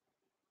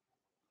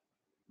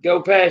go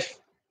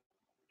past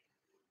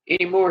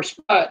any more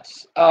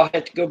spots, I'll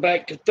have to go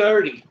back to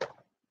 30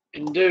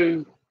 and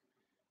do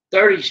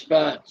 30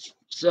 spots.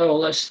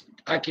 So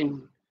I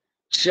can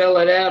sell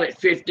it out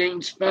at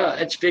 15 spots.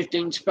 That's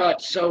 15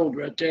 spots sold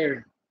right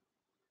there.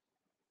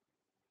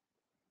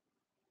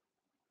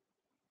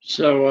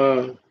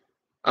 So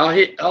I'll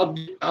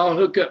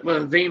hook up my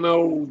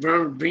Vimo,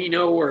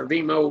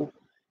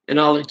 and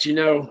I'll let you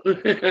know.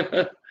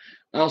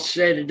 I'll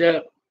set it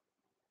up.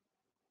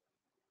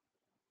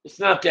 It's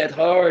not that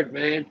hard,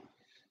 man.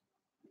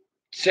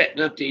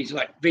 Setting up these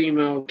like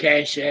Vimo,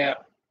 Cash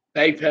App,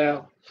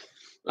 PayPal.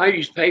 I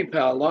use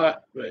PayPal a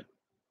lot, but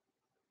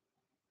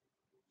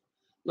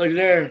look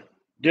there,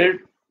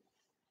 dude.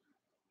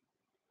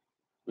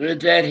 Look at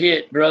that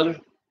hit, brother.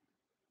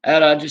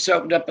 And I just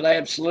opened up an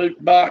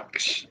Absolute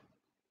box.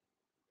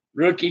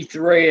 Rookie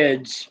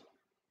Threads.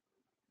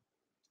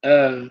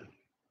 I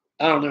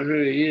don't know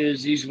who he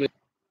is. He's with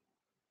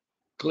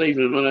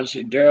Cleveland. When I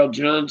say Daryl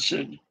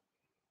Johnson.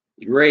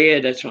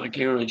 Red, that's why I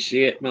can't really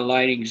see it. My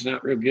lighting's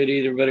not real good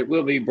either, but it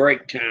will be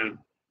break time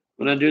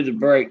when I do the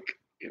break.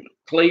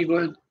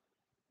 Cleveland,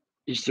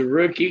 it's the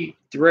rookie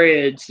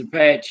threads, the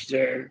patch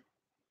there,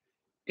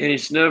 and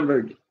it's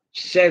numbered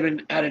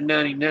 7 out of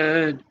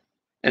 99.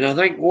 And I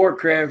think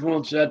Warcraft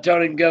wants it. I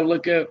told him to go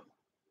look up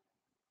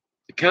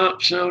the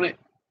comps on it,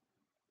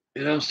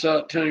 and I'll sell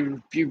it to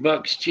him a few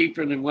bucks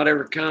cheaper than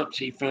whatever comps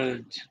he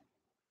finds.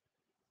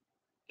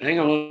 I ain't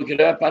gonna look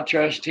it up. I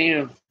trust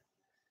him.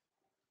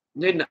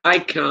 And then the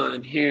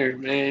icon here,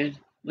 man.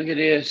 Look at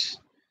this.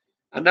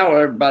 I know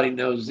everybody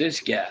knows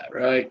this guy,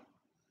 right?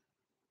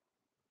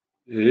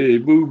 Hey,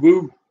 boo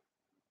boo.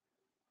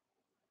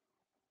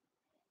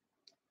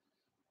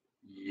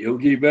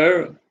 Yogi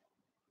Berra.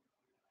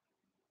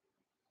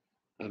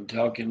 I'm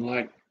talking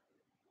like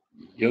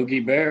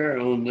Yogi Berra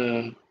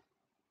on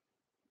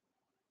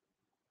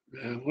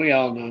we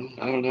all know.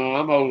 I don't know.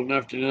 I'm old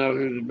enough to know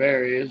who the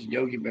bear is.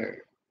 Yogi Berra.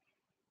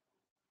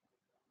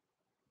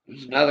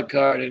 There's another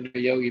card in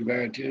the Yogi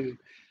Berra too.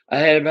 I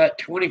had about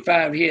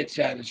 25 hits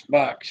out of this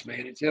box,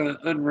 man. It's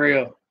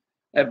unreal.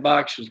 That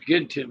box was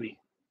good to me.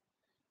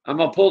 I'm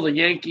gonna pull the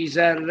Yankees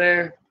out of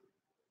there.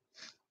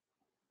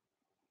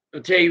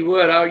 I'll tell you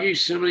what. I'll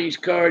use some of these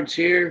cards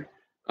here.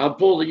 I'll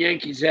pull the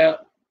Yankees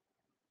out.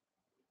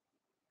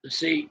 Let's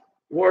see.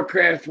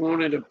 Warcraft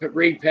wanted a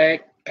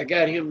repack. I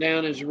got him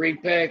down as a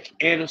repack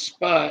and a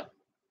spot.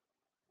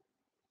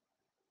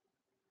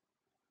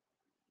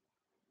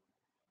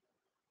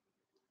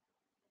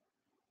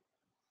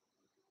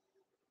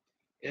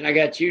 And I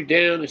got you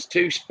down as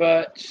 2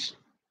 spots.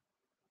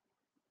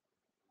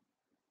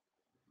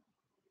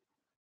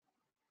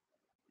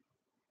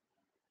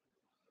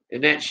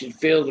 And that should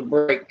fill the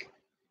break.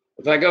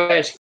 If I go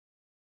past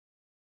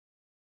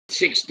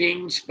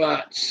 16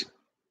 spots,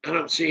 I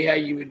don't see how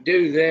you would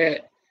do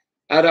that.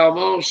 I'd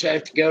almost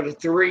have to go to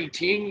 3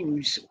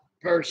 teams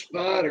per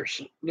spot or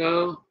something.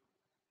 No,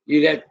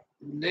 you'd have,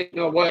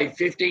 no way,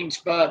 15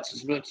 spots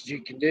as much as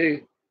you can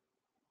do.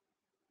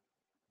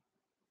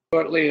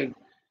 Shortly, and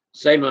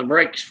say my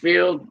break's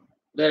filled,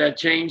 that I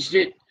changed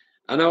it.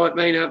 I know it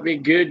may not be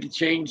good to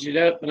change it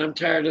up, but I'm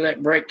tired of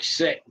that break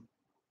set.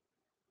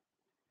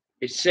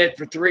 It's set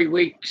for 3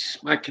 weeks.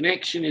 My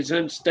connection is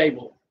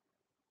unstable.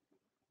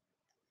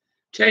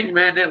 Tell you,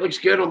 man, that looks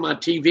good on my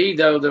TV,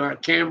 though, our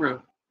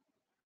camera.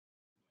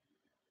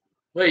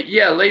 Wait,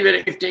 yeah, leave it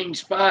at 15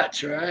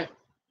 spots, right?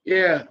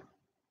 Yeah.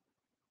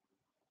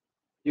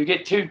 You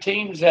get 2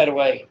 teams that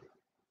way.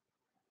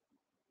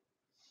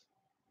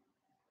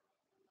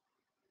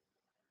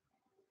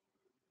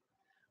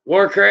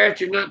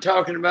 Warcraft, you're not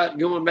talking about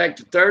going back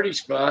to 30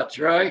 spots,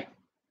 right?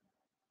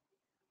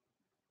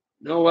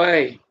 No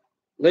way.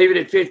 Leave it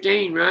at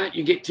 15, right?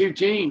 You get 2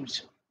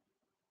 teams.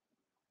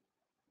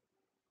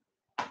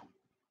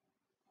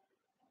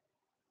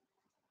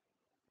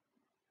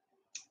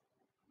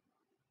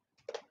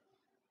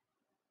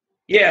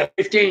 Yeah,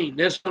 15.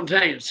 That's what I'm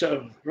saying.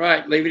 So,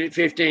 right, leave it at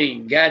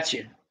 15.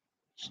 Gotcha.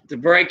 The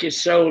break is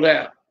sold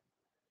out.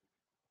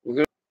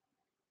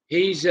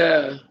 He's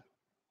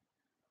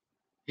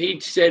he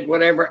said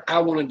whatever I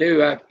want to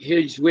do,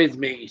 he's with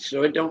me.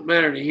 So it don't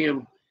matter to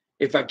him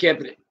if I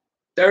kept it at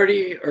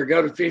 30 or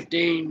go to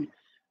 15.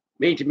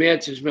 Meet the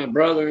Mets is my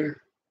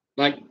brother.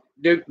 Like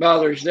Duke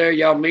Bother's there.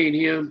 Y'all meet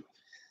him.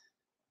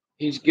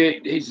 He's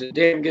good. He's a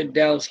damn good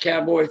Dallas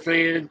Cowboy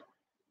fan.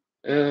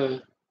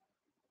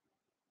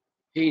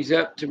 He's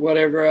up to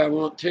whatever I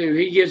want to.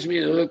 He gives me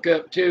the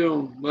hookup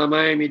too on my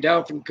Miami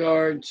Dolphin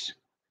cards.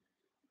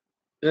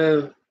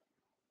 I've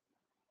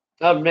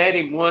met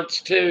him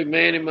once too,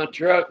 man, in my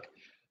truck.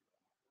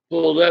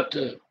 Pulled up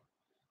to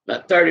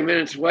about 30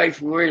 minutes away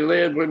from where he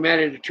lived. We met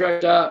at a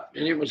truck stop,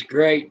 and it was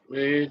great,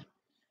 man.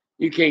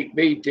 You can't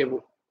beat them.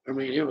 I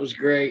mean, it was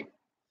great.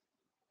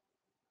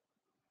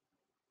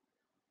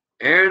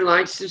 Aaron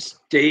likes the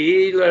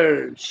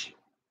Steelers.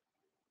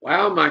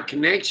 Wow, my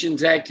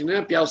connection's acting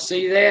up. Y'all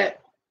see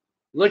that?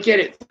 Look at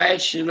it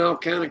flashing all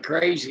kind of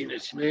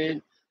craziness,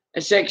 man.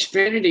 That's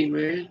Xfinity,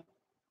 man.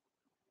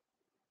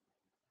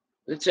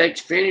 That's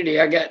Xfinity.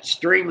 I got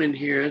streaming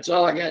here. That's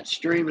all I got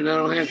streaming. I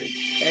don't have the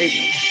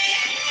cable.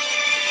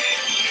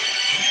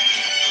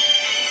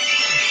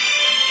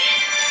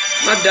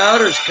 My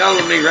daughter's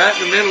calling me right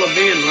in the middle of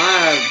being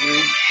live,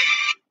 man.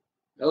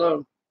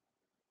 Hello.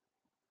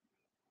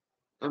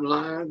 I'm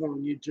live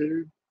on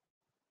YouTube.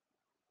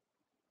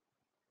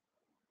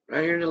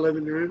 Right here in the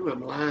living room,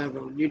 I'm live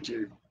on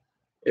YouTube.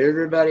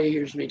 Everybody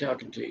hears me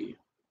talking to you.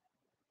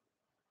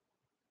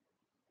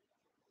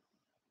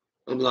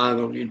 I'm live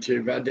on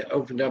YouTube. I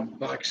opened up a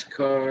box of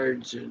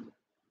cards and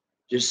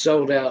just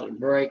sold out a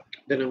break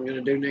that I'm going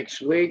to do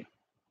next week.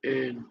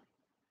 And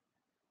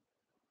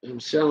I'm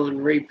selling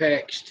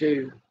repacks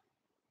too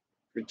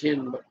for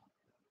 $10.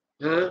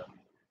 Huh?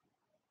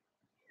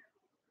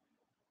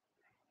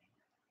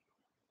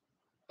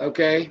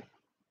 Okay.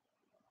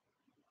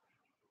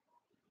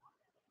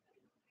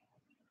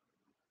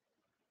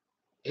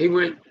 He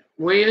went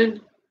when?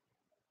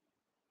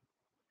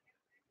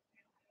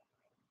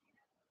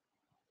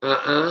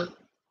 I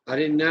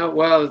didn't know.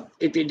 Well,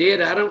 if he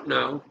did, I don't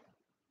know.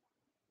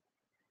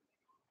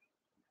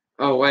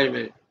 Oh, wait a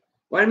minute.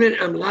 Wait a minute,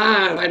 I'm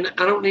live.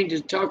 I don't need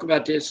to talk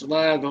about this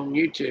live on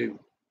YouTube.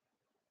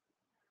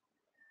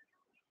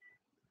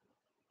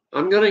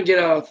 I'm going to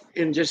get off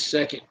in just a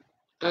second.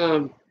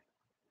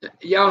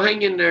 Y'all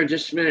hang in there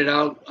just a minute.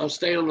 I'll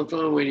stay on the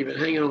phone with you, but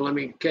hang on. Let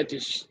me cut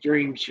this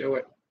stream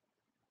short.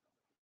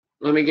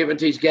 Let me get with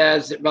these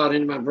guys that bought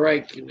into my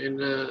break, and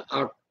then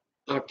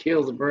I'll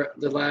kill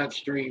the live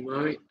stream.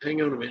 All right, hang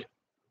on a minute.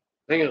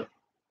 Hang on.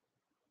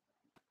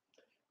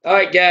 All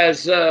right,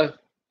 guys.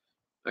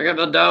 I got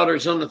my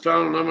daughters on the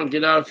phone. I'm gonna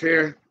get off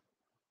here.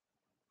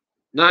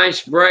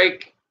 Nice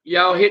break.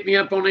 Y'all hit me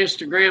up on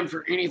Instagram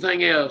for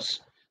anything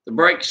else. The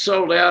break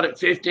sold out at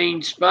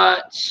 15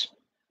 spots.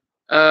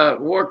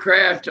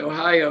 Warcraft,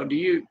 Ohio.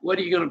 What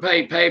are you gonna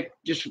pay?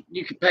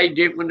 You can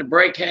pay when the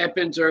break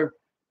happens, or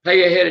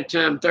pay ahead of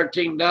time.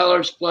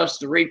 $13 plus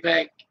the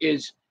repack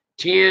is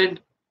 $10.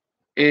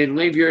 And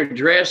leave your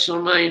address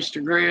on my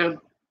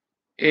Instagram.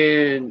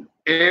 And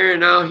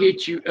Aaron, I'll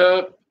hit you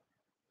up.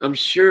 I'm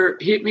sure,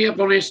 hit me up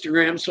on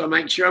Instagram so I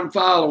make sure I'm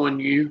following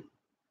you.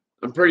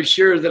 I'm pretty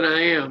sure that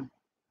I am.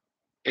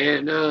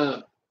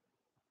 And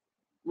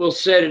we'll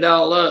set it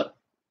all up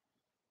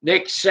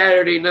next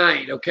Saturday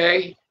night,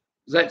 okay?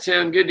 Does that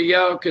sound good to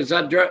y'all? Because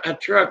I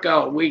truck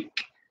all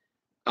week.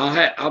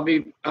 I'll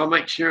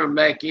make sure I'm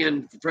back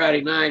in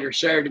Friday night or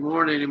Saturday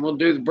morning, and we'll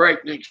do the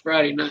break next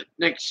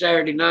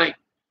Saturday night,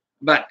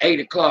 about 8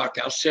 o'clock.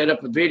 I'll set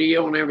up a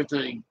video and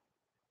everything.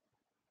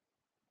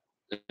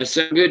 Does that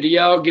sound good to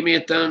y'all? Give me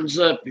a thumbs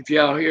up if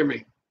y'all hear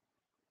me.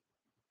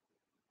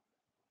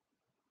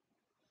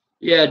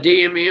 Yeah,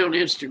 DM me on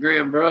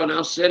Instagram, bro, and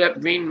I'll set up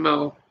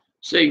Venmo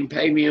so you can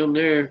pay me on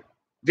there.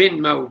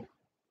 Venmo.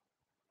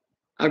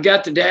 I've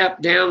got the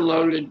app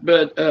downloaded,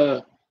 but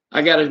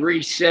I got to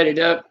reset it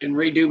up and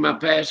redo my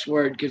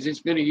password because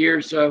it's been a year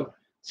or so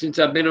since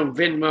I've been on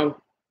Venmo.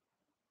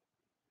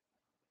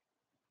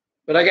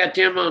 But I got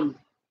them on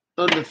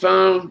the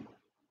phone.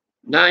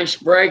 Nice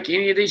break.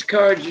 Any of these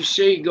cards you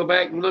see, go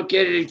back and look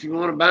at it if you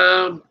want to buy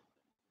them.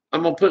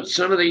 I'm going to put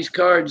some of these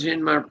cards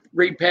in my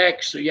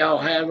repack so y'all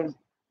have them.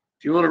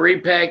 If you want to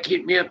repack,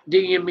 hit me up,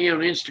 DM me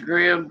on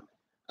Instagram.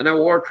 I know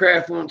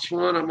Warcraft wants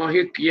one. I'm going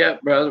to hook you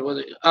up, brother, with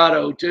an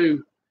auto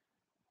too.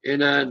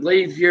 And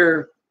leave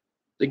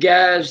the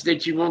guys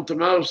that you want the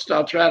most.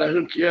 I'll try to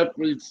hook you up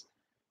with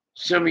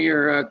some of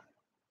your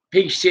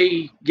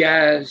PC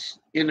guys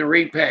in the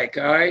repack,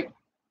 all right?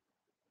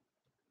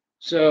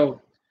 So,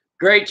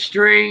 great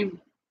stream.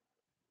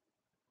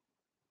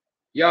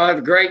 Y'all have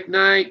a great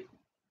night.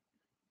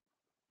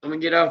 I'm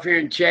going to get off here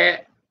and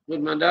chat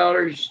with my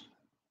daughters.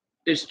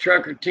 This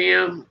Trucker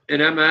Tim,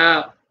 and I'm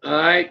out. All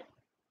right?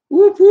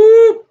 Whoop,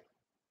 whoop.